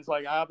moment,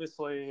 like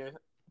obviously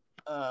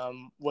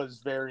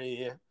was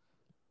very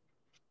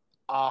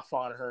off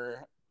on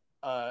her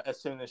as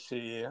soon as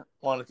she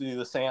wanted to do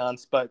the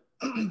seance. But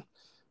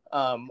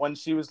when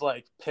she was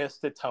like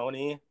pissed at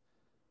Tony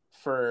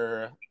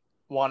for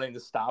wanting to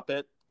stop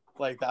it,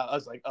 like that, I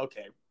was like,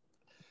 okay,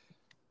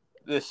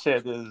 this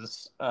shit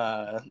is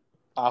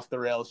off the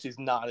rails. She's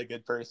not a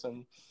good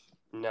person.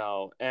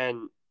 No.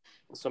 And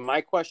so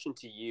my question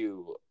to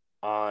you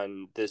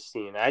on this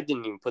scene, I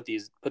didn't even put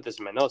this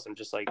in my notes, I'm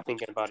just like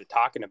thinking about it,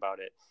 talking about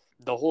it,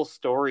 the whole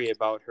story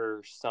about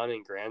her son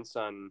and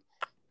grandson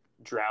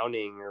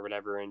drowning or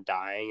whatever and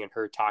dying, and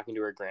her talking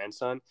to her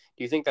grandson,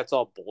 do you think that's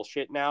all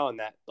bullshit now, and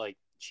that like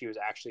she was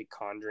actually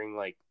conjuring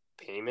like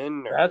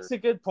payment? Or... That's a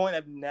good point.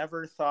 I've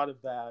never thought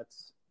of that.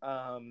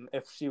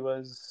 If she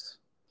was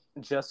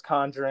just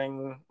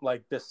conjuring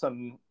like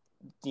some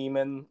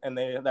demon, and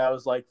that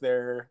was like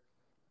their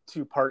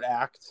 2-part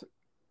act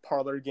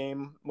parlor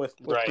game with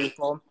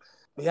people.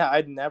 Yeah,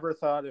 I'd never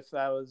thought if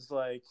that was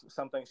like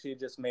something she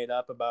just made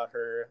up about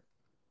her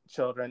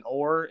children,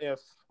 or if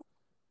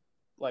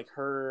like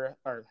her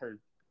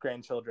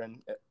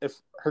grandchildren, if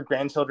her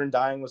grandchildren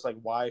dying was like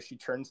why she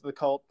turned to the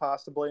cult,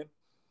 possibly.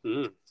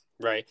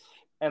 Right.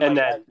 And like,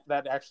 then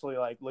that actually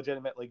like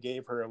legitimately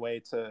gave her a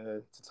way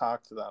to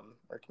talk to them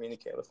or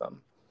communicate with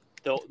them.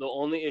 The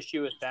only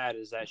issue with that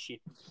is that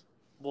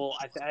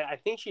I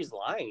think she's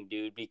lying,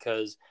 dude,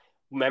 because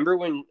remember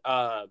when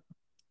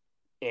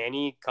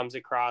Annie comes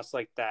across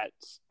like that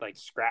like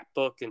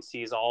scrapbook and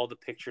sees all the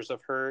pictures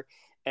of her,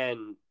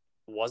 and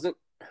wasn't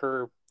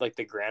her like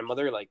the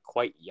grandmother like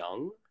quite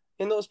young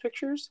in those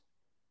pictures?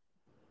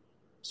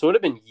 So it would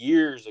have been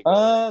years ago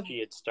that she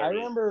had started. I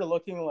remember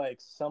looking like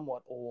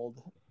somewhat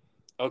old.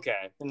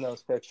 Okay. In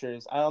those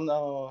pictures. I don't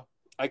know.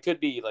 I could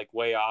be like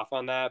way off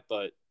on that,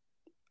 but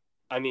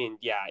I mean,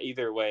 yeah,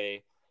 either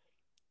way,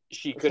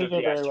 she could have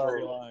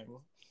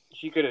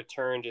she could have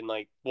turned and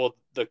like, well,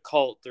 the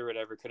cult or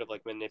whatever could have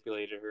like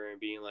manipulated her and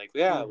being like,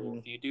 yeah, well,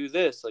 if you do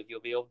this, like,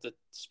 you'll be able to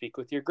speak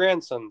with your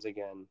grandsons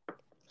again.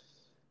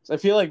 So I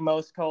feel like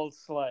most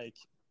cults, like,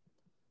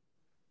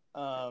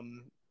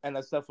 and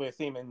that's definitely a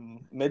theme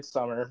in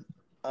Midsummer,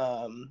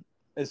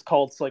 is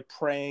cults like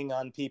preying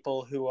on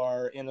people who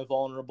are in a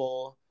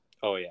vulnerable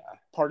Oh yeah,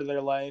 part of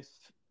their life,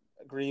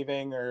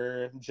 grieving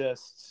or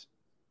just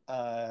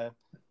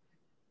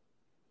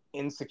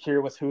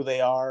insecure with who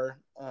they are,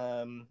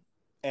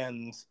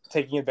 and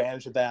taking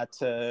advantage of that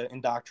to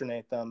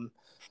indoctrinate them.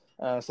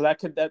 So that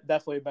could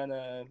definitely have been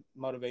a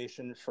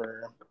motivation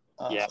for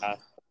yeah.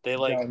 They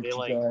Joan to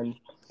join.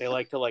 they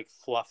like to like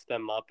fluff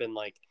them up and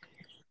like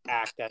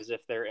act as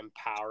if they're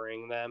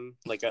empowering them,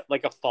 like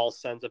a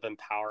false sense of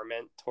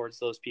empowerment towards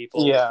those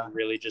people. Yeah,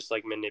 Really just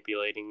like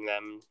manipulating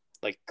them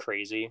like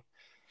crazy.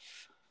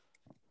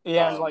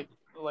 yeah, and like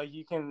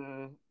you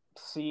can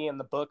see in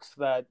the books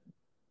that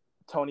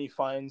Tony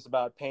finds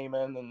about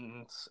Payman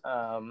and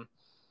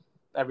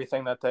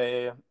everything that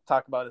they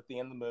talk about at the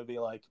end of the movie.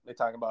 Like they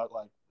talk about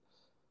like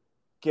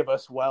give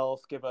us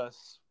wealth, give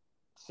us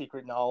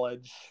secret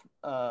knowledge.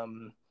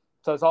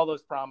 So it's all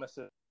those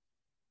promises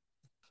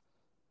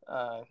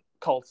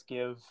cults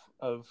give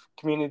of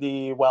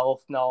community,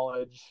 wealth,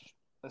 knowledge,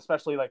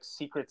 especially like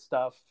secret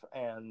stuff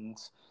and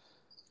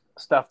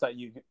stuff that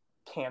you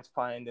can't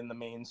find in the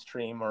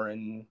mainstream or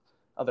in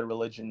other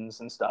religions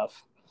and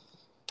stuff.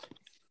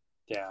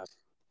 Yeah,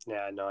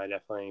 no, I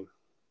definitely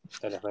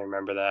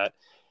remember that.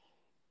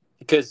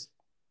 Because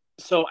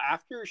so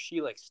after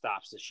she like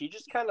stops, does she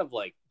just kind of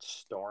like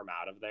storm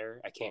out of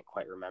there? I can't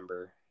quite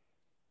remember.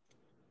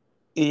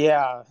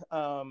 Yeah,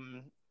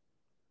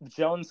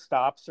 Joan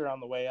stops her on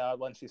the way out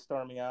when she's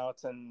storming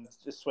out and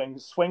just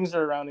swings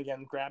her around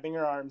again, grabbing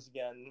her arms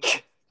again,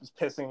 just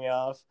pissing me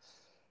off.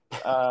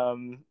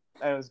 And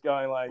it was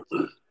going like,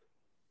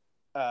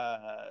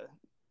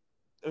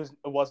 it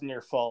wasn't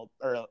your fault,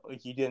 or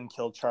like you didn't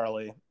kill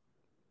Charlie,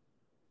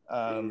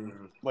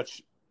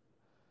 which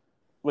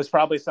was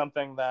probably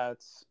something that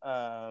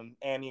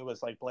Annie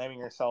was like blaming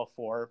herself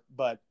for,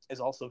 but is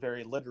also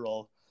very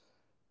literal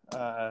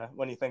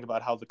when you think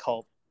about how the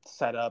cult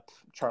set up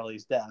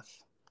Charlie's death.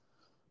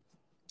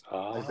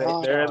 Like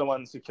they're the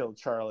ones who killed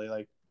Charlie.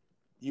 Like,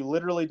 you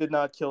literally did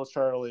not kill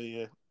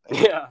Charlie.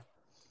 Yeah.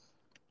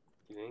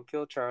 You didn't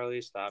kill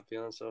Charlie. Stop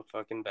feeling so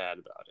fucking bad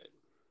about it.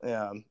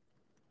 Yeah.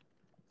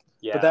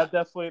 Yeah. But that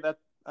definitely, that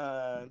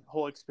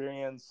whole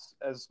experience,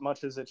 as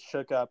much as it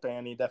shook up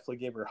Annie, definitely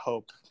gave her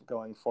hope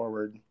going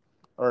forward.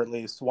 Or at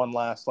least one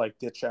last, like,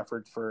 ditch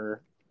effort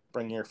for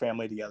bringing your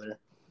family together.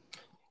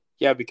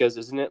 Yeah, because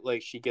isn't it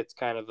like she gets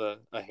kind of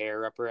a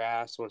hair up her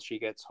ass when she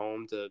gets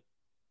home to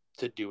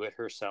do it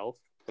herself?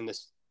 And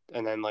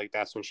then like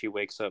that's when she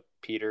wakes up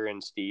Peter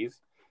and Steve.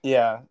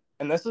 Yeah.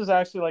 And this is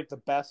actually like the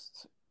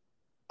best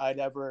I'd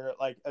ever,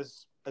 like,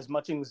 as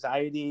much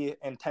anxiety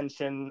and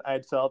tension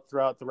I'd felt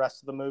throughout the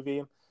rest of the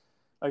movie.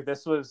 Like,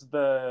 this was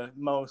the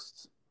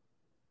most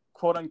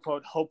quote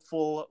unquote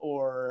hopeful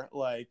or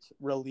like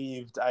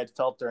relieved I'd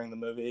felt during the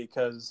movie,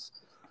 because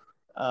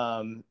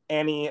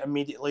Annie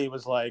immediately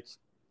was like,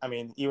 I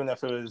mean, even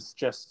if it was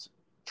just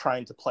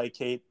trying to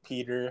placate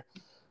Peter,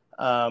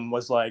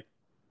 was like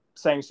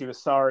saying she was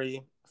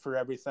sorry for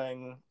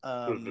everything,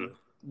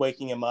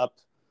 waking him up.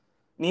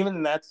 And even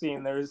in that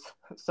scene, there's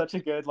such a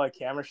good like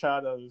camera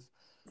shot of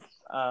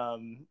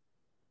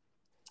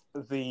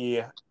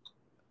the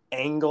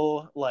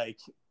angle like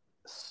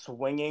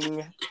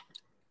swinging,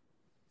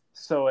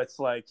 so it's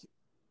like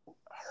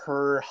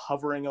her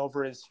hovering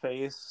over his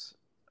face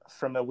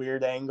from a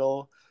weird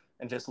angle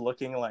and just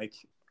looking like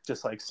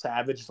just like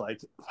savage,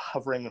 like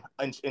hovering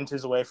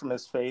inches away from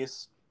his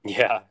face.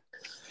 Yeah.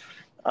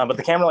 But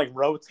the camera like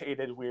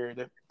rotated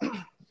weird.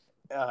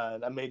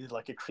 That made it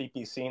like a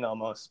creepy scene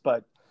almost.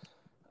 But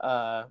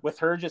with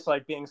her just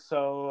like being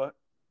so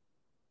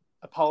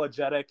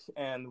apologetic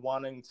and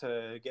wanting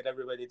to get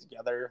everybody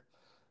together,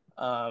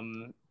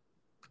 and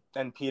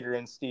Peter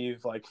and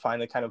Steve like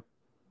finally kind of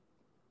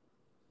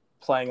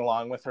playing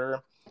along with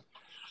her,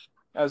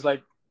 I was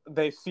like,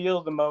 they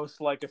feel the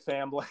most like a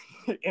family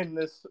in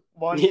this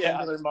one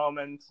singular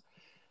moment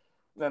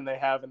than they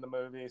have in the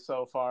movie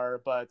so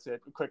far, but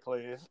it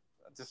quickly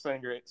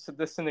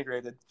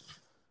disintegrated.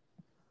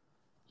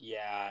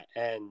 Yeah,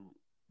 and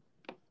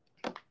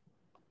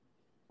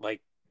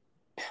like,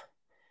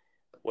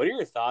 what are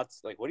your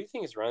thoughts? Like, what do you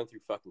think is running through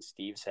fucking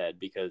Steve's head?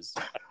 Because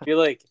I feel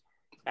like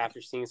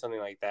after seeing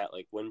something like that,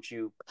 like, wouldn't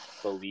you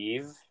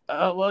believe?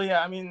 Well,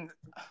 yeah, I mean,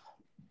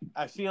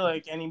 I feel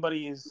like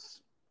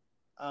anybody's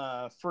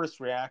first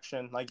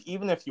reaction, like,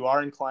 even if you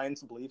are inclined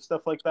to believe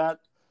stuff like that,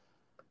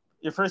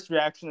 your first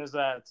reaction is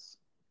that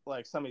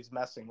like somebody's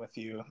messing with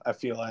you. I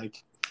feel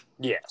like,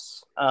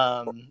 yes,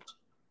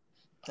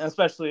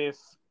 especially if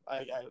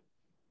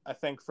I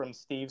think from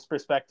Steve's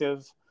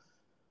perspective,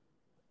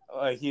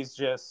 he's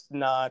just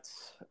not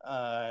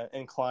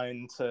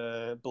inclined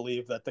to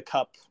believe that the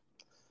cup,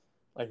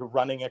 like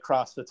running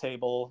across the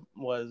table,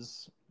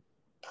 was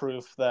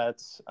proof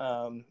that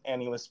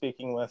Annie was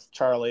speaking with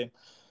Charlie.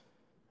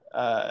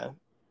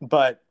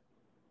 But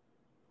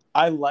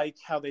I like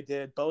how they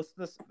did both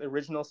the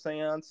original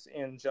seance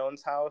in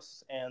Joan's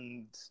house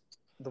and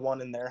the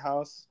one in their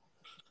house.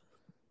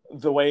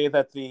 The way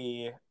that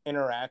the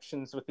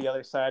interactions with the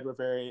other side were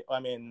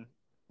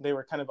they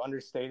were kind of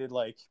understated.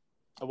 Like,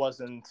 it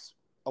wasn't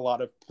a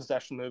lot of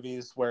possession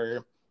movies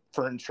where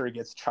furniture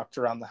gets chucked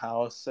around the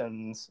house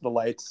and the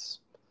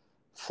lights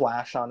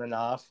flash on and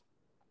off.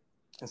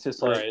 It's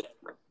just like Right.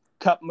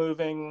 cup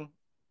moving,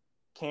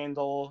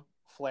 candle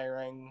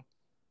flaring,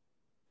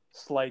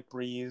 slight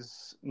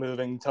breeze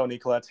moving Toni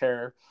Collette's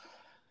hair.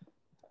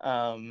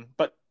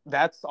 But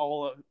that's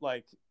all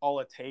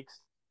it takes.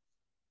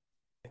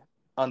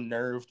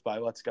 Unnerved by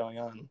what's going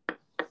on.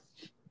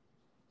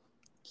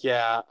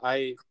 Yeah,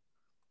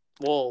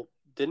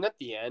 didn't at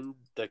the end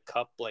the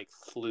cup like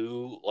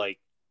flew like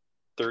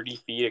 30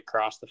 feet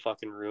across the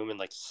fucking room and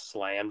like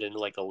slammed into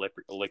like a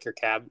liquor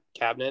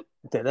cabinet?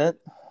 Did it?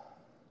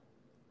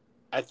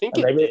 I think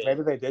it Maybe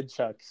did. they did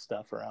chuck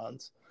stuff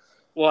around.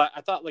 Well,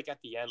 I thought like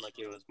at the end like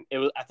it was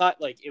I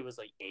thought like it was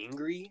like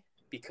angry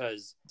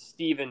because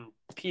Steve and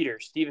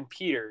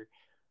Peter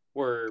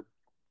were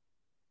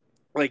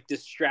like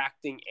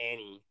distracting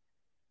Annie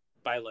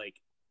by like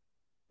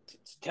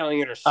telling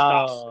her to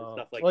stop and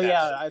stuff like well, that.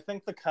 yeah, So, I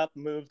think the cup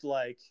moved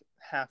like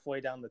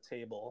halfway down the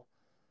table.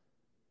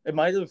 It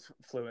might have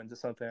flew into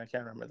something. I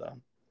can't remember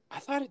though. I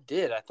thought it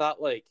did. I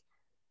thought like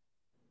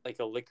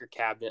a liquor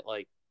cabinet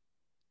like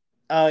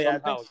Oh yeah, I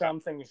think somehow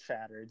something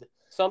shattered.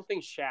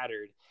 something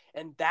shattered,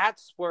 and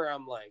that's where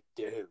I'm like,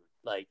 dude,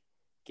 like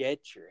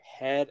get your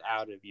head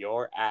out of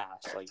your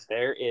ass. Like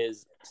there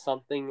is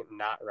something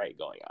not right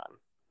going on.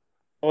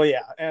 Oh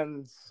yeah,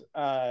 and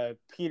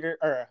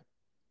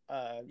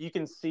you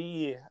can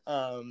see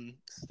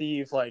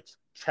Steve like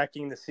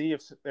checking to see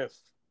if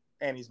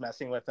Annie's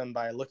messing with him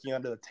by looking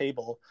under the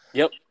table.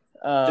 Yep.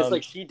 Just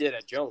like she did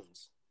at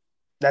Jones.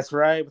 That's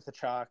right, with the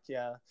chalk,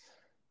 yeah.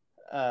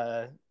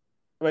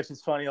 Which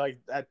is funny, like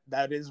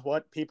that is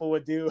what people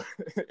would do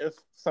if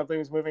something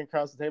was moving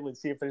across the table and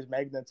see if there's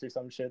magnets or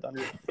some shit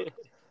under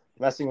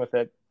messing with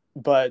it.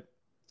 But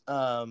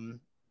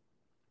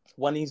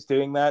when he's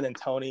doing that and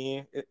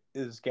Toni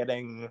is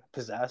getting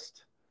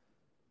possessed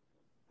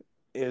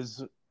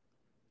is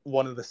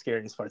one of the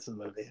scariest parts of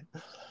the movie.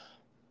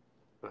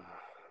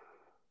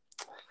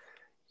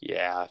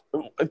 Yeah.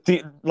 I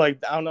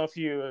don't know if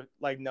you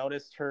like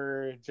noticed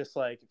her just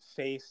like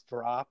face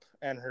drop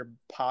and her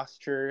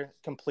posture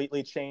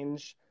completely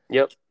change.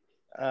 Yep.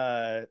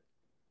 I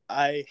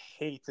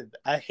hated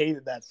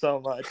that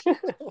so much.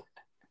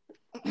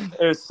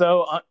 It was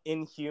so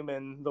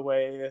inhuman the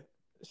way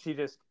she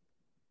just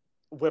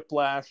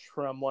whiplash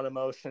from one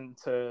emotion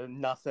to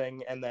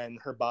nothing, and then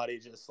her body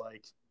just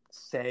like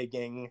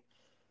sagging,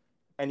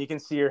 and you can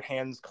see her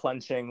hands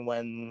clenching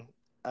when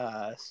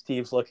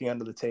Steve's looking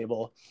under the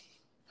table.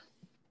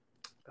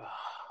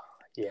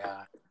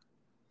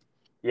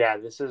 Yeah,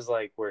 this is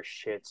like where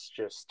shit's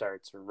just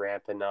starts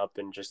ramping up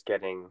and just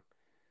getting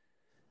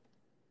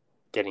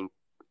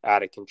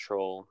out of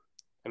control.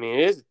 I mean,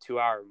 it is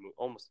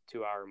almost a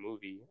 2 hour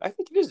movie. I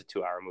think it is a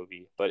 2 hour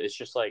movie, but it's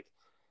just like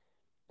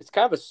it's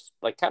kind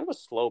of a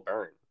slow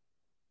burn.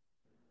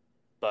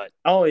 But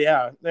oh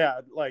yeah,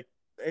 like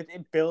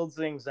it builds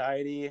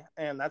anxiety,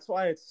 and that's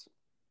why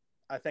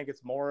I think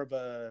it's more of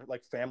a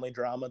like family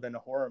drama than a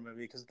horror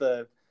movie, because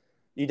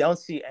you don't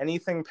see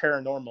anything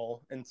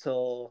paranormal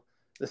until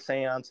the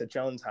seance at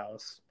Joan's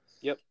house.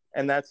 Yep.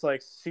 And that's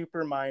like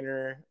super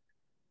minor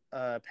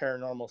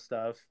paranormal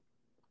stuff.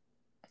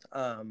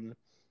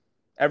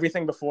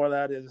 Everything before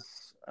that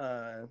is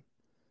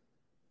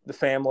the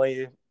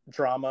family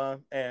drama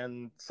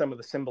and some of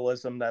the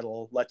symbolism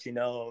that'll let you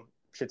know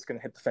shit's gonna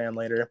hit the fan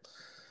later.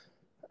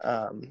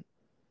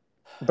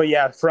 But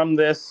yeah, from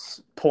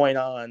this point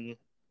on,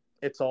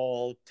 it's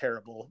all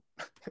terrible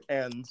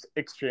and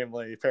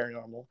extremely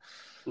paranormal.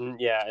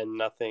 Yeah, and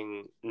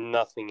nothing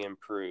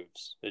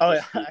improves. It Oh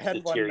just yeah,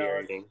 keeps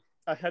deteriorating.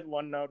 I had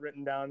one note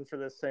written down for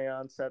this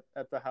seance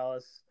at the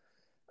house,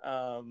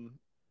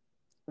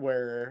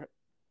 where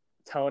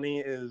Toni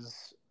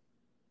is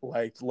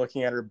like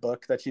looking at her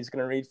book that she's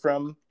going to read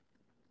from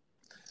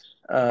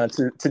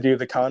to do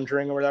the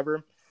conjuring or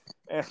whatever,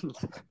 and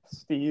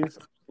Steve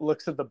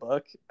looks at the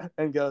book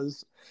and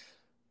goes,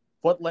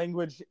 "What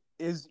language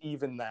is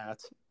even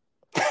that?"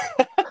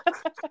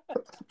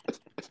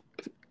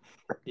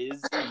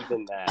 Is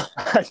even that?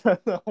 I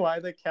don't know why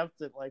they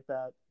kept it like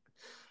that.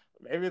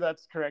 Maybe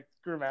that's correct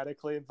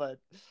grammatically, but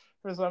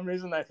for some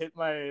reason that hit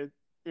my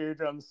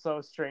eardrums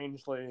so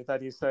strangely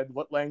that he said,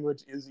 "What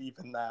language is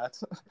even that?"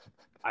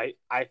 I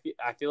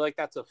feel like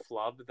that's a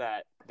flub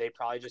that they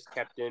probably just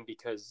kept in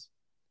because,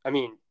 I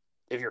mean,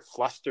 if you're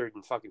flustered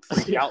and fucking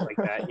freaked out like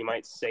that, you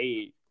might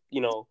say,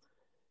 you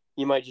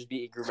might just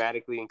be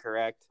grammatically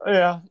incorrect.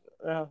 Yeah.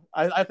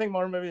 I think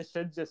more movies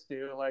should just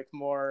do like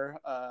more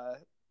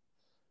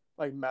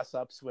like mess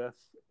ups with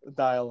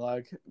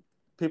dialogue.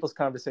 People's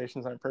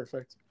conversations aren't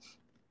perfect.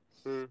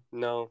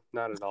 No,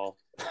 not at all.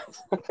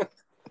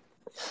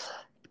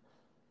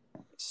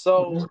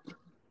 So,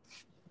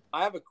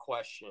 I have a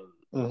question.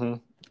 Mm-hmm.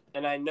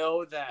 And I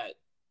know that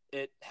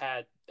it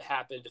had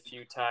happened a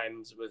few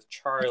times with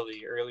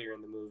Charlie earlier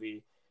in the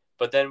movie,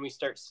 but then we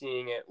start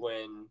seeing it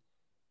when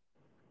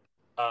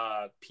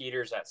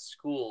Peter's at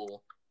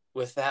school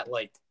with that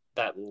like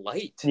that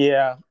light.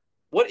 Yeah.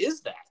 What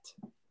is that?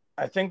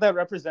 I think that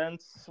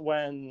represents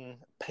when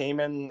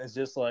Payman is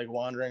just like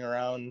wandering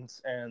around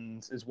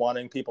and is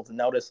wanting people to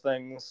notice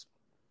things.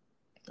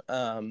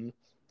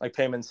 Like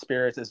Payman's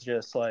spirit is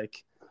just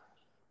like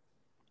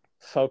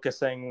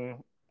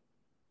focusing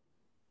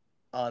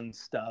on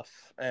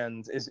stuff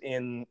and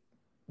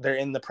they're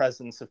in the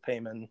presence of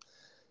Payman.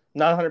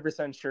 Not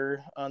 100%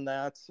 sure on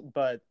that,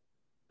 but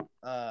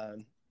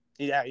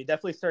yeah, you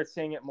definitely start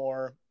seeing it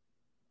more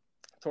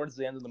towards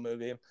the end of the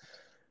movie.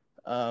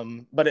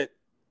 But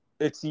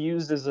it's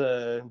used as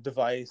a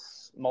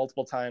device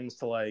multiple times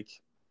to like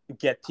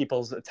get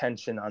people's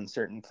attention on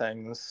certain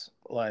things.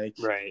 Like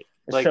Right.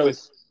 it Like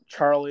shows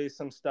Charlie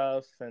some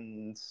stuff,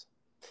 and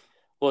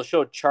it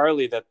showed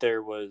Charlie that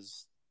there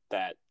was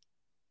that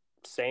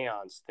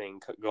seance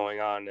thing going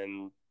on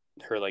in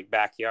her like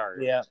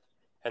backyard. yeah,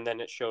 And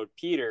then it showed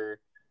Peter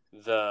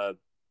the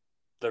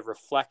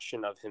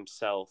reflection of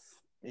himself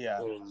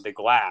yeah, in the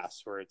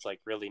glass where it's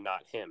like really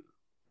not him.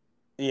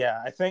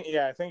 yeah. I think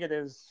it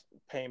is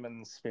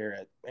Payman's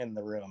spirit in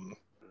the room.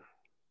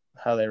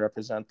 How they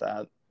represent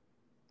that.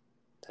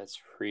 That's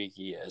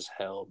freaky as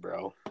hell,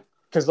 bro.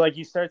 Because like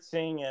you start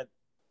seeing it,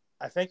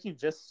 I think you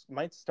just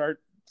might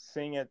start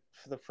seeing it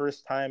for the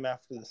first time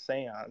after the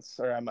seance,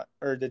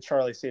 or did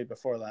Charlie see it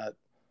before that?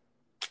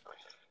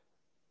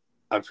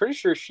 I'm pretty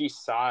sure she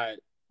saw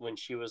it when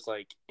she was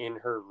like in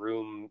her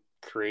room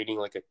creating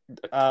like a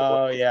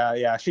Oh toy.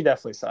 yeah, she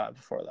definitely saw it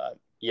before that.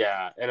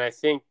 Yeah, and I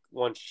think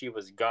once she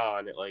was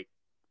gone, it like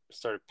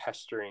started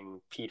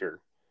pestering Peter.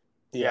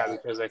 Yeah,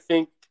 because I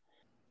think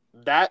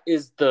that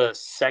is the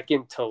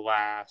second to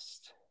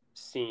last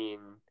scene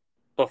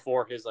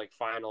before his like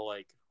final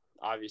like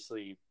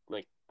obviously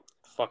like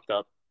fucked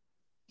up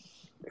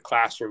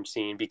classroom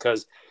scene,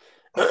 because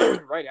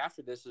right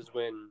after this is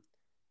when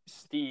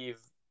Steve,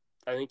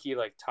 I think he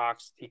like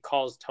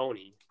calls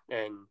Tony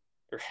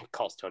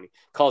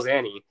calls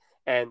Annie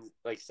and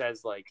like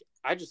says like,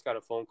 I just got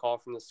a phone call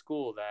from the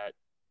school that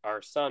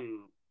our son,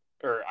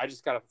 or I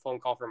just got a phone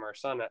call from our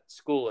son at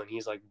school and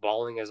he's like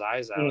bawling his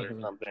eyes out or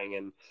something.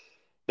 And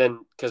then,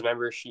 because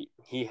remember,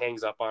 he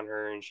hangs up on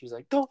her and she's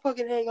like, don't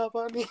fucking hang up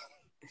on me.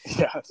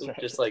 Yeah, that's right.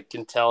 Just like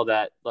can tell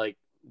that like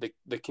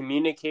the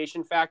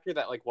communication factor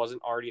that like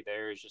wasn't already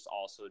there is just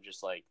also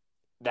just like,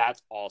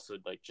 that's also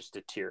like just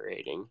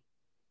deteriorating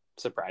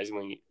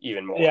surprisingly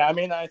even more. Yeah, I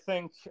mean, I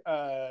think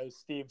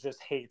Steve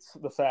just hates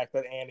the fact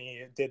that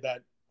Annie did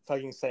that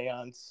fucking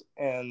seance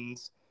and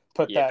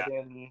put that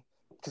in,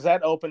 because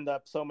that opened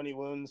up so many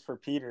wounds for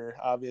Peter,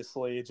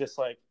 obviously, just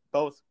like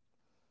both,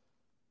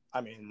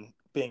 I mean,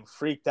 being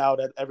freaked out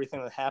at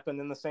everything that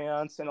happened in the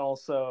seance, and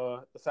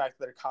also the fact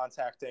that they're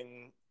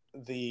contacting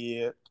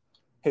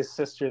his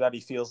sister that he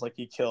feels like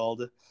he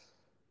killed,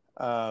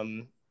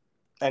 and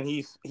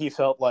he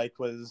felt like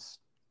was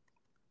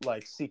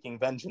like seeking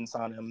vengeance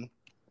on him,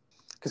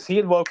 because he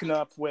had woken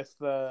up with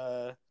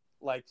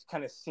like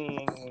kind of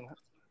seeing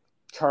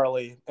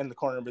Charlie in the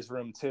corner of his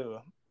room too.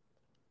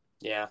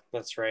 Yeah,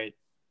 that's right.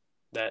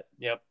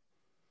 Yep.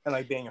 And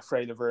like being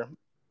afraid of her,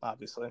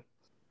 obviously.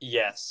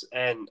 Yes,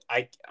 and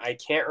I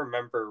can't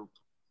remember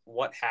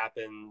what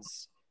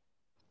happens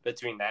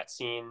between that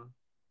scene,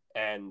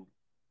 and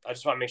I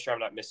just want to make sure I'm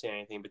not missing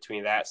anything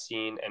between that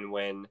scene and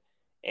when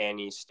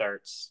Annie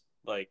starts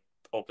like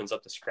opens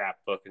up the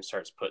scrapbook and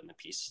starts putting the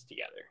pieces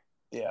together.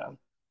 Yeah.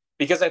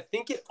 Because I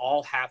think it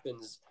all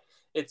happens,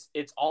 it's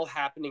all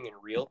happening in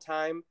real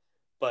time,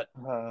 but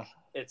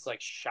it's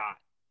like shot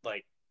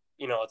like,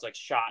 it's like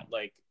shot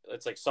like,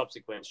 it's like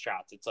subsequent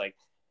shots. It's like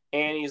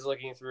Annie's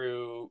looking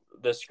through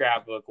the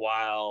scrapbook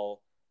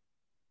while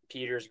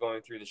Peter's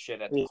going through the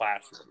shit at the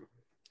classroom,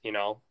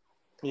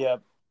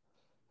 Yep.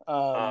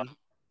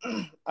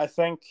 I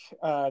think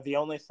the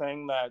only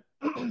thing that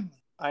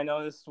I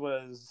noticed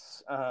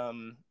was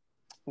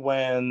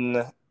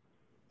when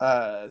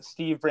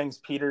Steve brings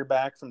Peter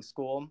back from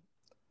school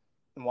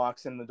and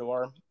walks in the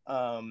door.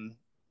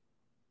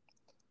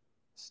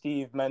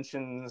 Steve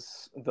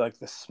mentions like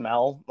the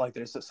smell, like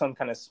there's some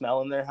kind of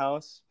smell in their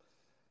house,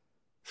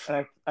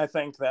 and I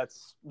think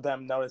that's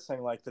them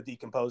noticing like the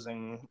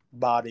decomposing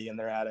body in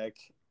their attic,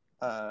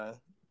 but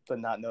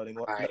not knowing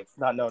what it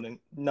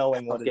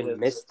is.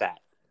 Missed that.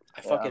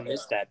 I fucking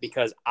missed that,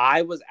 because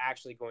I was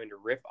actually going to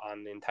rip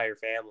on the entire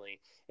family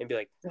and be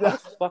like, how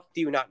the fuck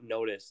do you not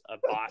notice a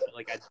body,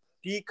 like a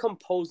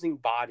decomposing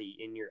body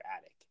in your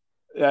attic?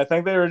 Yeah, I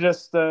think they were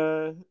just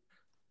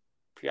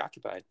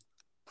preoccupied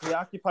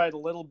a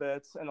little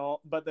bit and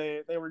all, but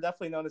they were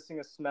definitely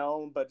noticing a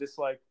smell, but just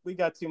like, we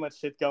got too much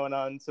shit going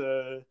on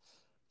to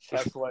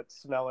check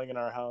what's smelling in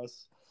our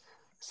house.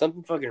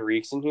 Something fucking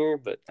reeks in here,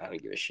 but I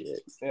don't give a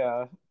shit.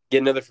 Yeah.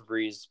 Get another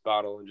Febreze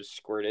bottle and just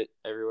squirt it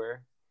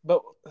everywhere.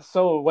 But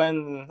so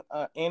when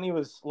Annie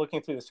was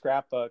looking through the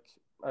scrapbook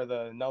or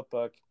the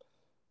notebook,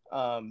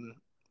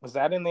 was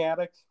that in the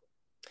attic?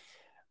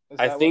 Is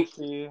I that what think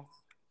she?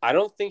 I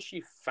don't think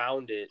she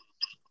found it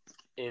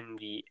in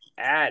the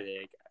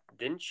attic.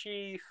 Didn't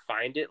she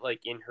find it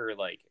like in her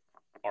like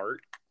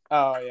art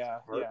Oh yeah,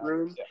 art yeah,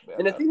 room? yeah, yeah,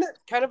 And the yeah. thing that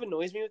kind of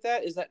annoys me with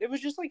that is that it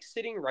was just like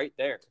sitting right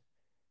there.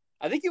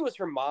 I think it was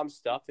her mom's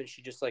stuff and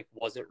she just like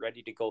wasn't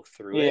ready to go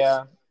through it.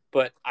 Yeah.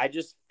 But I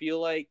just feel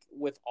like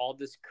with all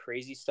this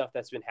crazy stuff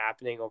that's been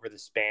happening over the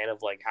span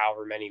of like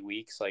however many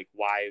weeks, like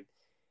why,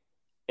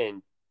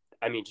 and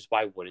I mean, just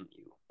why wouldn't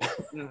you?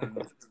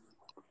 Mhm.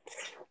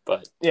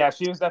 But Yeah,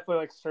 she was definitely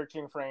like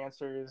searching for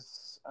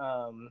answers,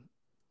 or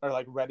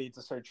like ready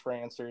to search for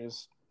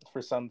answers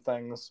for some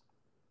things.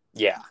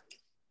 yeah,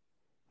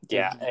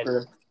 yeah. And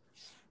For,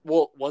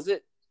 well,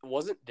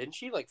 didn't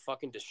she like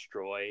fucking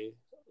destroy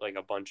like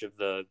a bunch of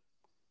the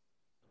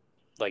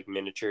like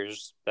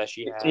miniatures that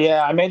she had?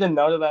 yeah, I made a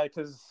note of that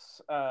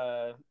because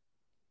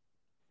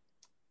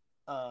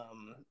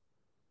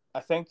I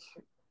think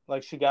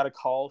like she got a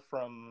call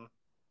from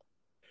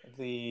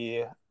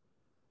the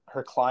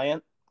her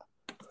client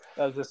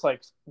that was just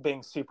like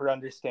being super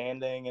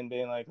understanding and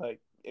being like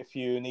if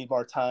you need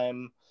more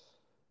time,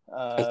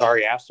 That's uh,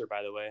 Ari Aster,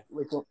 by the way.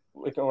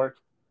 we can work.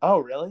 Oh,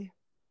 really?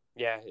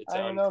 Yeah, it's I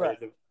an didn't know that.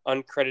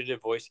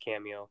 uncredited voice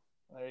cameo.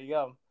 There you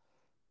go.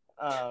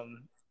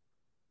 Um,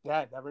 yeah,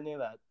 I never knew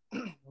that.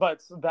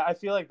 But that, I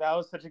feel like that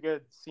was such a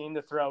good scene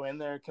to throw in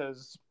there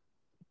because,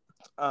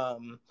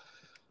 um,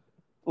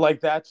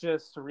 like that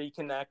just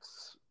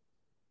reconnects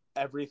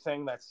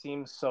everything that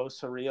seems so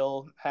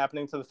surreal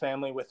happening to the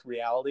family with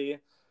reality.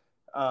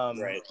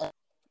 Right.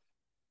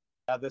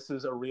 Yeah, this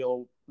is the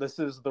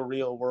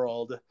real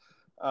world,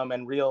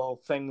 and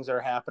real things are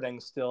happening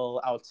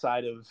still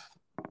outside of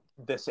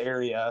this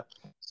area.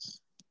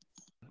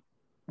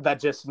 That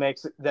just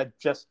makes that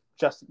just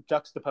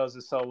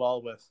juxtaposes so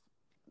well with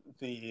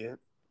the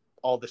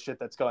all the shit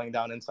that's going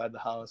down inside the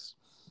house.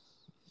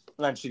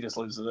 And then she just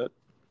loses it.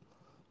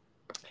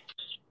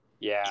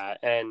 Yeah,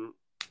 and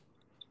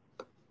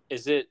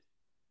is it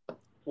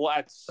well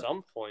at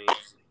some point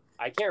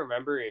I can't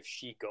remember if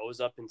she goes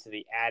up into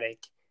the attic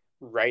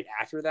right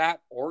after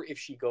that or if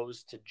she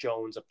goes to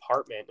Joan's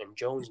apartment and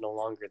Joan's no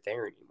longer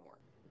there anymore.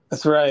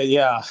 That's right,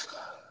 yeah.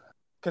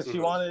 Because she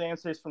Mm-hmm. wanted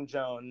answers from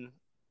Joan.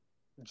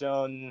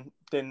 Joan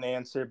didn't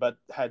answer, but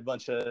had a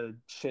bunch of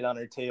shit on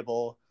her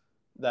table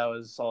that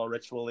was all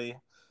ritually.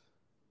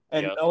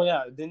 And Yep. oh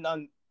yeah, didn't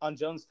on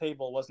Joan's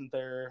table wasn't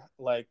there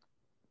like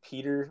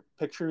Peter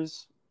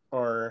pictures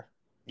or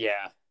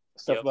Yeah.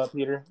 stuff Yep. about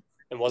Peter?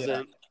 And Yeah.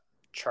 wasn't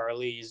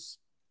Charlie's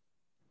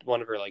one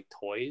of her like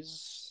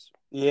toys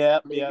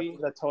Yep, yep. maybe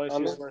The toy on she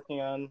there? was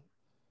working on.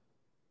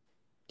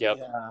 Yep.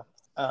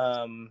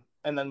 Yeah.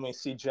 And then we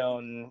see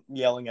Joan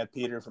yelling at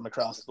Peter from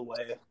across the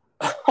way.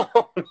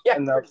 Oh, yeah,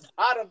 And I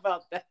forgot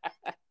about that.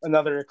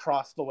 another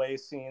across the way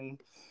scene.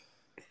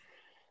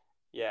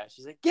 Yeah,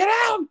 she's like, "Get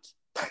out!"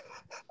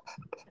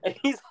 And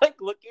he's like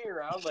looking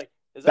around, like,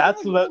 "Is that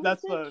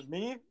That's the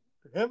me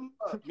him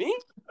me?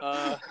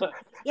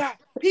 Yeah,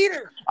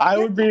 Peter. I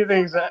Get would be the out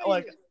exact of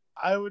like here."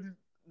 I would.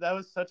 That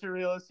was such a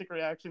realistic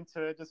reaction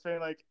to it. Just being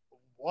like,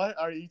 "What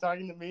are you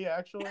talking to me?"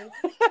 Actually,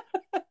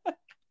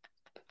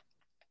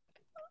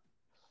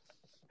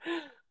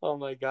 Oh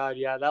my god,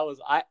 yeah, that was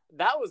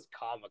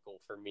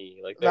comical for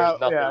me. Like, there's yeah,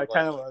 nothing it like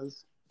kind of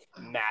was.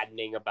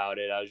 maddening about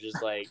it. I was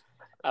just like,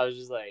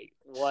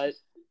 what?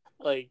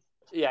 Like,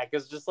 yeah,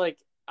 because just like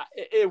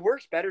it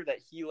works better that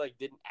he like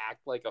didn't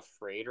act like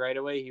afraid right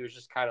away. He was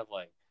just kind of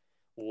like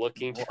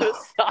looking to the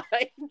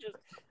side, just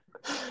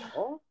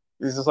oh.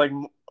 It's just like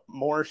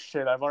more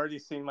shit. I've already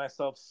seen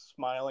myself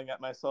smiling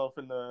at myself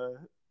in the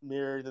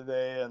mirror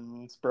today,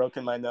 and it's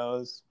broken my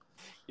nose.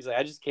 He's like,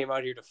 I just came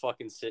out here to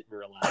fucking sit and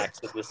relax,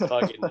 and this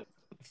fucking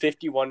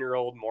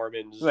 51-year-old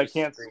Mormon is I just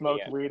can't screaming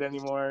smoke at weed me.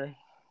 anymore.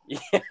 Yeah,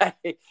 I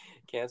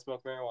can't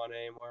smoke marijuana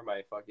anymore.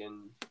 My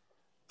fucking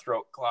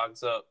throat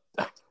clogs up.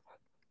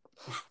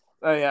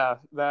 Yeah,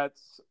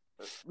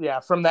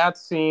 from that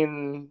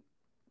scene,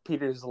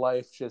 Peter's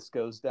life just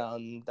goes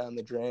down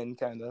the drain,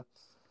 kind of.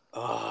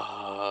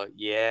 Oh,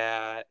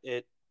 yeah.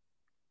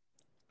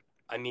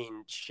 I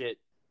mean, shit.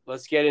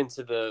 Let's get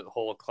into the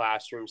whole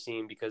classroom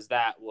scene because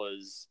that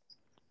was,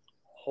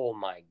 oh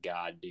my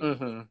god, dude.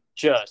 Mm-hmm.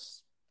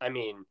 Just, I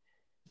mean,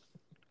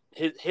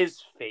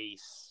 his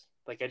face,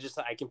 like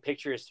I can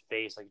picture his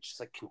face, like just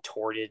like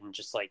contorted and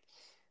just like,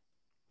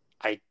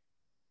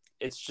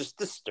 it's just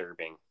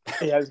disturbing.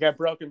 Yeah, he's got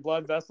broken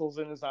blood vessels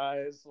in his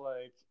eyes,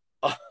 like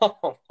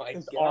Oh my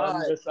his god.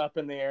 arm just up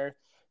in the air.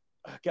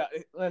 God,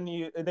 and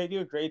they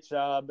do a great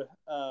job,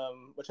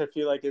 which I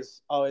feel like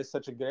is always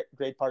such a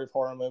great part of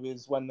horror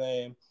movies when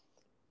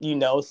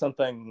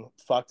something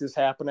fucked is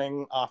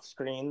happening off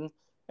screen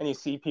and you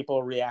see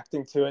people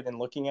reacting to it and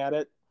looking at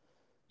it.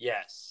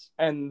 Yes.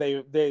 And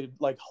they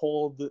like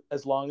hold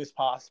as long as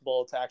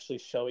possible to actually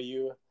show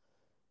you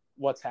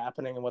what's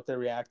happening and what they're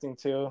reacting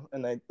to,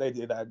 and they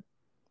do that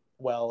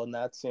well in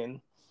that scene.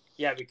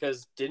 Yeah,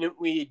 because didn't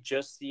we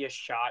just see a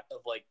shot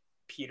of like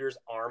Peter's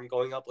arm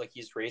going up, like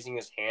he's raising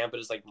his hand, but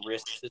his like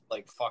wrist is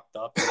like fucked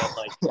up, and then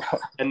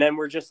like, and then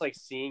we're just like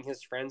seeing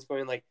his friends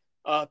going like,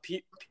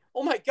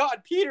 oh my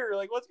God, Peter,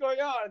 like, what's going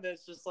on? And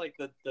it's just like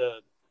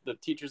the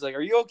teacher's like,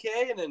 are you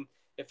okay? And then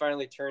it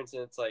finally turns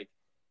and it's like,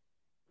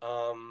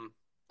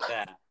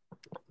 yeah,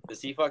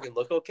 does he fucking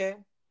look okay?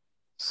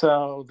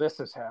 So this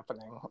is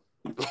happening.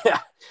 Yeah,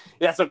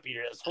 that's what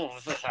Peter is. Oh,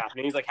 this is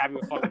happening. He's like having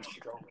a fucking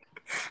stroke.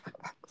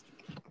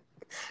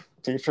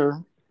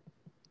 Teacher,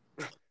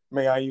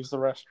 may I use the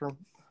restroom?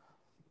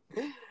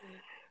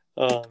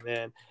 Oh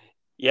man,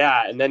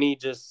 yeah. And then he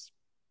just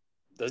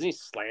doesn't he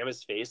slam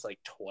his face like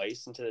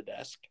twice into the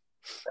desk?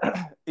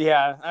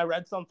 Yeah, I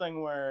read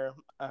something where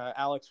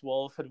Alex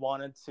Wolff had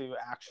wanted to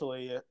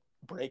actually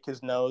break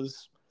his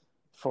nose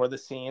for the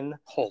scene.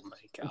 Oh my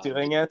God,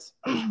 doing it,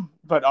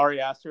 but Ari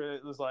Aster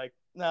was like,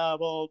 "Nah,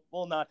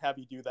 we'll not have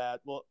you do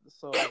that. We'll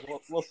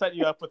set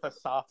you up with a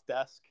soft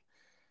desk,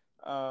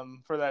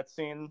 for that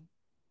scene."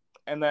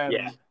 And then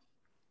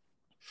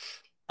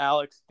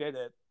Alex did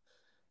it,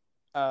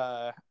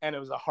 and it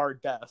was a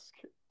hard desk,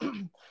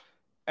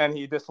 and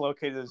he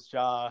dislocated his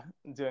jaw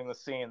doing the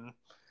scene,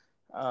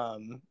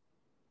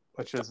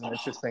 which is an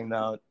interesting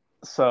note.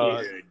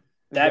 So, dude,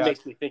 that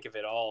makes me think of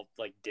it all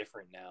like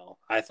different now.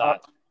 I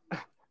thought.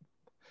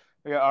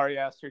 We got Ari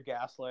Aster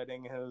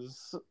gaslighting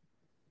his.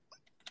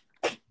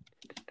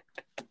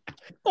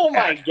 Oh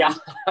my God!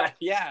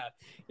 Yeah,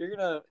 you're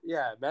gonna.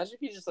 Yeah, imagine if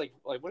he just like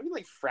what if he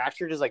like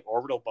fractured his like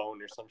orbital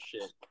bone or some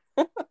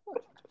shit.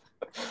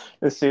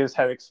 To see his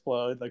head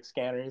explode like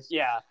scanners.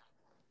 Yeah,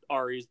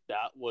 Ari's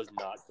that was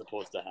not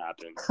supposed to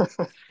happen,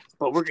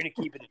 but we're gonna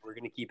keep it. We're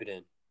gonna keep it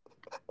in.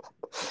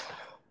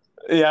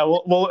 Yeah,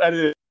 we'll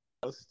edit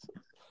it.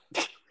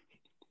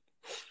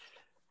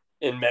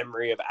 In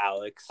memory of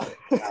Alex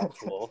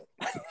Wolff.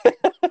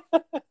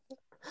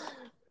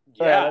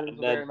 Yeah, that is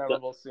a very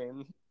memorable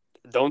scene.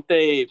 Don't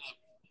they?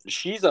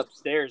 She's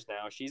upstairs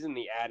now. She's in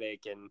the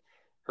attic, and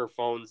her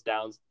phone's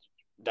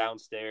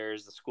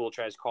downstairs. The school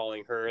tries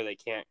calling her. They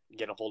can't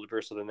get a hold of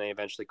her, so then they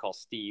eventually call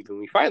Steve, and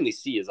we finally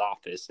see his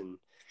office. And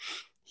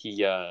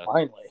he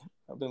finally,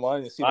 I've been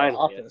wanting to see the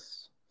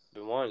office.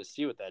 Been wanting to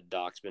see what that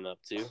doc's been up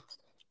to,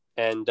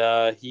 and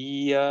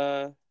he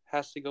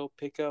has to go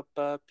pick up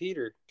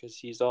Peter because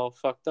he's all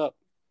fucked up.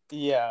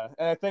 Yeah,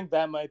 and I think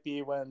that might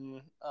be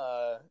when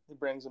he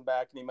brings him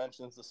back and he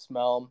mentions the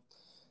smell.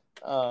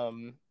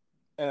 And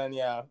then,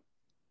 yeah,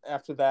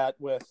 after that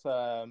with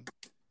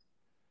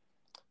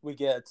we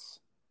get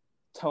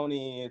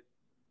Tony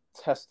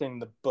testing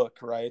the book,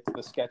 right?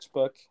 The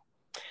sketchbook.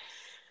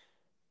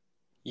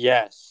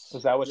 Yes.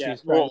 Is that what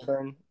she's trying to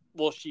burn?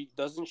 Well, she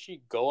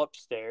go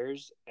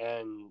upstairs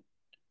and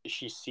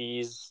she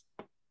sees.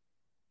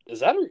 Was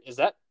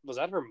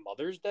that her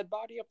mother's dead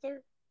body up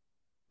there?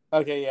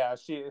 Okay, yeah,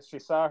 she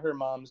saw her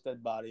mom's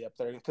dead body up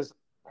there because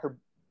her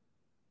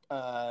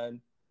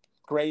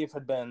grave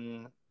had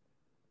been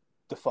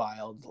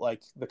defiled,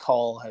 like the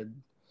call had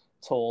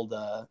told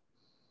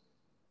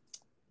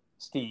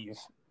Steve.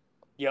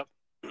 Yep.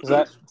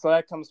 So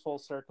that comes full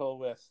circle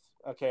with,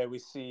 okay, we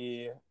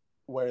see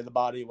where the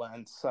body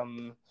went.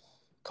 Some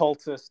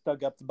cultists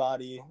dug up the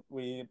body,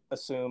 we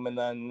assume, and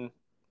then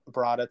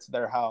brought it to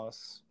their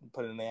house and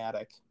put it in the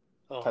attic.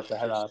 Cut the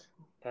head off.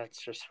 That's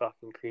just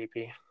fucking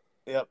creepy.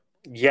 Yep.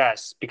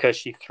 Yes, because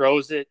she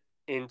throws it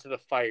into the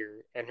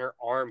fire and her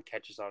arm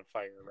catches on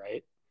fire,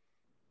 right?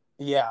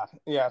 Yeah.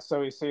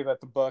 So we see that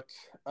the book,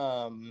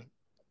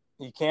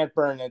 you can't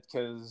burn it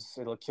because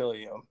it'll kill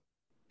you.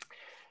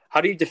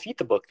 How do you defeat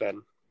the book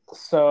then?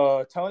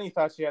 So Tony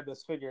thought she had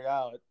this figured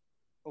out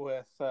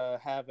with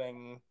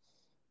having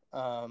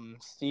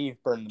Steve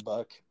burn the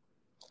book.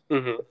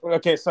 Mm-hmm.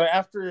 Okay, so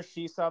after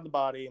she saw the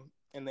body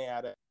in the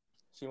attic,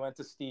 she went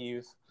to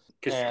Steve.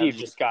 Because Steve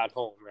just got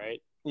home,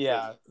 right?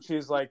 Yeah.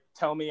 She's like,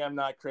 tell me I'm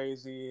not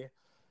crazy.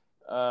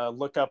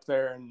 Look up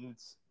there and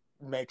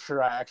make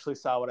sure I actually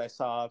saw what I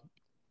saw.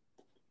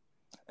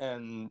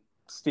 And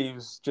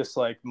Steve's just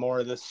like, more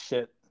of this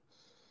shit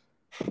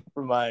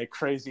from my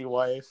crazy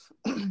wife.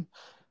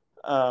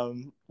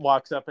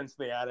 Walks up into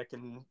the attic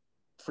and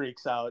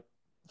freaks out.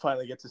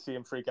 Finally get to see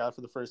him freak out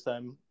for the first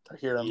time, or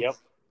hear him. Yep.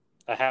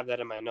 I have that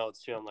in my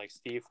notes too. I'm like,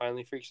 Steve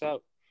finally freaks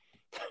out.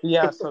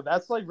 Yeah, so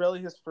that's like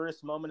really his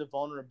first moment of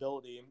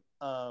vulnerability.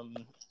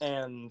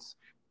 And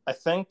I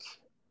think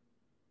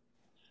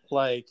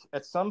like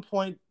at some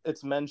point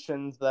it's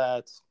mentioned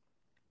that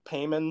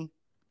Payman,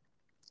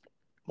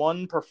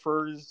 one,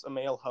 prefers a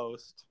male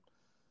host.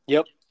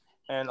 Yep.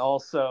 And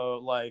also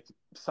like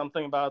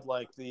something about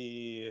like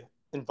the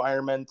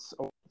environment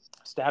or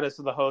status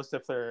of the host,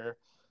 if they're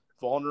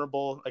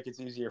vulnerable, like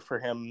it's easier for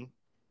him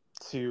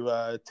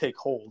to take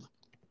hold.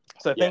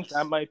 So I think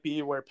that might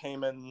be where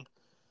Payman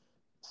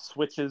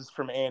switches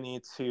from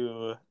Annie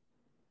to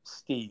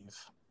Steve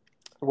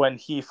when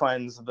he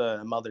finds the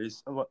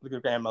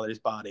grandmother's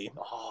body.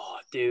 Oh,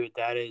 dude,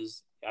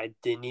 I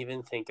didn't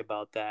even think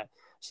about that.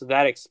 So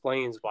that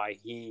explains why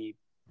he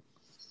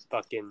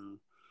fucking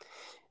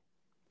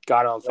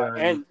got on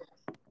fire.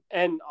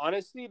 And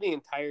honestly, the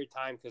entire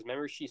time, because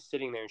remember, she's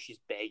sitting there and she's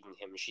begging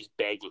him to just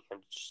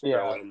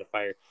throw it in the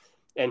fire,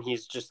 and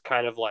he's just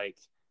kind of like,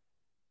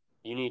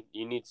 "You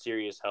need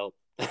serious help."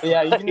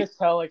 Yeah, you can just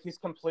tell like he's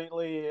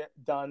completely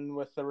done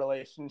with the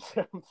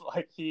relationship.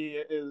 Like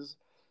he is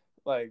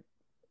like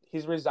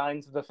he's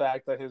resigned to the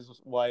fact that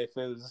his wife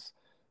is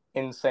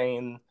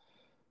insane,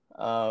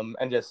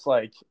 and just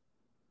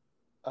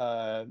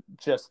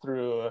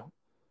through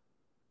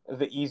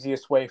the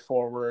easiest way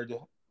forward,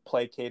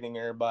 placating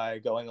her by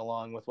going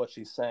along with what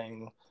she's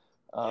saying,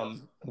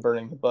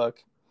 burning the book.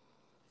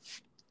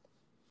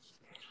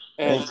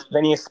 And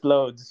then he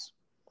explodes.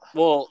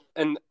 Well,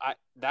 and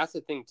that's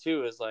the thing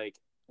too, is like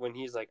when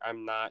he's like,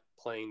 I'm not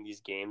playing these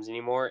games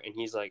anymore, and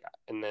he's like,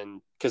 and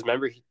then because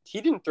remember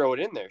he didn't throw it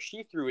in there,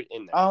 she threw it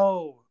in there.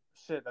 Oh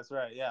shit, that's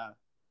right, yeah.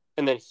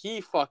 And then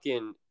he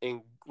fucking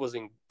was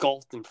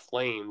engulfed in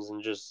flames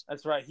and just.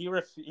 That's right. He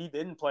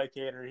didn't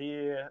placate her.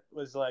 He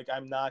was like,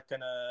 I'm not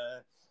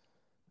gonna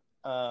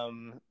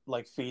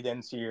like feed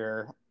into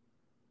your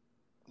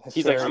hysteria.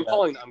 He's like,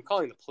 I'm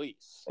calling the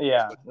police.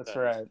 Yeah, that's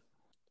right.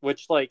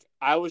 Which, like,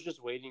 I was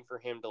just waiting for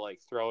him to,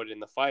 like, throw it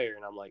in the fire,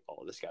 and I'm like,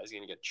 oh, this guy's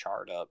going to get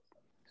charred up.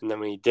 And then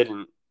when he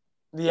didn't.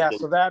 Yeah,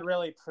 so that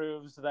really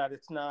proves that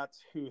it's not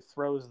who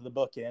throws the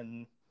book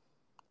in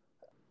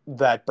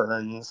that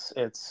burns.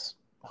 It's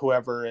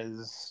whoever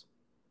is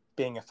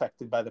being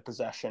affected by the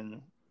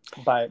possession.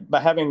 By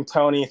having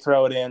Tony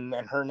throw it in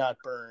and her not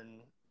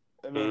burn.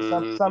 I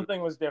mean,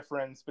 something was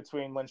different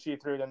between when she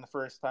threw it in the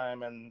first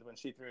time and when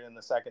she threw it in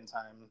the second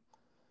time.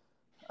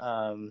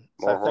 So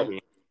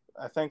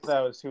I think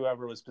that was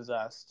whoever was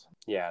possessed.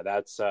 Yeah,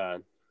 that's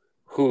that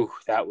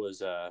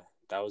was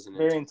an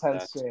very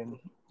intense scene.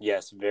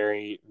 Yes,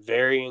 very,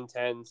 very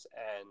intense.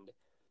 And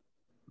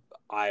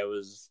I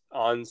was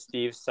on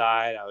Steve's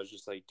side. I was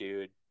just like,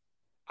 dude,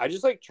 I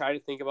just like try to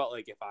think about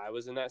like if I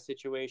was in that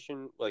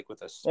situation, like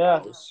with a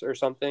spouse or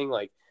something,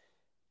 like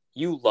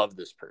you love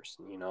this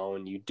person, you know,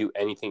 and you do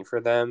anything for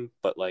them,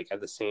 but like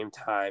at the same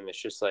time,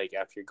 it's just like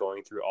after you're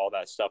going through all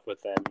that stuff with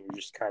them, you're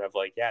just kind of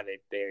like, yeah,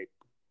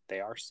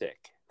 they are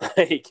sick.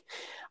 Like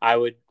I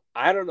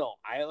don't know.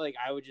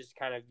 I would just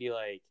kind of be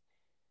like,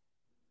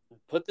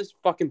 put this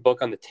fucking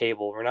book on the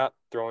table. We're not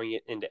throwing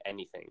it into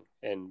anything,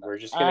 and we're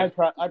just gonna.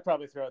 I'd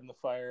probably throw it in the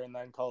fire and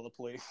then call the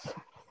police.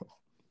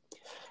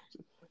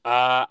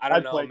 I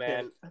don't know,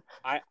 man.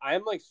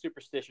 I'm like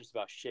superstitious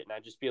about shit, and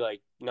I'd just be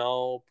like,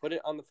 no, put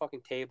it on the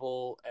fucking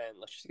table, and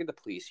let's just get the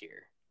police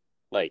here.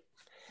 Like,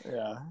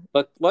 yeah,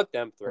 let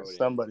them throw it.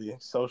 Somebody,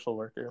 social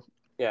worker.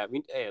 Yeah, I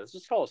mean, hey, let's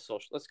just call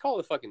Let's call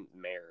the fucking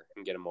mayor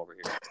and get him over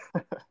here.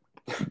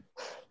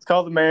 Let's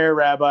call the mayor,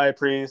 rabbi,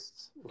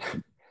 priests,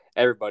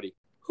 everybody.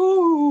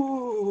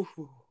 Ooh.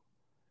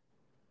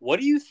 What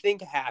do you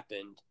think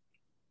happened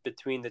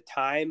between the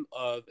time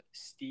of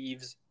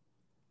Steve's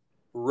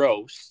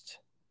roast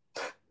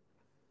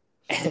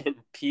and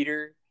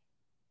Peter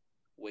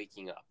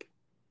waking up?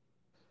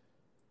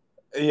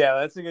 Yeah,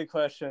 that's a good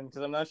question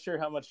because I'm not sure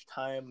how much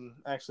time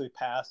actually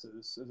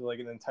passes. Is it like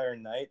an entire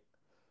night?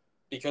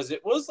 Because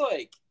it was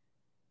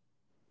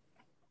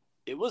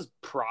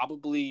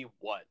probably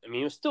what? I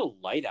mean, it was still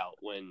light out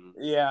when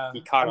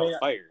he caught on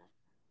fire.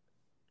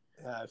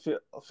 Yeah, I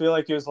feel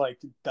like it was like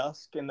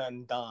dusk and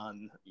then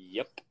dawn.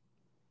 Yep.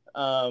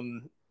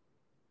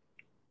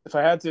 If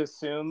I had to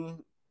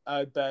assume,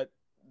 I'd bet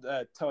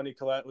that Toni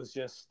Collette was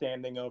just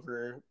standing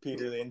over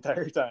Peter the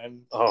entire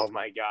time. Oh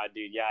my god,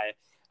 dude! Yeah,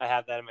 I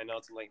have that in my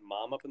notes. I'm like,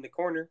 Mom up in the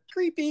corner,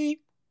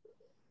 creepy.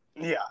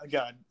 Yeah,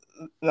 God.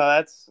 No,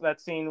 that's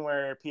that scene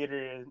where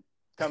Peter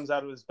comes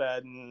out of his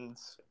bed and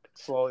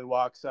slowly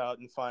walks out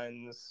and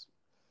finds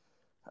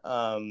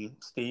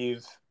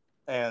Steve.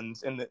 And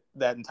in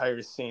that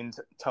entire scene,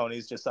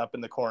 Tony's just up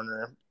in the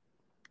corner,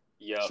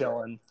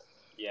 chilling.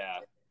 Yeah.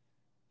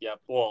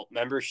 Yep. Well,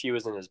 remember she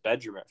was in his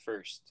bedroom at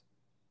first.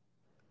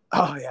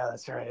 Oh yeah,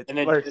 that's right. And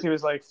then where she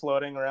was like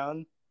floating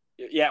around.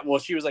 Yeah. Well,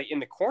 she was like in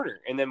the corner,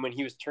 and then when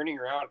he was turning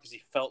around because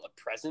he felt a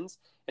presence,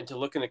 and to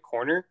look in the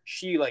corner,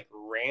 she like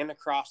ran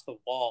across the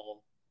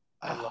wall.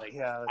 And,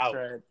 yeah, that's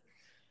right.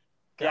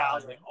 God. Yeah, I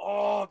was like,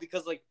 oh,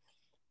 because like.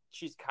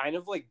 She's kind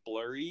of like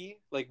blurry,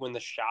 like when the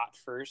shot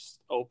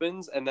first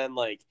opens, and then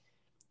like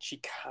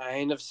she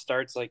kind of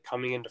starts like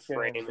coming into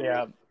frame.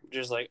 Yeah, and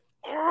just like,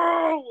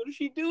 oh, what is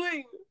she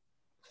doing?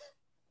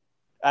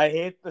 I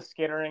hate the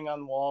skittering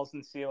on walls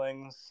and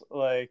ceilings,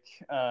 like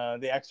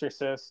The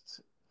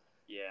Exorcist.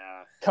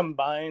 Yeah,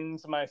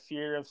 combines my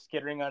fear of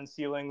skittering on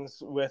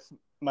ceilings with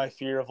my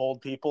fear of old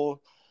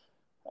people.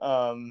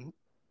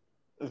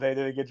 They did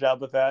a good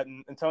job with that,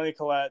 and Toni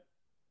Collette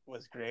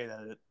was great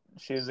at it.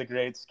 She was a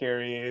great,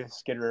 scary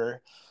skitterer.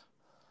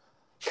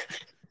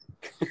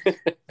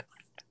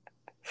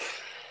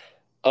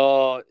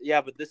 Oh,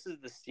 yeah, but this is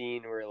the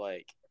scene where,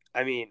 like,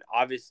 I mean,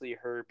 obviously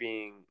her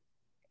being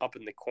up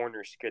in the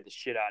corner scared the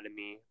shit out of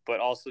me, but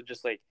also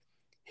just, like,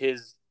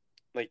 his,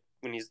 like,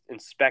 when he's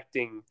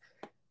inspecting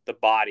the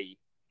body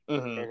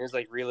and his,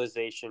 like,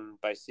 realization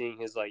by seeing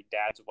his, like,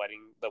 dad's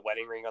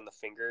wedding ring on the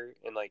finger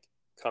and, like,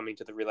 coming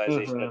to the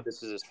realization that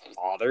this is his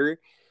father.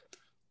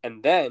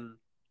 And then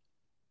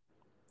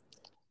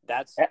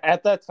that's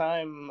at that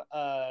time,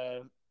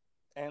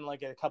 and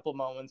like a couple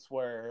moments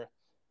where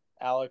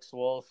Alex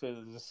Wolff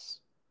is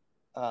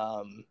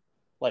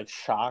like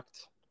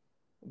shocked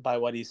by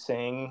what he's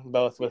seeing,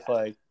 both with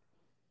like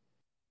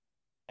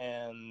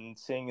and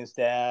seeing his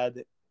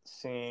dad,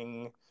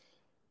 seeing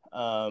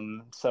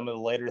some of the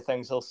later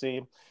things he'll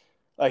see.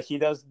 Like he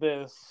does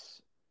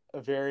this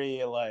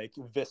very like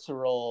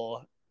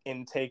visceral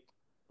intake,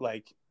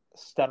 like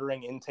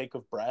stuttering intake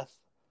of breath.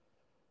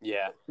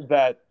 Yeah.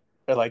 That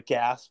or like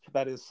gasp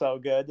that is so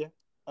good.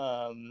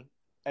 And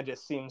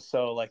just seems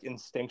so like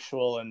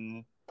instinctual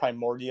and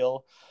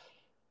primordial.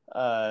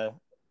 I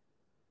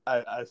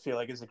feel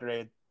like it's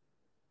a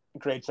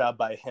great job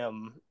by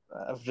him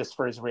just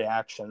for his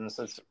reactions.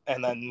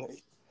 And then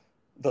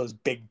those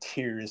big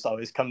tears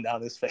always come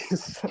down his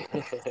face.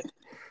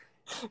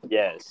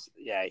 Yes.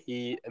 Yeah.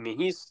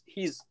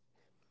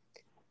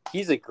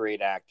 He's a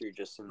great actor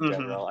just in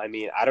general. I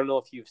mean, I don't know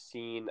if you've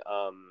seen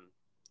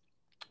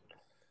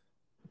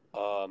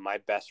My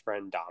Best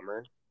Friend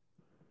Dahmer.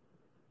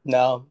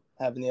 No,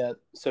 haven't yet.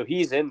 So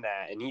he's in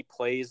that, and he's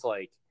playing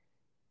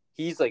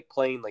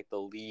like the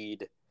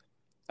lead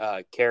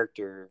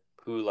character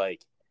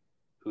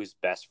whose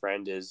best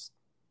friend is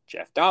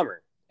Jeff Dahmer.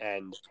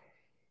 And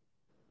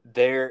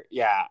I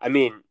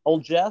mean,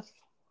 old Jeffrey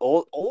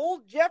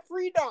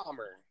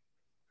Dahmer.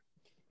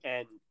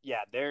 And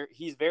yeah,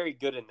 he's very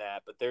good in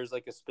that, but there's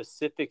like a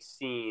specific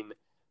scene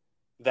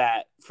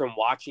that from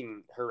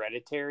watching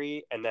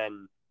Hereditary and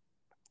then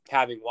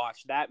having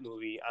watched that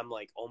movie, I'm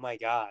like, oh my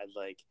God,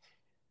 like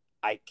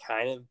I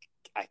kind of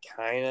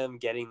am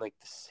getting like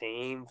the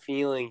same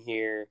feeling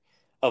here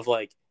of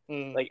like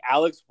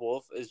Alex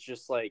Wolff is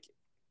just like,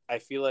 I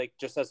feel like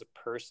just as a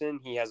person,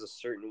 he has a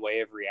certain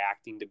way of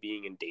reacting to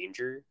being in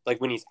danger. Like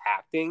when he's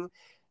acting,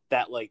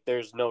 that like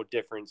there's no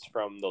difference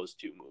from those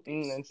two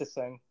movies.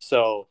 Interesting.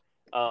 So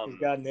he's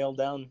got it nailed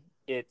down.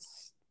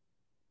 It's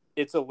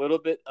a little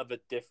bit of a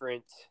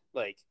different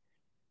like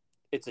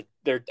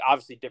they're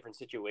obviously different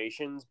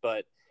situations,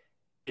 but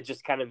it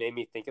just kind of made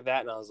me think of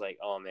that, and I was like,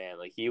 oh man,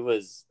 like he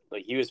was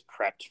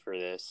prepped for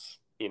this,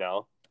 you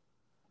know?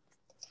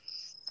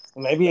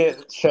 Maybe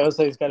it shows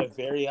that he's got to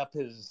vary up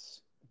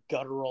his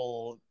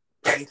guttural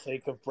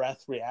intake of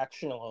breath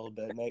reaction a little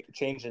bit,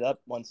 change it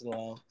up once in a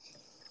while.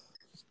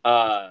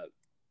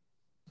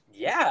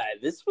 Yeah,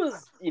 this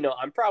was,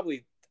 I'm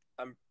probably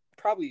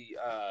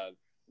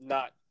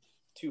not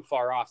too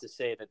far off to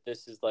say that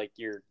this is like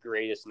your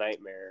greatest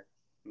nightmare,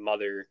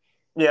 Mother.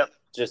 Yep.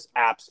 Just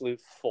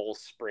absolute full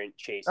sprint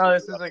chasing. Oh,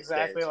 this is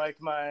exactly like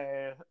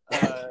my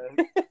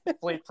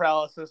sleep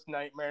paralysis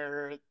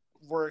nightmare,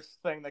 worst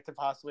thing that could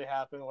possibly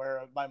happen,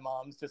 where my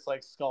mom's just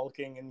like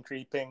skulking and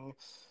creeping,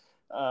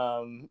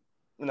 and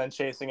then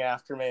chasing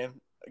after me.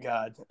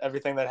 God,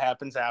 everything that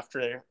happens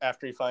after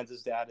he finds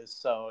his dad is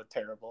so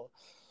terrible.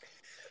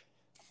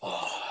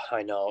 Oh,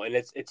 I know, and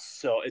it's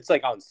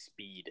like on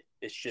speed.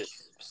 It's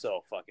just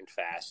so fucking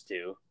fast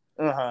too.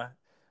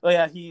 Well,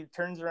 yeah, he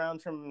turns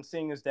around from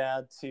seeing his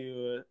dad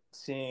to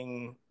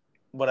seeing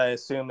what I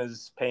assume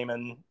is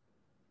Payman,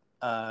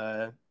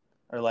 or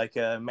like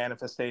a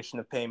manifestation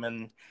of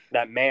Payman.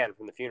 That man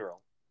from the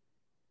funeral.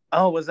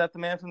 Oh, was that the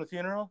man from the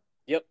funeral?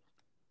 Yep.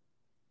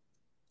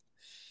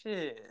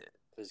 Shit.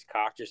 His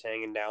cock just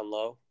hanging down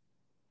low.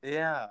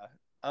 Yeah.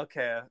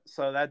 Okay.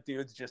 So that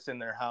dude's just in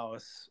their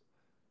house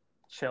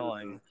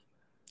chilling. Mm-hmm.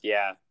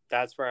 Yeah.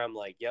 That's where I'm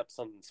like, yep,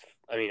 I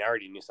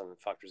already knew something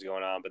fucked was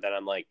going on, but then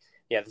I'm like,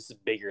 yeah, this is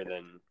bigger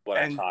than what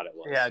I thought it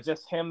was. Yeah,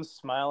 just him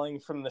smiling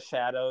from the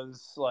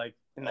shadows, like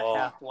in the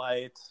half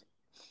light.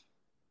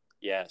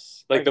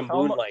 Yes. Like the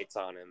moonlight's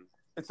on him.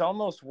 It's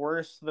almost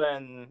worse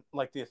than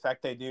like the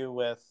effect they do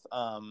with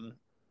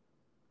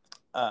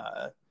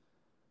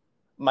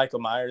Michael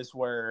Myers,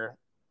 where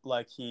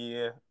like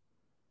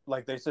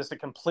there's just a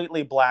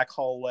completely black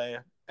hallway.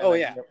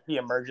 And he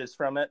emerges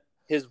from it.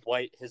 His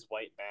white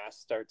mask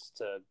starts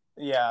to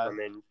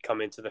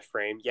come into the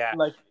frame. Yeah,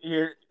 like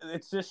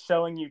it's just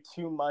showing you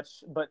too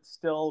much, but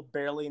still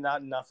barely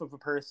not enough of a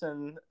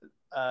person.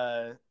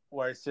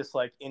 Where it's just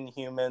like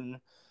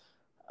inhuman.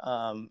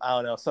 I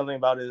don't know. Something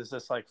about it is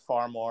just like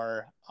far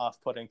more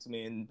off-putting to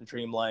me and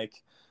dreamlike.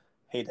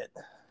 Hate it.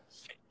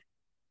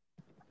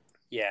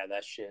 Yeah,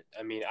 that shit.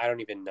 I mean, I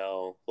don't even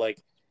know. Like,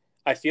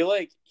 I feel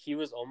like he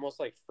was almost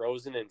like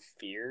frozen in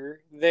fear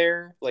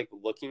there, like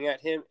looking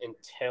at him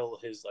until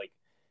his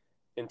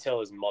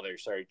mother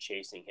started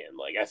chasing him.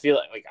 Like, I feel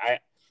like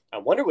I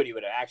wonder what he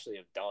would have actually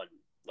have done,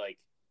 like,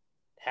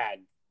 had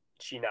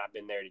she not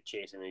been there to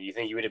chase him. You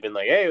think he would have been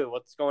like, "Hey,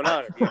 what's going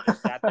on?" Or he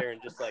just sat there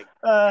and just like.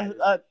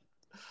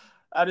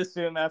 I'd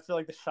assume after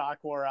like the shock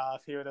wore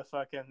off, he would have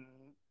fucking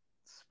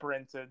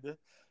sprinted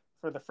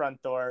for the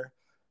front door.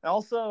 And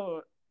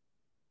also,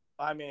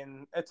 I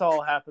mean, it's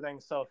all happening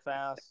so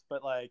fast,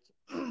 but like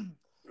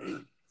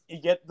you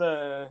get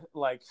the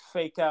like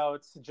fake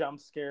out jump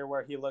scare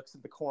where he looks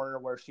at the corner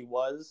where she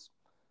was,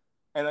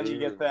 and then you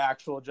get the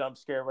actual jump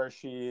scare where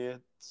she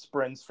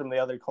sprints from the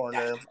other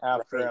corner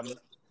after him.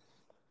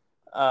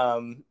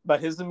 But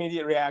his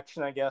immediate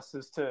reaction, I guess,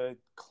 is to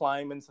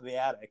climb into the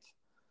attic,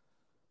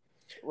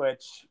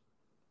 which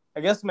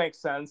I guess makes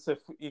sense if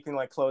you can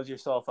like close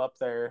yourself up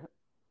there.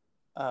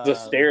 The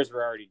stairs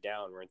were already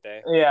down, weren't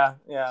they? Yeah.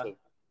 So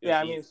Yeah,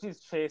 I mean, she's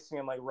chasing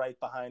him like right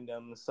behind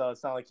him, so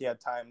it's not like he had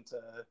time to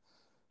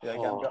be like,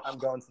 I'm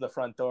going to the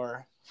front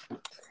door.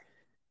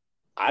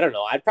 I don't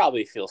know. I'd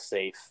probably feel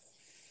safe.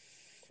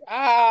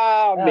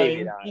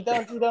 Maybe not. You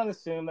don't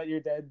assume that your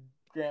dead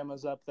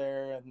grandma's up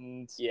there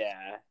and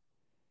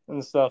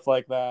stuff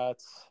like that.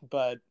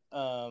 But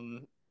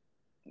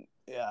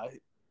yeah,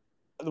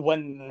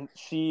 when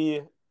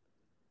he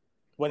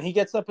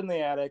gets up in the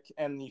attic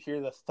and you hear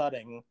the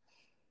thudding,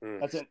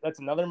 that's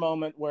another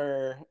moment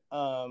where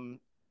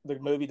the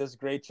movie does a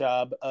great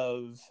job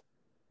of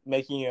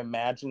making you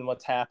imagine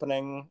what's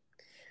happening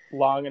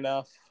long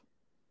enough,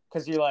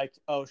 because you're like,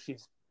 oh,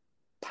 she's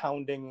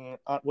pounding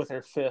with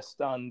her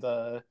fist on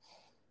the,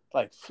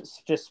 like,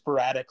 just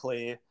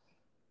sporadically,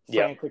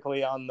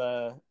 frantically on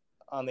the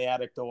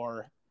attic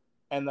door,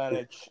 and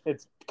then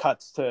it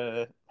cuts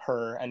to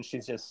her and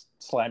she's just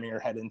slamming her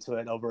head into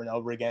it over and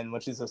over again,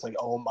 which is just like,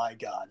 oh my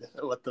god,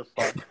 what the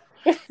fuck.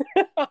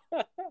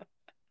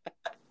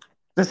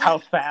 Just how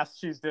fast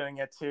she's doing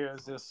it too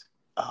is just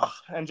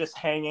and just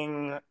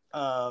hanging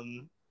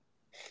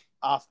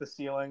off the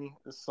ceiling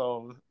is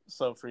so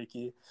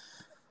freaky.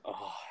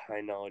 Oh,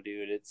 I know,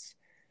 dude.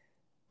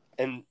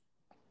 And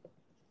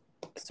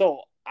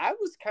so I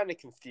was kind of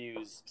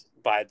confused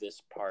by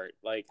this part.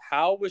 Like,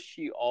 how was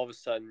she all of a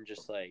sudden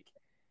just like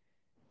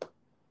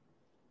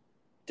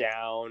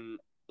down,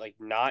 like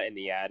not in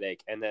the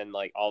attic, and then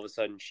like all of a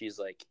sudden she's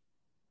like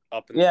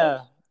up in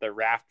the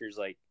rafters,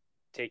 like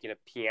taking a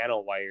piano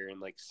wire and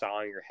like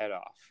sawing her head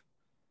off.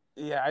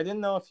 Yeah, I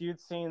didn't know if you'd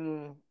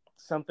seen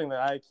something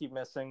that I keep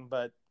missing,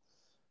 but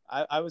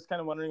I was kind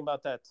of wondering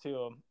about that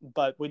too.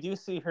 But we do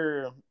see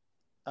her,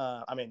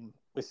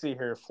 we see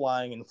her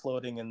flying and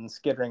floating and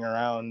skittering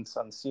around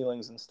on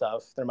ceilings and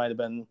stuff. There might have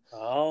been...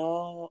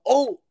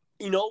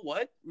 you know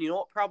what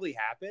probably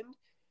happened?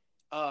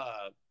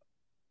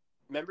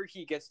 Remember,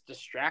 he gets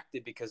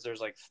distracted because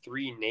there's like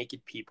 3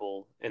 naked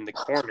people in the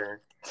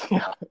corner.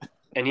 Yeah.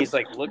 And he's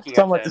like looking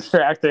somewhat at them,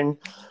 distracting.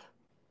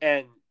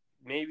 And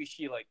maybe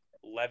she like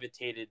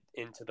levitated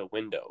into the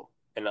window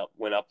and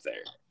went up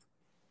there.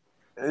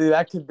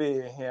 That could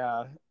be,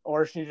 yeah.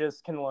 Or she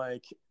just can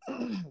like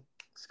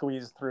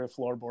squeeze through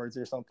floorboards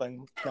or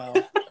something. No.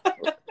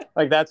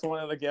 Like, that's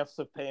one of the gifts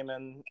of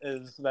Payman,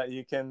 is that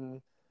you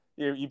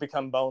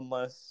become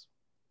boneless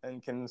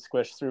and can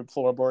squish through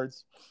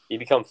floorboards. You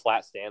become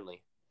Flat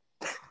Stanley.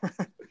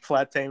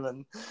 Flat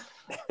Payman.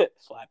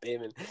 Flat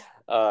Payman.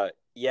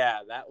 Yeah,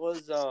 that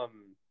was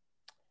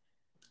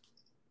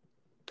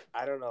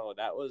I don't know.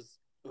 That was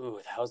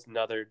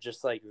another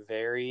just like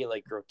very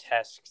like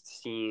grotesque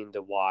scene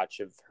to watch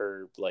of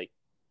her like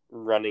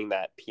running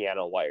that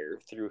piano wire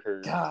through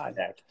her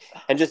neck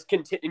and just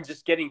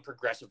getting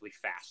progressively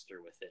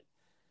faster with it.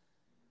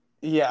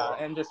 Yeah,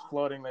 and just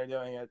floating there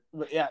doing it.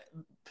 But yeah,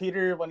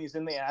 Peter, when he's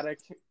in the attic,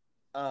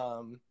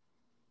 and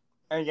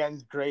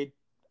again, great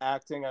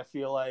acting, I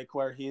feel like,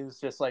 where he's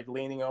just like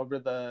leaning over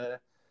the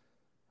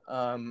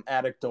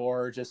attic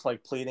door, just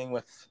like pleading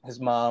with his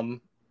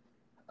mom.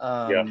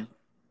 And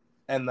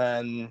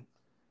then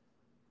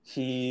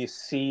he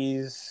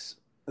sees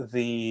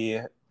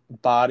the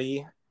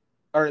body,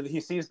 or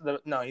he sees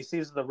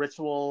the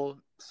ritual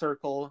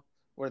circle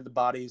where the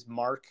body's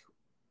mark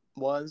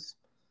was,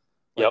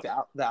 like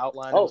the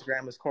outline of his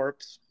grandma's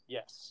corpse.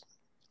 Yes.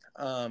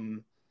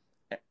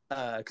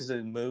 Because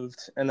it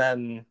moved, and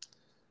then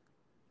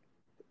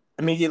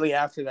immediately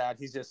after that,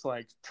 he's just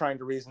like trying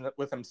to reason it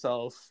with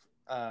himself,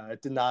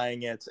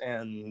 denying it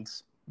and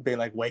being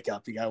like, "Wake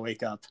up! You gotta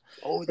wake up."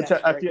 Which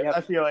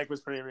I feel like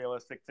was pretty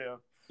realistic too.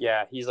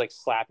 Yeah, he's like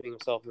slapping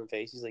himself in the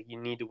face. He's like, "You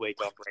need to wake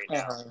up right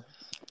now."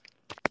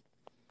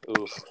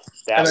 Oof.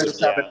 And then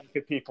just having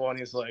naked people, and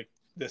he's like,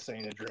 "This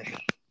ain't a dream."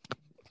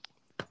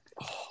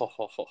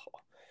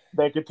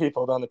 Naked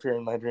people don't appear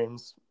in my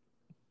dreams.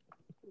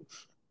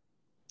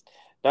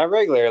 Not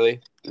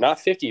regularly. Not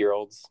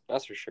 50-year-olds.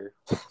 That's for sure.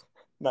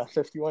 Not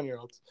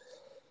 51-year-olds.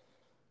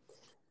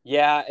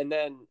 Yeah, and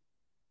then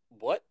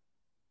what?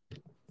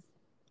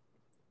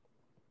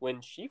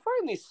 When she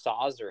finally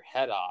saws her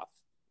head off,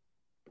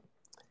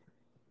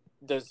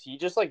 does he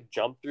just like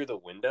jump through the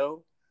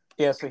window?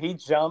 Yeah, so he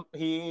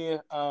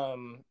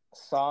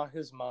saw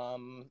his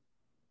mom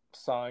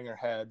sawing her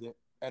head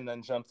and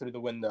then jumped through the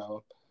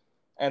window.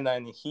 And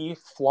then he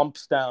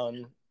flumps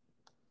down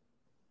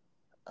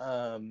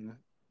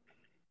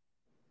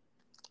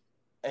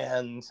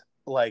and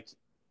like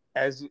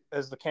as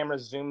the camera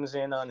zooms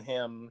in on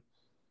him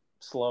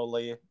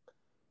slowly,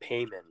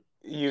 Payman,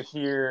 you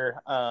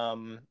hear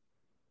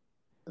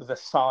the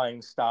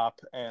sawing stop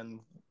and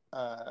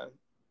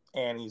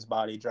Annie's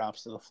body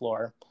drops to the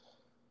floor.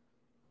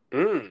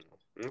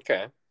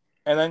 Okay.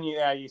 And then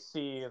you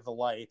see the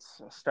light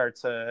start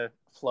to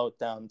float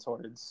down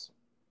towards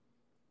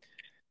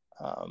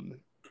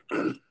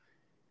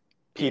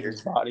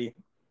Peter's body.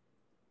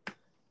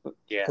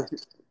 Yeah.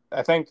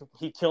 I think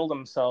he killed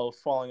himself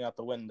falling out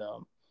the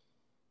window.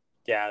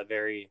 Yeah,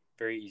 very,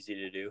 very easy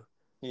to do.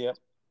 Yep,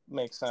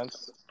 makes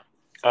sense.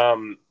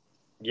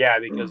 Yeah,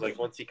 because like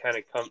once he kind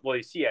of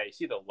you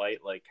see the light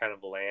like kind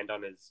of land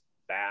on his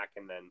back,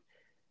 and then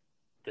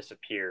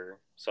disappear.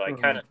 So I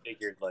kind of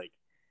figured like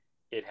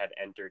it had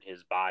entered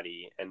his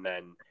body, and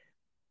then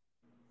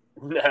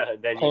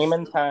then you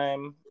Payment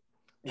time.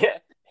 yeah,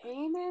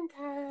 payment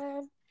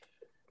time.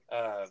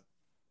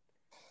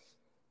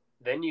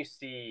 Then you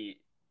see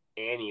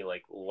Annie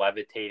like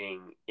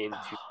levitating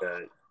into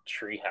the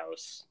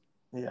treehouse.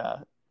 Yeah.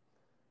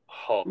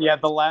 Oh, Yeah,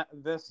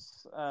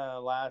 this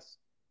last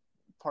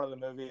part of the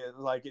movie is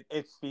like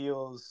it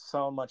feels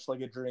so much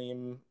like a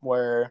dream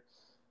where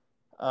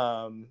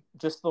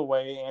just the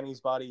way Annie's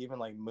body even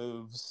like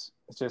moves,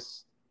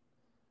 it's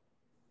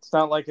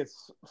not like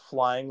it's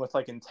flying with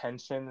like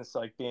intention, it's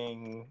like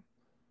being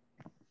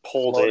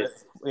pulled in.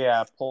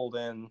 Yeah, pulled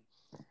in.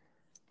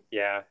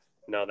 Yeah,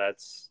 no,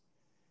 that's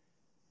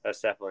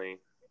definitely.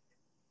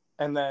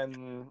 And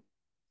then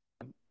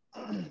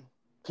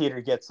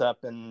Peter gets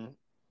up and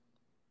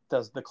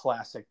does the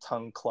classic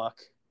tongue cluck.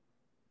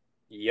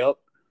 Yep.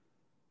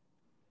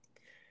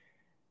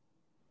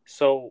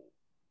 So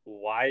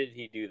why did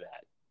he do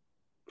that?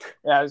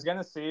 Yeah, I was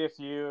gonna see if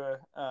you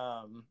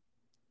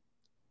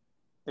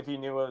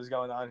knew what was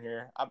going on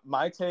here.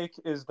 My take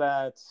is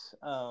that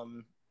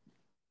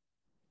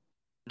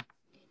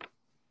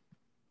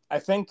I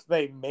think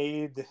they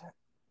made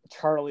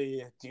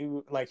Charlie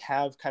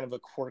have kind of a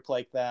quirk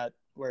like that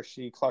where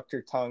she clucked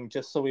her tongue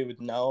just so we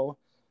would know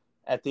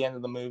at the end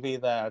of the movie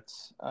that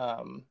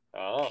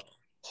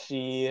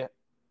she,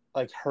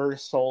 like, her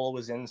soul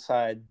was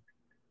inside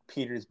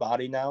Peter's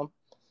body now.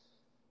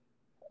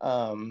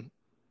 Because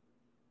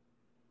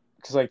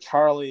like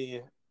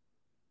Charlie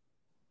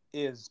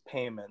is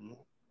Payman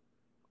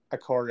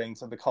according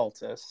to the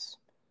cultists,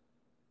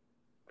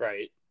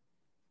 right?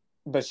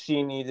 But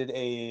she needed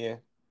a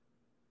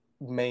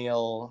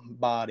male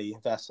body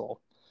vessel.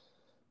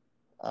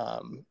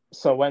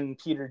 So when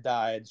Peter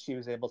died, she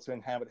was able to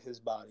inhabit his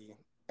body,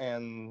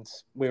 and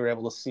we were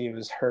able to see it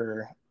was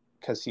her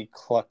because he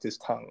clucked his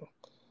tongue.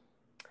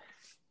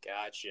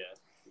 Gotcha.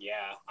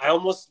 Yeah,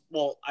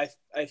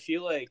 I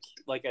feel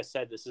like I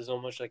said, this is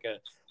almost like a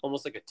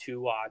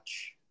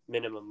 2-watch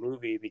minimum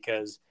movie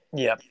because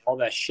all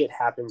that shit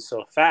happens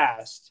so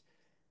fast.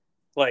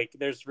 Like,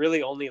 there's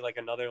really only like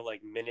another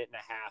like minute and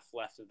a half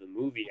left of the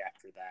movie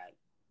after that,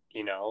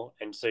 you know,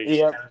 and so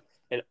you're just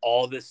and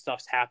all this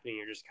stuff's happening.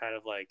 You're just kind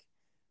of like,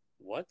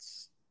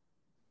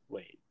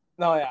 wait.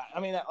 No, yeah.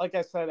 I mean, like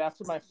I said,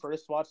 after my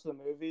first watch of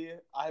the movie,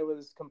 I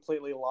was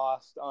completely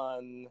lost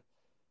on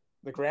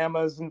the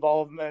grandma's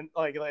involvement,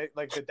 like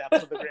the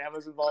depth of the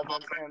grandma's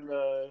involvement, and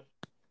the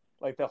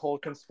whole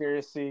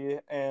conspiracy,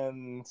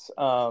 and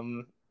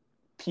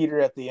Peter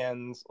at the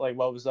end, like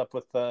what was up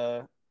with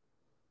the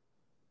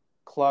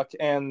cluck,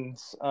 and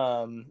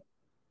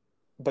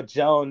but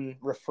Joan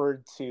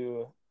referred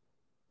to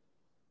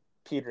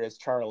Peter as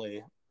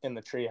Charlie in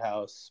the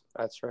treehouse.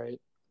 That's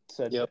right.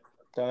 Said, "Yep,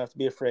 don't have to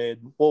be afraid."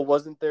 Well,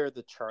 wasn't there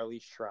the Charlie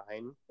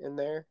shrine in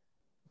there?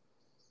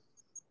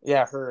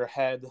 Yeah, her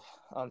head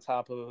on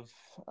top of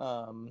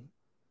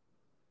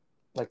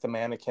like the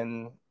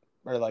mannequin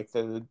or like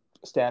the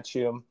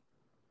statue.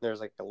 There's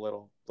like a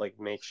little like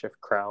makeshift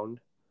crown.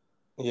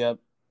 Yep.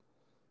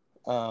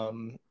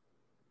 Then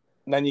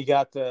you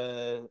got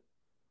the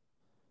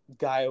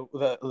guy,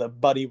 the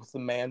buddy with the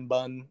man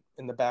bun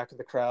in the back of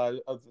the crowd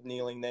of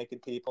kneeling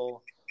naked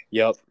people.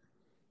 Yep.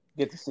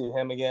 Get to see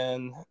him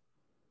again.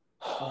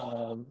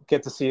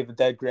 Get to see the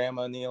dead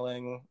grandma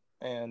kneeling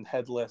and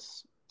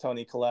headless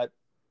Tony Collette.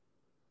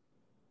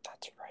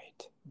 That's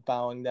right.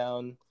 Bowing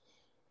down.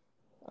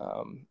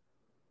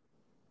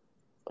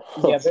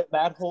 Yeah,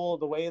 the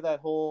way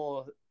that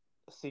whole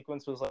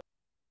sequence was, like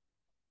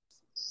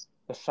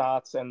the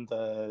shots and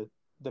the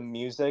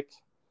music,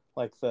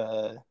 like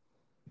the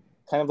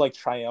kind of like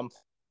triumph,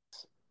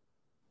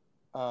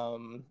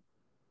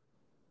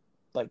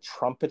 like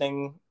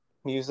trumpeting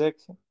music.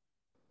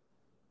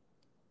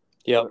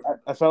 Yeah,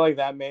 I felt like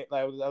that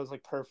was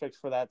like perfect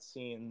for that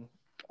scene.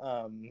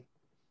 I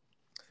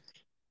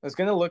was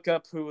gonna look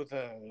up who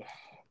the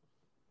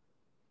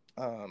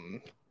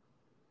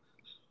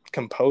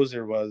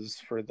composer was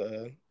for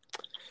the.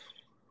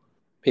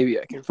 Maybe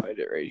I can find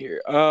it right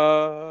here.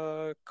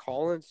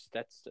 Colin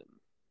Stetson.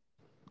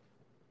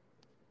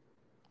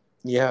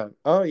 Yeah.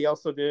 Oh, he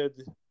also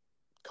did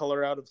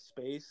Color Out of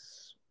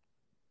Space.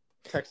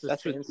 Texas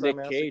That's Chainsaw with Nick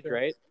Massacre. Cage,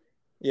 right?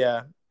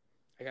 Yeah.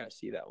 I gotta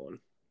see that one.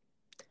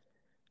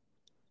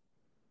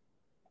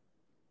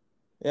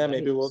 Yeah, nice.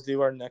 Maybe we'll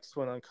do our next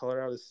one on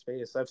Color Out of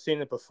Space. I've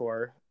seen it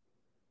before.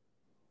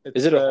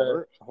 Is it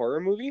a horror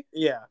movie?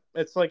 Yeah,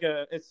 it's like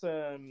a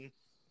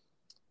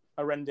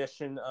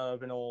rendition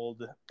of an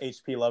old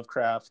H.P.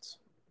 Lovecraft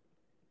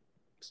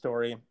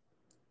story,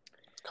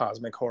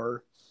 cosmic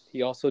horror.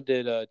 He also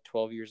did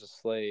 12 Years a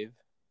Slave.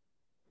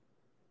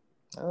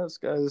 Oh, this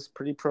guy's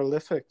pretty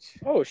prolific.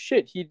 Oh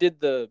shit, he did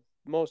the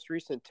most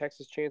recent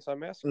Texas Chainsaw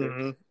Massacre.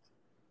 Mm-hmm.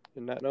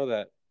 Did not know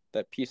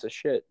that piece of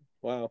shit.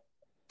 Wow.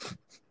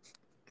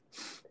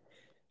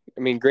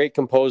 I mean, great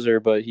composer,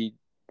 but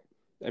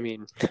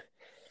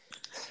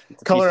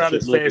It's a piece Color of Out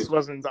of shit movie. Space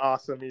wasn't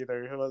awesome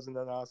either. It wasn't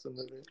an awesome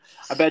movie.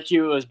 I bet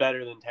you it was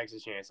better than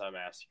Texas Chainsaw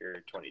Massacre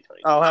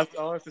 2022. I'll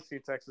have to see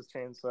Texas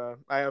Chainsaw.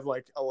 I have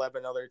like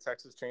 11 other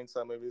Texas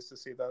Chainsaw movies to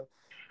see though.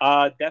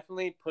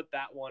 Definitely put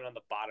that one on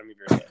the bottom of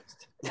your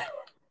list.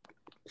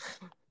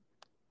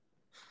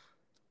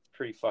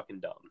 Pretty fucking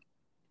dumb.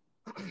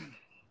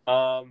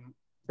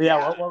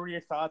 Yeah. What were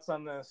your thoughts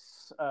on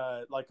this?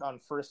 Like on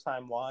first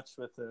time watch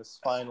with this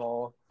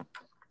final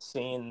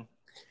scene.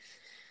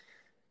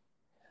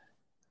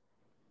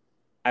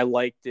 I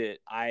liked it.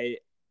 I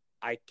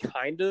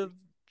kind of,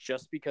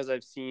 just because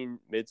I've seen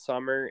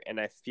Midsummer and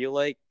I feel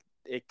like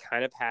it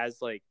kind of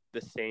has like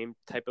the same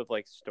type of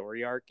like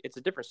story arc. It's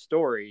a different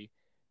story,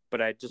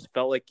 but I just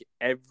felt like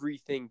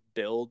everything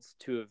builds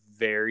to a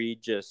very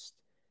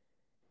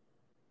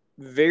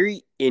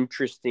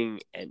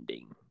interesting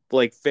ending.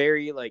 Like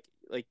very like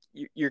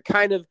you're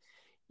kind of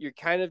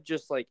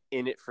just like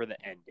in it for the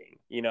ending,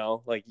 you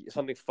know, like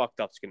something fucked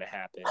up's gonna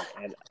happen,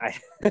 and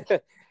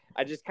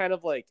I just kind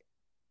of like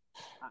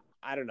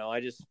I don't know.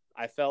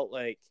 I felt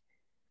like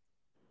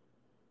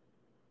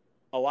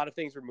a lot of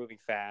things were moving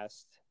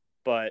fast,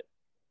 but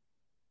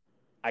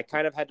I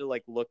kind of had to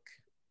like look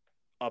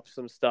up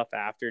some stuff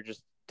after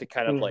just to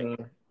kind of like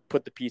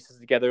put the pieces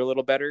together a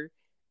little better,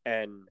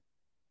 and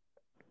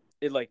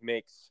it like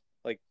makes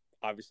like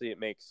obviously it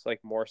makes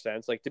like more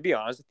sense. Like, to be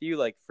honest with you,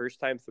 like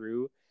first time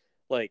through,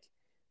 like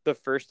the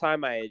first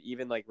time I had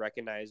even like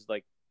recognized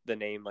like the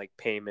name like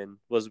Payman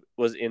was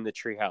in the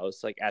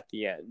treehouse like at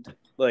the end,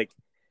 like,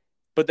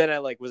 but then I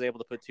like was able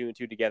to put two and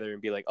two together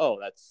and be like, oh,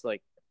 that's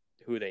like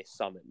who they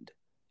summoned,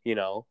 you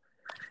know,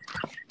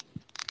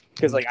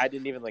 because like I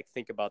didn't even like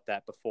think about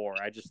that before.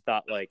 I just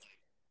thought like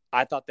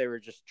I thought they were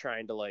just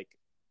trying to like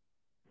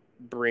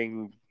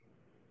bring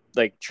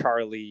like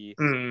Charlie,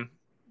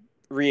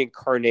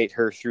 reincarnate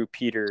her through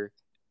Peter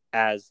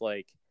as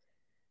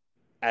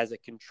a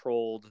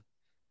controlled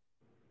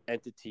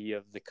entity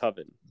of the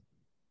coven.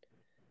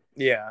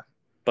 Yeah.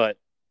 But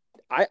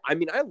I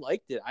mean I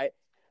liked it.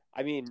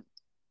 I mean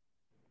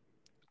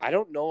I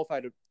don't know if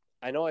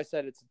I know I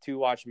said it's a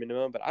 2-watch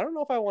minimum, but I don't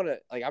know if I want to,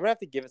 like, I'm gonna have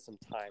to give it some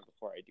time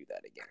before I do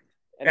that again.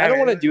 And I don't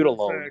want to do it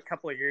alone. A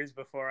couple of years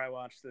before I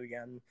watched it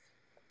again.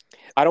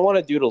 I don't want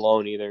to do it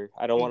alone either.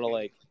 I don't want to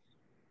like,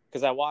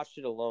 because I watched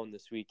it alone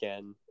this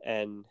weekend,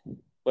 and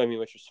well, I mean,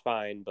 which was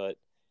fine, but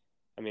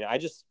I mean,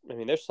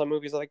 there's some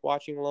movies I like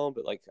watching alone,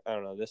 but like, I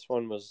don't know, this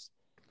one was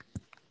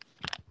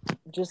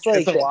just like,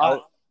 it's a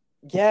lot.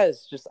 Yeah,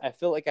 it's just, I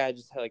feel like I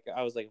just had like,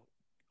 I was like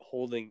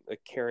holding,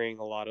 like carrying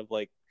a lot of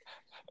like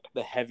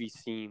the heavy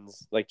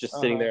scenes, like just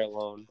sitting there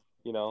alone,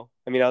 you know?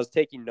 I mean, I was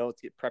taking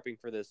notes, prepping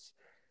for this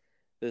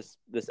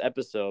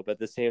episode, but at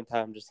the same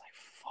time, just like,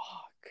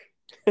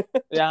 fuck.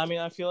 Yeah, I mean,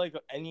 I feel like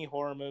any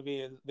horror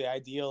movie, the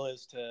ideal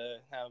is to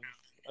have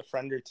a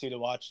friend or two to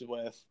watch it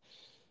with,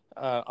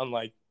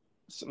 unlike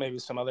maybe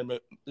some other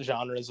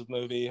genres of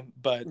movie.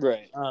 But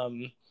right,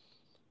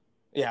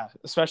 yeah,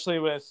 especially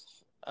with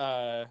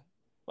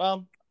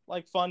well,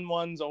 like fun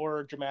ones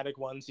or dramatic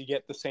ones, you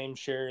get the same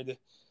shared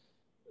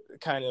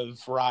kind of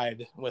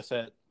ride with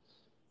it,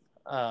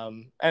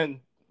 and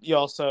you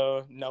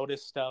also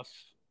notice stuff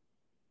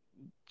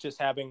just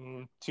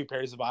having two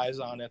pairs of eyes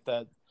on it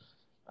that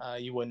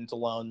you wouldn't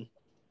alone.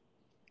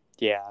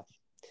 Yeah,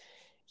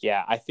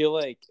 I feel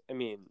like, I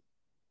mean,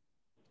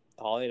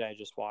 Holly and I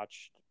just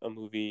watched a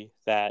movie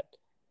that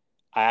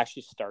I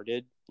actually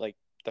started like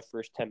the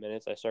first 10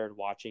 minutes. I started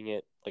watching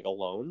it like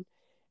alone,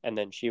 and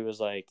then she was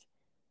like,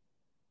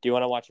 do you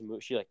want to watch a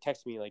movie? She like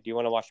texted me like, do you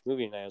want to watch a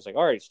movie? And I was like,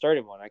 all right,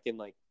 started one, I can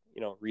like, you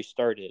know,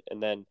 restart it.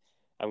 And then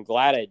I'm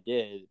glad I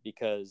did,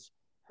 because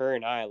her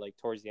and I, like,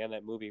 towards the end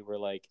of that movie, were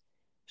like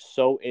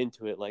so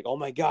into it, like, oh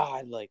my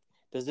god, like,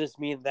 does this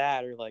mean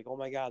that, or like, oh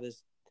my god,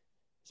 this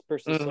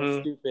person's so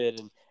stupid.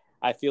 And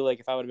I feel like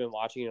if I would have been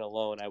watching it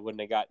alone, I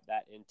wouldn't have got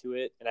that into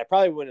it, and I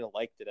probably wouldn't have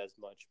liked it as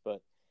much.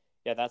 But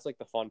yeah, that's like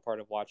the fun part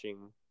of watching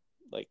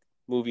like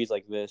movies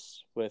like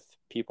this with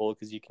people,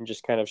 because you can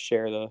just kind of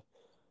share the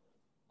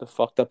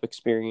fucked up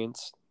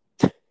experience.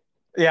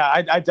 Yeah,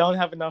 I don't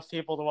have enough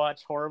people to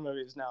watch horror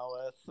movies now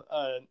with.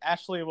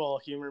 Ashley will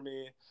humor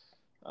me.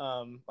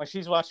 Like,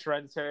 she's watched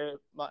Hereditary.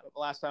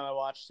 Last time I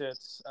watched it,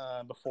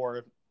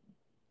 before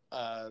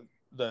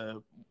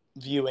the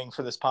viewing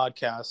for this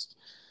podcast,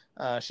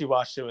 she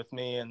watched it with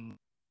me, and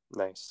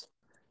Nice.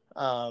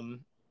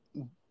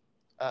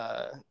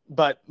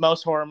 But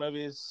most horror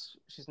movies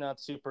she's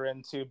not super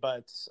into.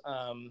 But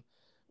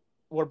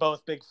we're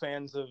both big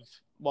fans of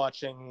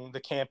watching the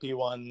campy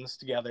ones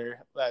together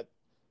that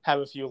have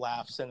a few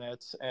laughs in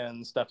it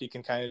and stuff you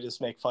can kind of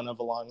just make fun of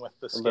along with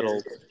the scary.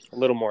 A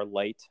little more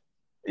light.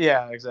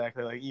 Yeah,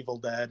 exactly, like Evil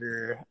Dead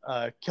or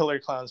Killer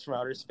Clowns from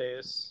Outer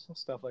Space,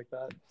 stuff like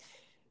that.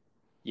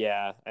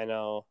 Yeah, I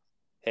know.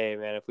 Hey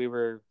man, if we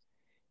were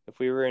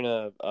in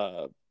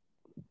a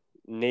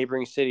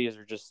neighboring cities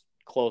or just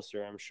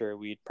closer, I'm sure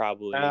we'd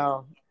probably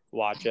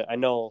watch it. I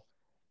know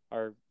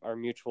our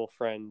mutual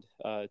friend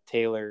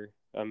Taylor,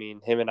 I mean,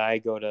 him and I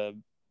go to,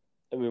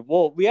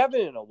 well, we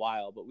haven't in a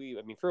while, but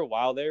for a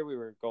while there, we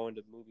were going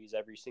to movies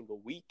every single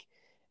week.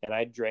 and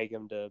I drag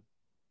him to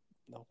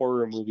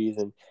horror movies,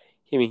 and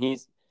I mean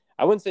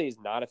I wouldn't say he's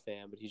not a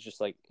fan, but he's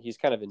just like he's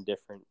kind of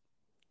indifferent.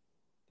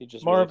 He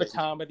just More really of a doesn't.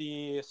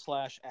 comedy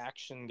 /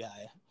 action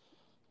guy.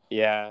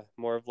 Yeah,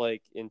 more of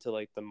like into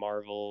like the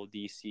Marvel,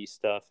 DC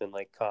stuff and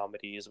like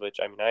comedies, which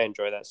I mean I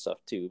enjoy that stuff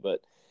too,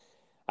 but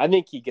I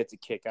think he gets a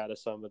kick out of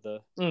some of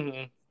the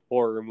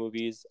horror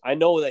movies. I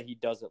know that he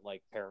doesn't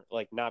like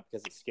like not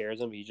because it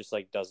scares him, he just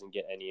like doesn't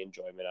get any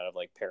enjoyment out of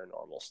like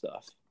paranormal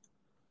stuff.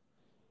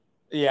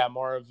 Yeah,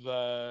 more of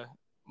the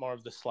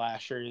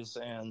slashers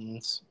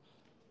and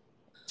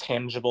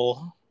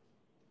tangible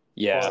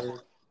Yeah.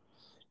 horror.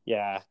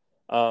 Yeah.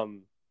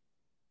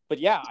 But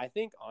yeah, I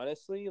think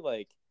honestly,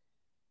 like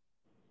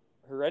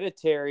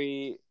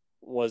Hereditary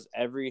was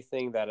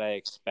everything that I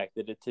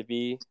expected it to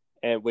be,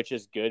 and which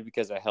is good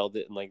because I held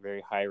it in like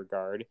very high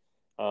regard.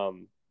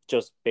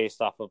 Just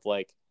based off of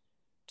like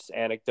just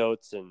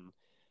anecdotes and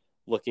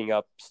looking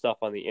up stuff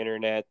on the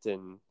internet,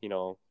 and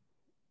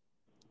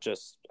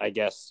just I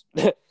guess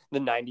the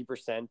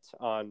 90%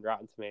 on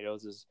Rotten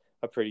Tomatoes is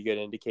a pretty good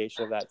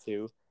indication of that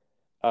too.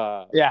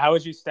 Yeah, how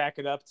would you stack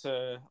it up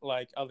to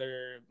like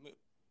other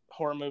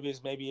horror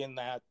movies, maybe in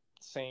that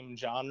same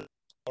genre,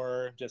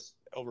 or just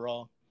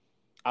overall?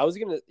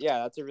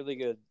 That's a really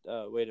good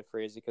way to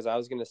phrase it, because I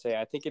was gonna say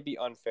I think it'd be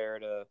unfair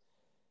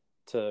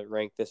to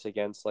rank this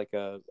against like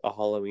a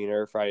Halloween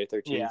or Friday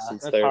 13th, Yeah,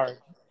 since that's hard.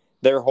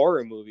 they're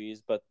horror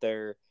movies, but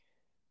they're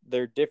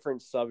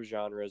different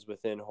subgenres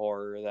within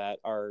horror that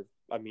are,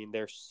 I mean,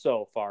 they're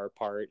so far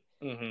apart.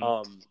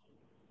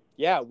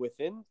 Yeah,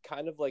 within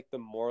kind of like the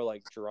more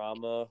like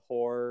drama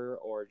horror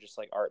or just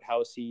like art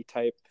housey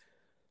type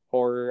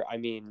horror, I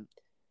mean,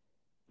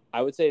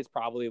 I would say it's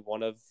probably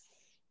one of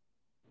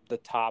the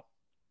top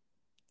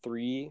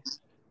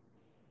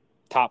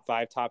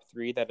five, top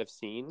three that I've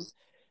seen.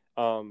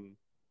 Um,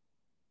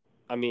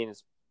 I mean,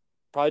 it's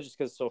probably just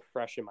because it's so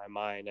fresh in my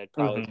mind. I'd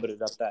probably put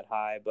it up that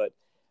high. But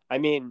I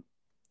mean,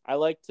 I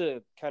like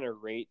to kind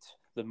of rate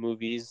the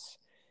movies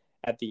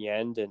at the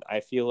end, and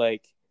I feel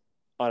like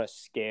on a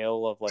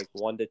scale of like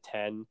 1 to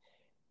 10,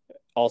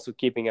 also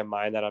keeping in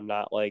mind that I'm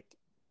not like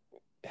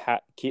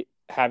keep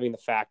having the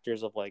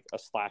factors of like a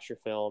slasher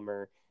film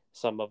or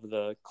some of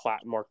the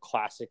more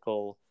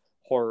classical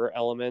horror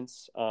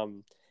elements.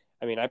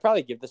 I mean, I'd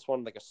probably give this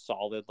one like a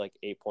solid like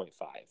 8.5,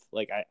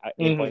 like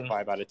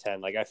 8.5 out of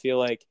 10. Like I feel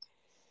like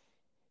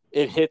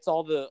it hits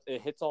all the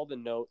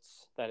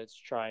notes that it's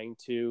trying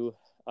to.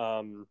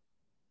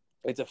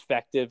 It's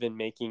effective in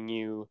making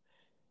you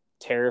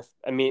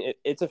I mean,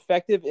 it's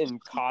effective in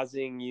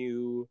causing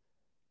you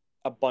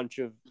a bunch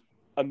of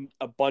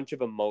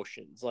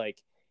emotions,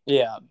 like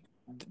Yeah,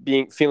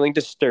 feeling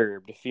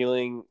disturbed,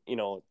 feeling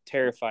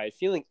terrified,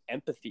 feeling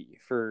empathy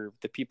for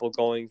the people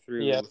going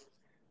through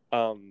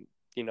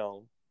you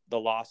know the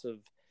loss of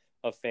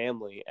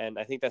family. And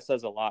I think that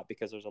says a lot,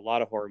 because there's a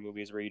lot of horror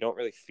movies where you don't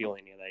really feel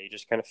any of that. You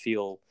just kind of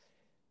feel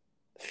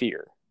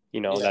fear,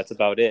 that's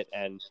about it.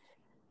 And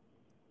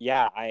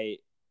yeah, I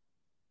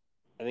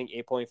think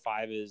 8.5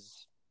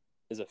 is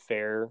a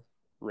fair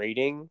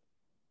rating.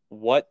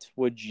 What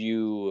would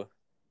you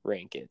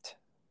rank it?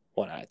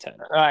 1 out of 10.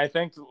 I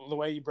think the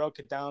way you broke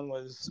it down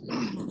was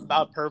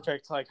about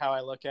perfect. Like how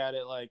I look at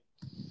it, like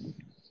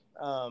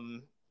a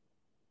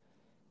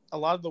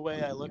lot of the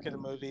way I look at a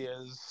movie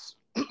is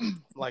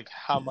like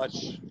how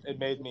much it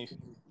made me.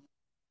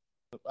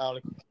 I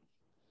don't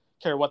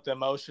care what the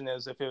emotion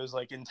is. If it was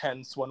like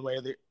intense one way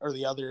or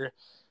the other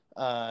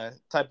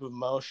type of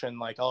emotion,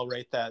 like I'll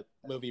rate that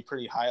movie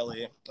pretty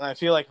highly. And I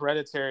feel like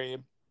Hereditary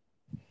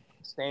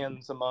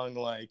stands among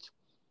like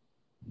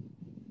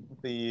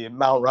the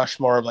Mount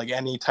Rushmore of like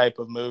any type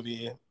of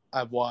movie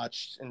I've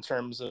watched in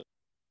terms of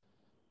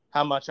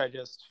how much I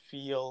just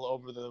feel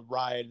over the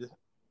ride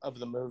of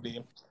the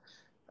movie.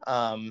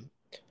 So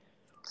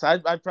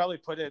I'd probably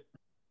put it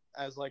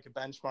as like a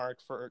benchmark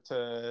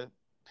to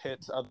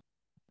pit other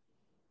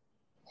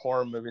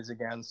horror movies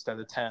against at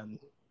a 10.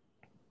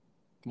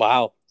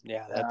 Wow.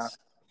 Yeah,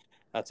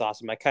 that's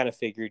awesome. I kind of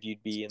figured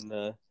you'd be in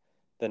the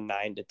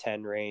 9 to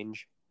 10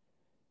 range.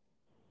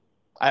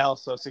 I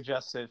also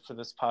suggested for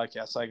this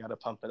podcast, so I got to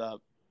pump it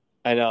up.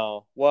 I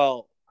know.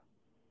 Well,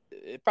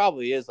 it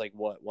probably is like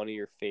one of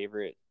your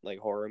favorite like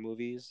horror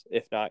movies,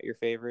 if not your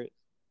favorite.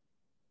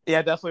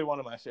 Yeah, definitely one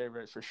of my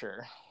favorites for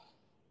sure.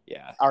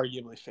 Yeah.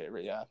 Arguably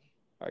favorite, yeah.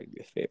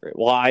 Arguably favorite.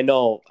 Well, I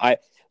know.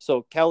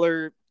 So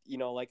Keller,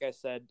 like I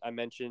said, I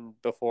mentioned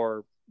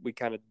before we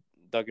kind of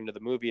dug into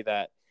the movie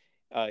that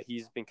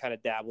he's been kind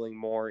of dabbling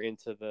more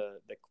into the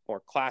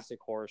more classic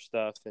horror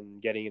stuff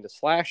and getting into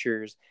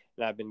slashers,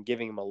 and I've been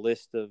giving him a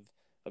list of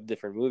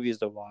different movies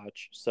to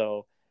watch.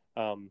 So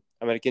I'm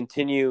going to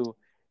continue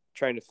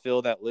trying to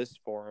fill that list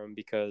for him,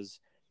 because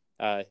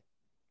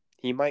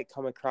he might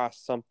come across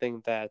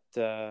something that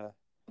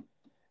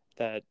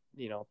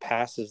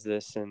passes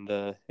this in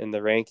the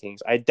rankings.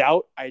 I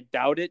doubt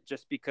it,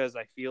 just because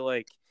I feel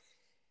like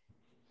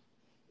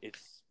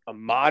it's a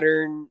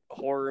modern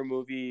horror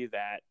movie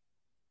that,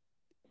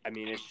 I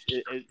mean,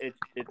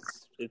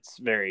 it's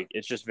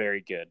just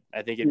very good.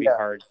 I think it'd be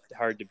hard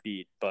to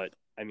beat, but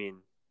I mean,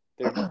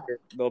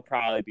 there'll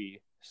probably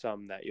be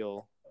some that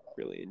you'll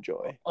really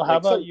enjoy. Well, how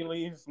about you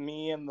leave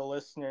me and the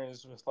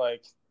listeners with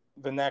like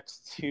the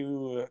next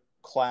 2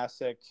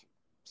 classic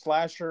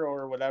slasher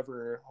or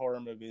whatever horror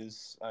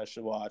movies I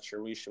should watch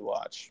or we should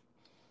watch?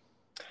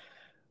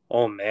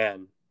 Oh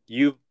man,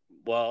 you've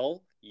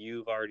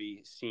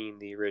already seen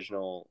the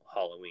original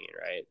Halloween,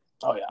 right?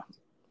 Oh yeah.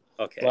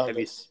 Okay.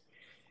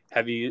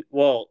 Have you?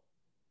 Well,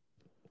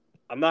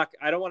 I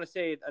don't want to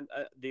say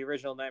the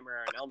original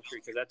Nightmare on Elm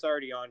Street because that's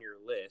already on your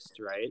list,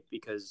 right?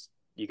 Because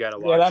you got to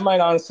watch. Yeah, that might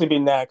honestly be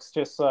next,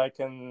 just so I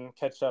can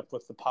catch up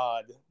with the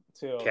pod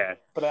too. Okay.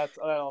 But that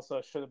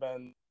also should have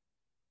been.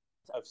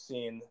 I've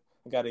seen.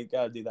 Gotta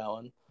do that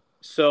one.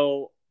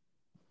 So,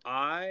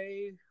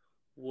 I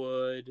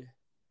would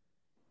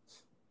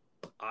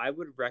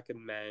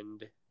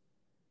recommend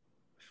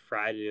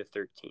Friday the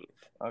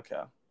 13th.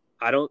 Okay.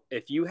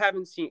 If you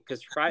haven't seen,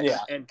 because Friday, yeah.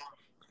 and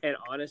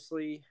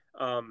honestly,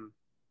 the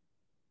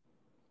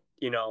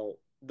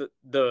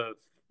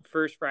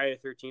first Friday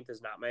the 13th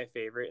is not my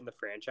favorite in the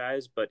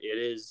franchise, but it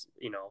is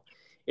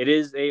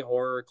a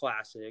horror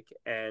classic,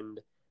 and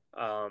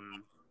I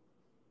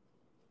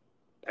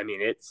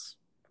mean it's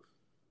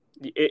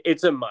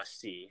a must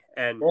see,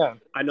 and yeah.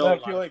 I know I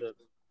feel like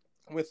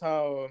with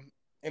how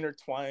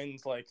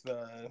intertwined like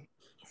the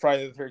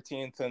Friday the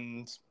 13th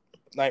and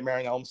Nightmare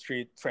on Elm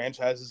Street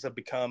franchises have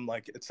become,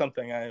 like it's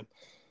something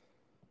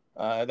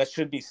that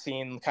should be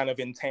seen kind of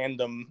in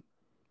tandem,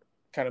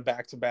 kind of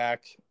back to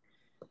back.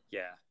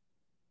 Yeah.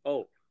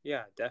 Oh,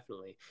 yeah,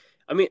 definitely.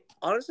 I mean,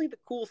 honestly, the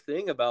cool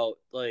thing about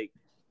like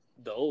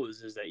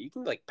those is that you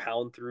can like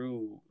pound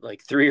through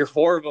like 3 or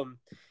 4 of them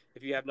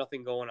if you have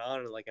nothing going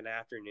on in like an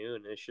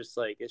afternoon. It's just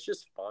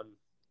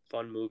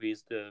fun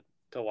movies to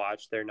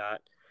watch. They're not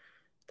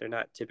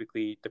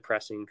typically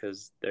depressing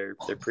because they're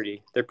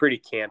pretty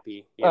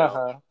campy. You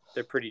know,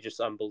 they're pretty just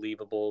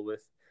unbelievable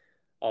with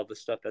all the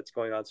stuff that's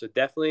going on. So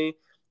definitely,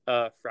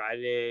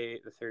 Friday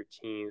the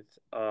 13th.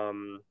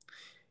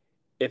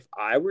 If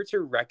I were to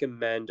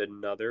recommend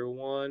another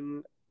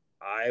one,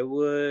 I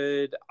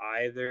would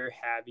either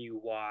have you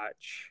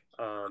watch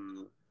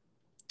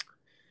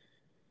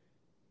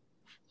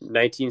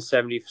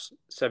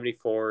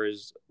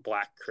 1974's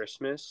Black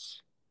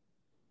Christmas.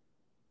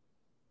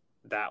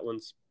 That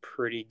one's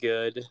pretty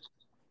good.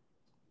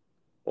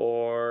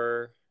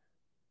 Or,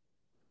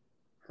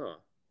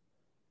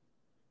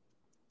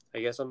 I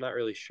guess I'm not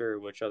really sure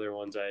which other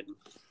ones I'd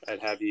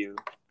have you,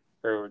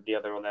 or the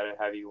other one that I'd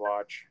have you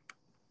watch.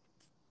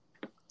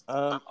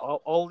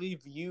 I'll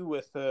leave you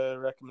with a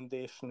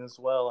recommendation as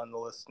well on the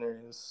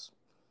listeners.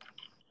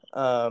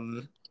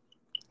 The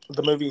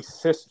movie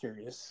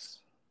Sisters.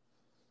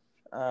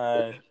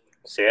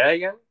 Say that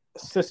again?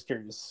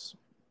 Sisters.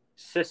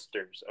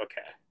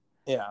 Okay.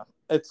 Yeah,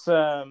 it's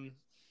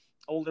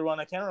older one.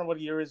 I can't remember what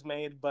year it was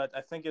made, but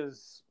I think it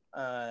was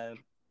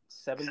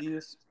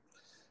 70s.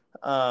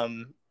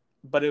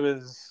 But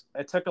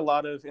it took a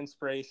lot of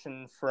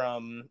inspiration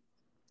from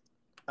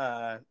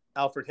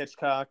Alfred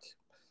Hitchcock,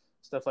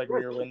 stuff like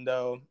Rear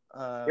Window,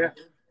 kind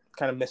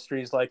of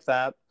mysteries like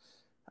that.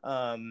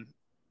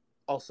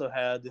 Also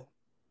had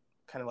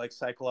kind of like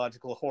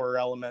psychological horror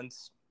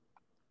elements.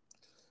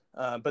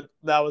 But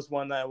that was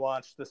one that I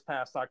watched this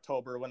past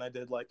October when I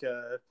did like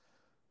a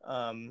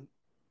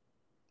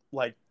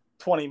like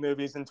 20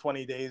 movies in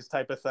 20 days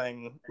type of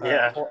thing.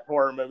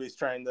 Horror movies,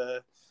 trying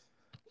to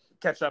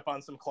catch up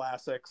on some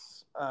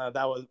classics.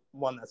 That was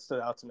one that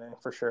stood out to me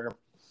for sure.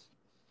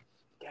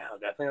 Yeah,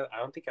 definitely. I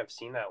don't think I've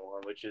seen that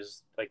one, which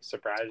is like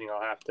surprising.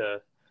 I'll have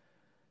to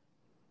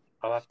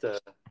watch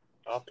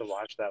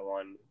that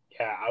one.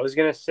 Yeah, I was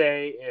gonna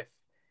say if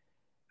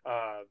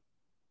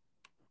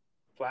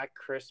Black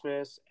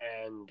Christmas,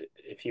 and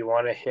if you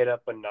want to hit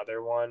up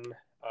another one,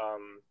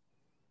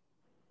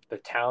 The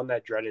Town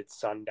That Dreaded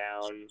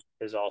Sundown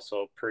is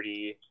also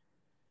pretty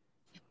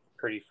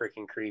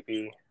freaking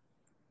creepy.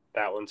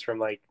 That one's from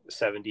like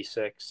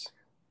 76.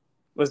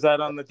 Was that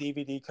on the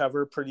DVD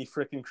cover? Pretty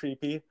freaking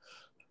creepy.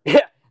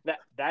 Yeah,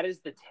 that is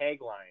the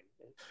tagline.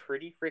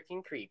 Pretty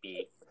freaking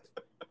creepy.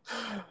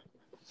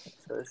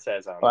 So it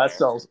says on there.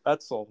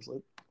 That solves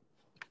it.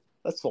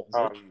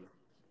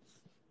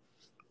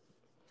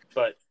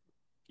 But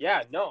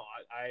yeah, no,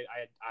 I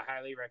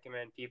highly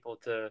recommend people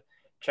to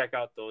check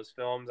out those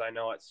films. I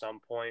know at some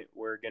point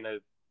we'll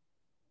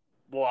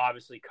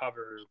obviously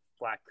cover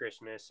Black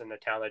Christmas and The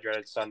Town That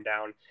Dreaded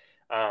Sundown.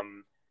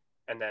 And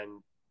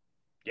then,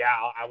 yeah,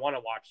 I want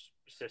to watch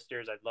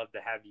Sisters. I'd love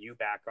to have you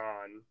back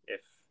on if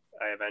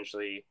I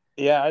eventually.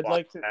 Yeah, I'd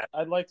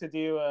like to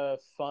do a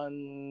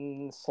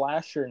fun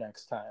slasher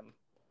next time.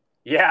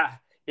 Yeah,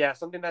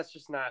 something that's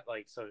just not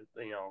like so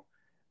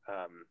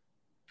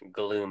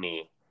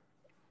gloomy.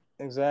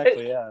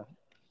 Exactly. Yeah.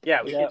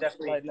 Yeah, we could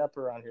definitely lighten up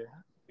around here.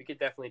 We could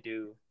definitely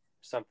do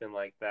something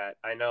like that.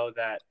 I know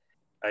that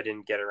I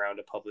didn't get around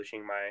to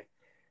publishing my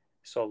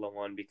solo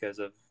one because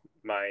of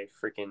my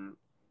freaking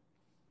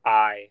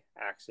eye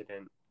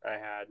accident I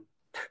had.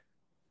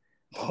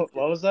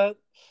 What was that?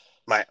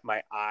 my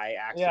eye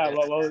Yeah,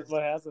 accident.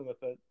 what happened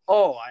with it?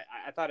 Oh,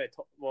 I thought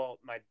well,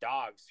 my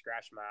dog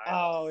scratched my eye.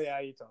 Oh yeah,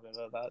 you told me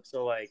about that.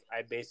 So like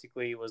I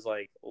basically was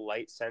like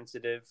light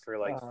sensitive for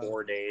like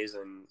 4 days,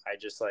 and I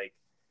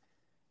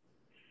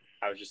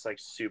was just like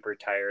super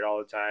tired all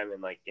the time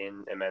and like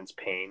in immense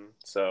pain.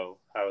 So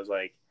I was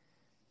like,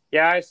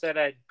 yeah, I said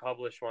I'd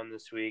publish one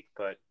this week,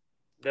 but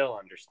they'll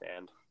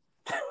understand.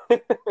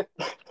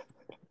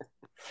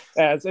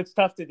 Yeah, it's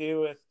tough to do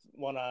with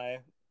one eye.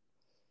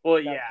 Well,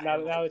 yeah.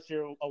 Now that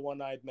you're a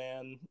one-eyed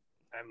man.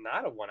 I'm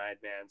not a one-eyed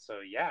man, so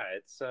yeah,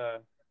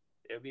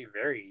 it'll be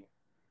very,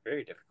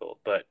 very difficult.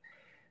 But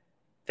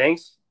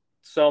thanks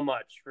so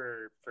much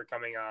for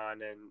coming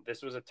on, and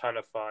this was a ton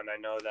of fun.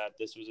 I know that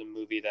this was a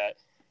movie that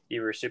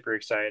you were super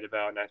excited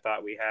about, and I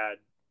thought we had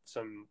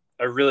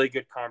a really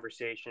good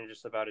conversation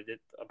just about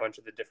a bunch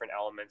of the different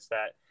elements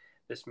that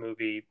this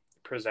movie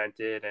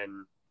presented,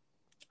 and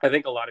I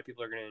think a lot of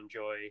people are going to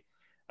enjoy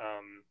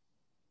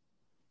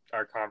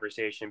our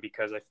conversation,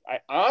 because I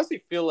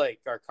honestly feel like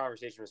our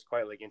conversation was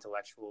quite like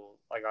intellectual,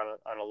 like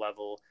on a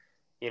level,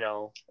 you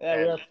know.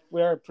 Yeah,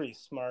 we are pretty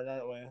smart,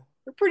 aren't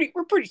we?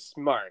 We're pretty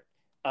smart.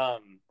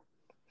 And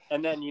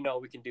then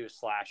we can do a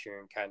slasher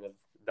and kind of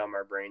dumb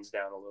our brains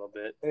down a little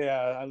bit.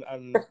 Yeah,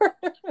 I'm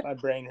my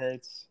brain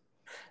hurts.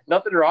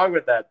 Nothing wrong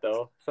with that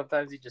though.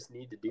 Sometimes you just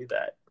need to do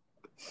that.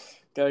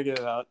 Gotta get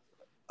it out.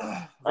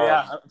 But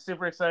yeah, I'm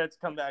super excited to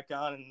come back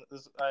on, and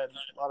I had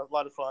a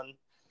lot of fun.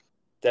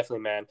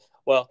 Definitely, man.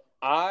 Well,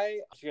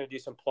 I'm just going to do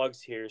some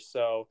plugs here.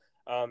 So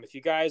if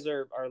you guys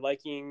are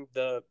liking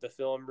the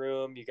film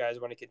room, you guys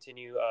want to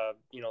continue,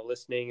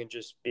 listening and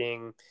just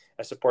being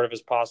as supportive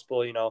as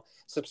possible,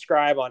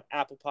 subscribe on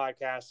Apple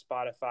Podcasts,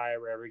 Spotify,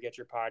 wherever you get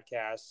your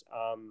podcasts.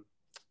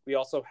 We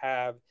also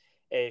have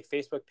a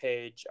Facebook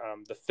page,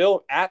 the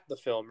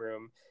film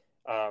room.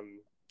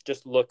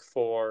 Just look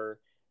for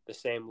the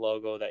same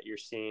logo that you're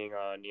seeing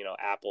on,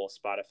 Apple,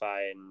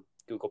 Spotify, and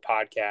Google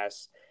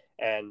Podcasts.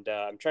 And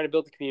I'm trying to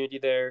build the community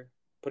there,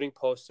 putting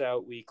posts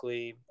out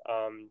weekly,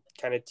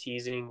 kind of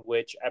teasing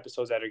which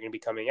episodes that are going to be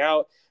coming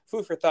out,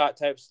 food for thought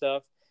type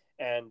stuff.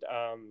 And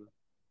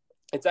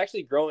it's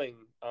actually growing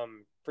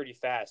pretty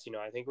fast.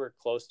 I think we're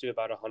close to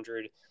about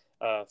 100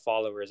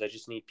 followers. I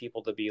just need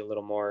people to be a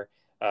little more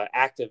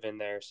active in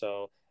there.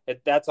 So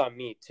that's on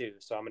me too.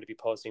 So I'm going to be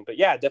posting. But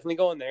yeah, definitely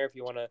go in there if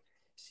you want to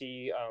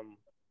see,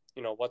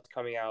 what's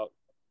coming out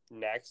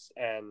next.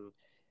 And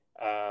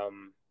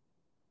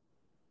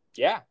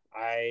yeah,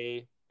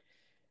 I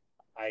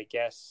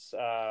guess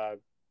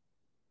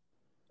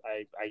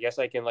I guess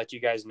I can let you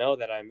guys know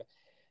that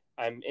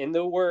I'm in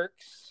the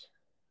works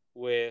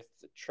with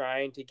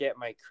trying to get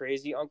my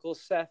crazy Uncle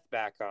Seth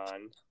back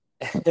on.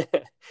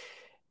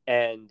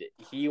 And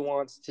he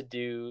wants to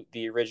do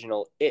the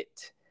original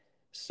It.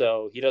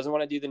 So he doesn't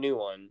want to do the new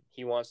one.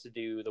 He wants to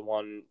do the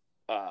one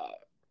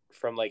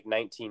from like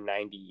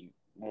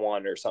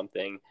 1991 or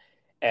something.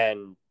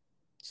 And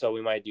so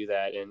we might do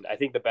that. And I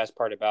think the best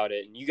part about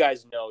it, and you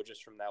guys know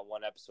just from that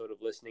one episode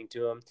of listening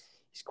to him,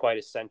 he's quite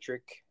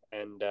eccentric,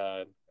 and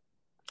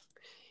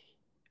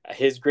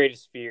his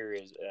greatest fear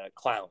is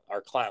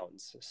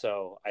clowns.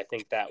 So I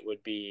think that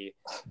would be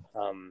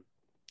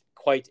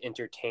quite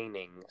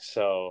entertaining.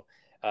 So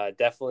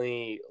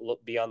definitely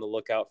be on the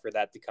lookout for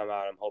that to come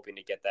out. I'm hoping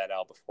to get that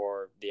out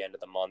before the end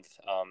of the month.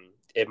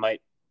 It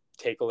might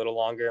take a little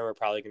longer, and we're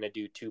probably going to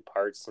do 2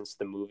 parts since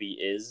the movie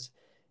is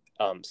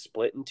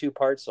split in 2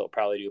 parts. So I'll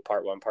probably do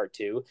part 1, part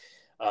 2.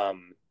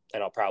 And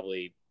I'll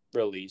probably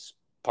release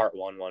part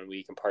 1 one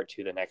week and part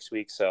 2 the next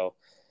week. So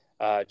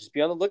just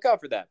be on the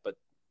lookout for that. But,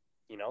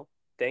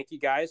 thank you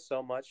guys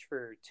so much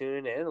for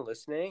tuning in and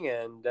listening,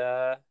 and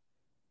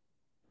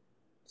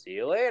see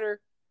you later.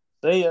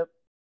 See ya.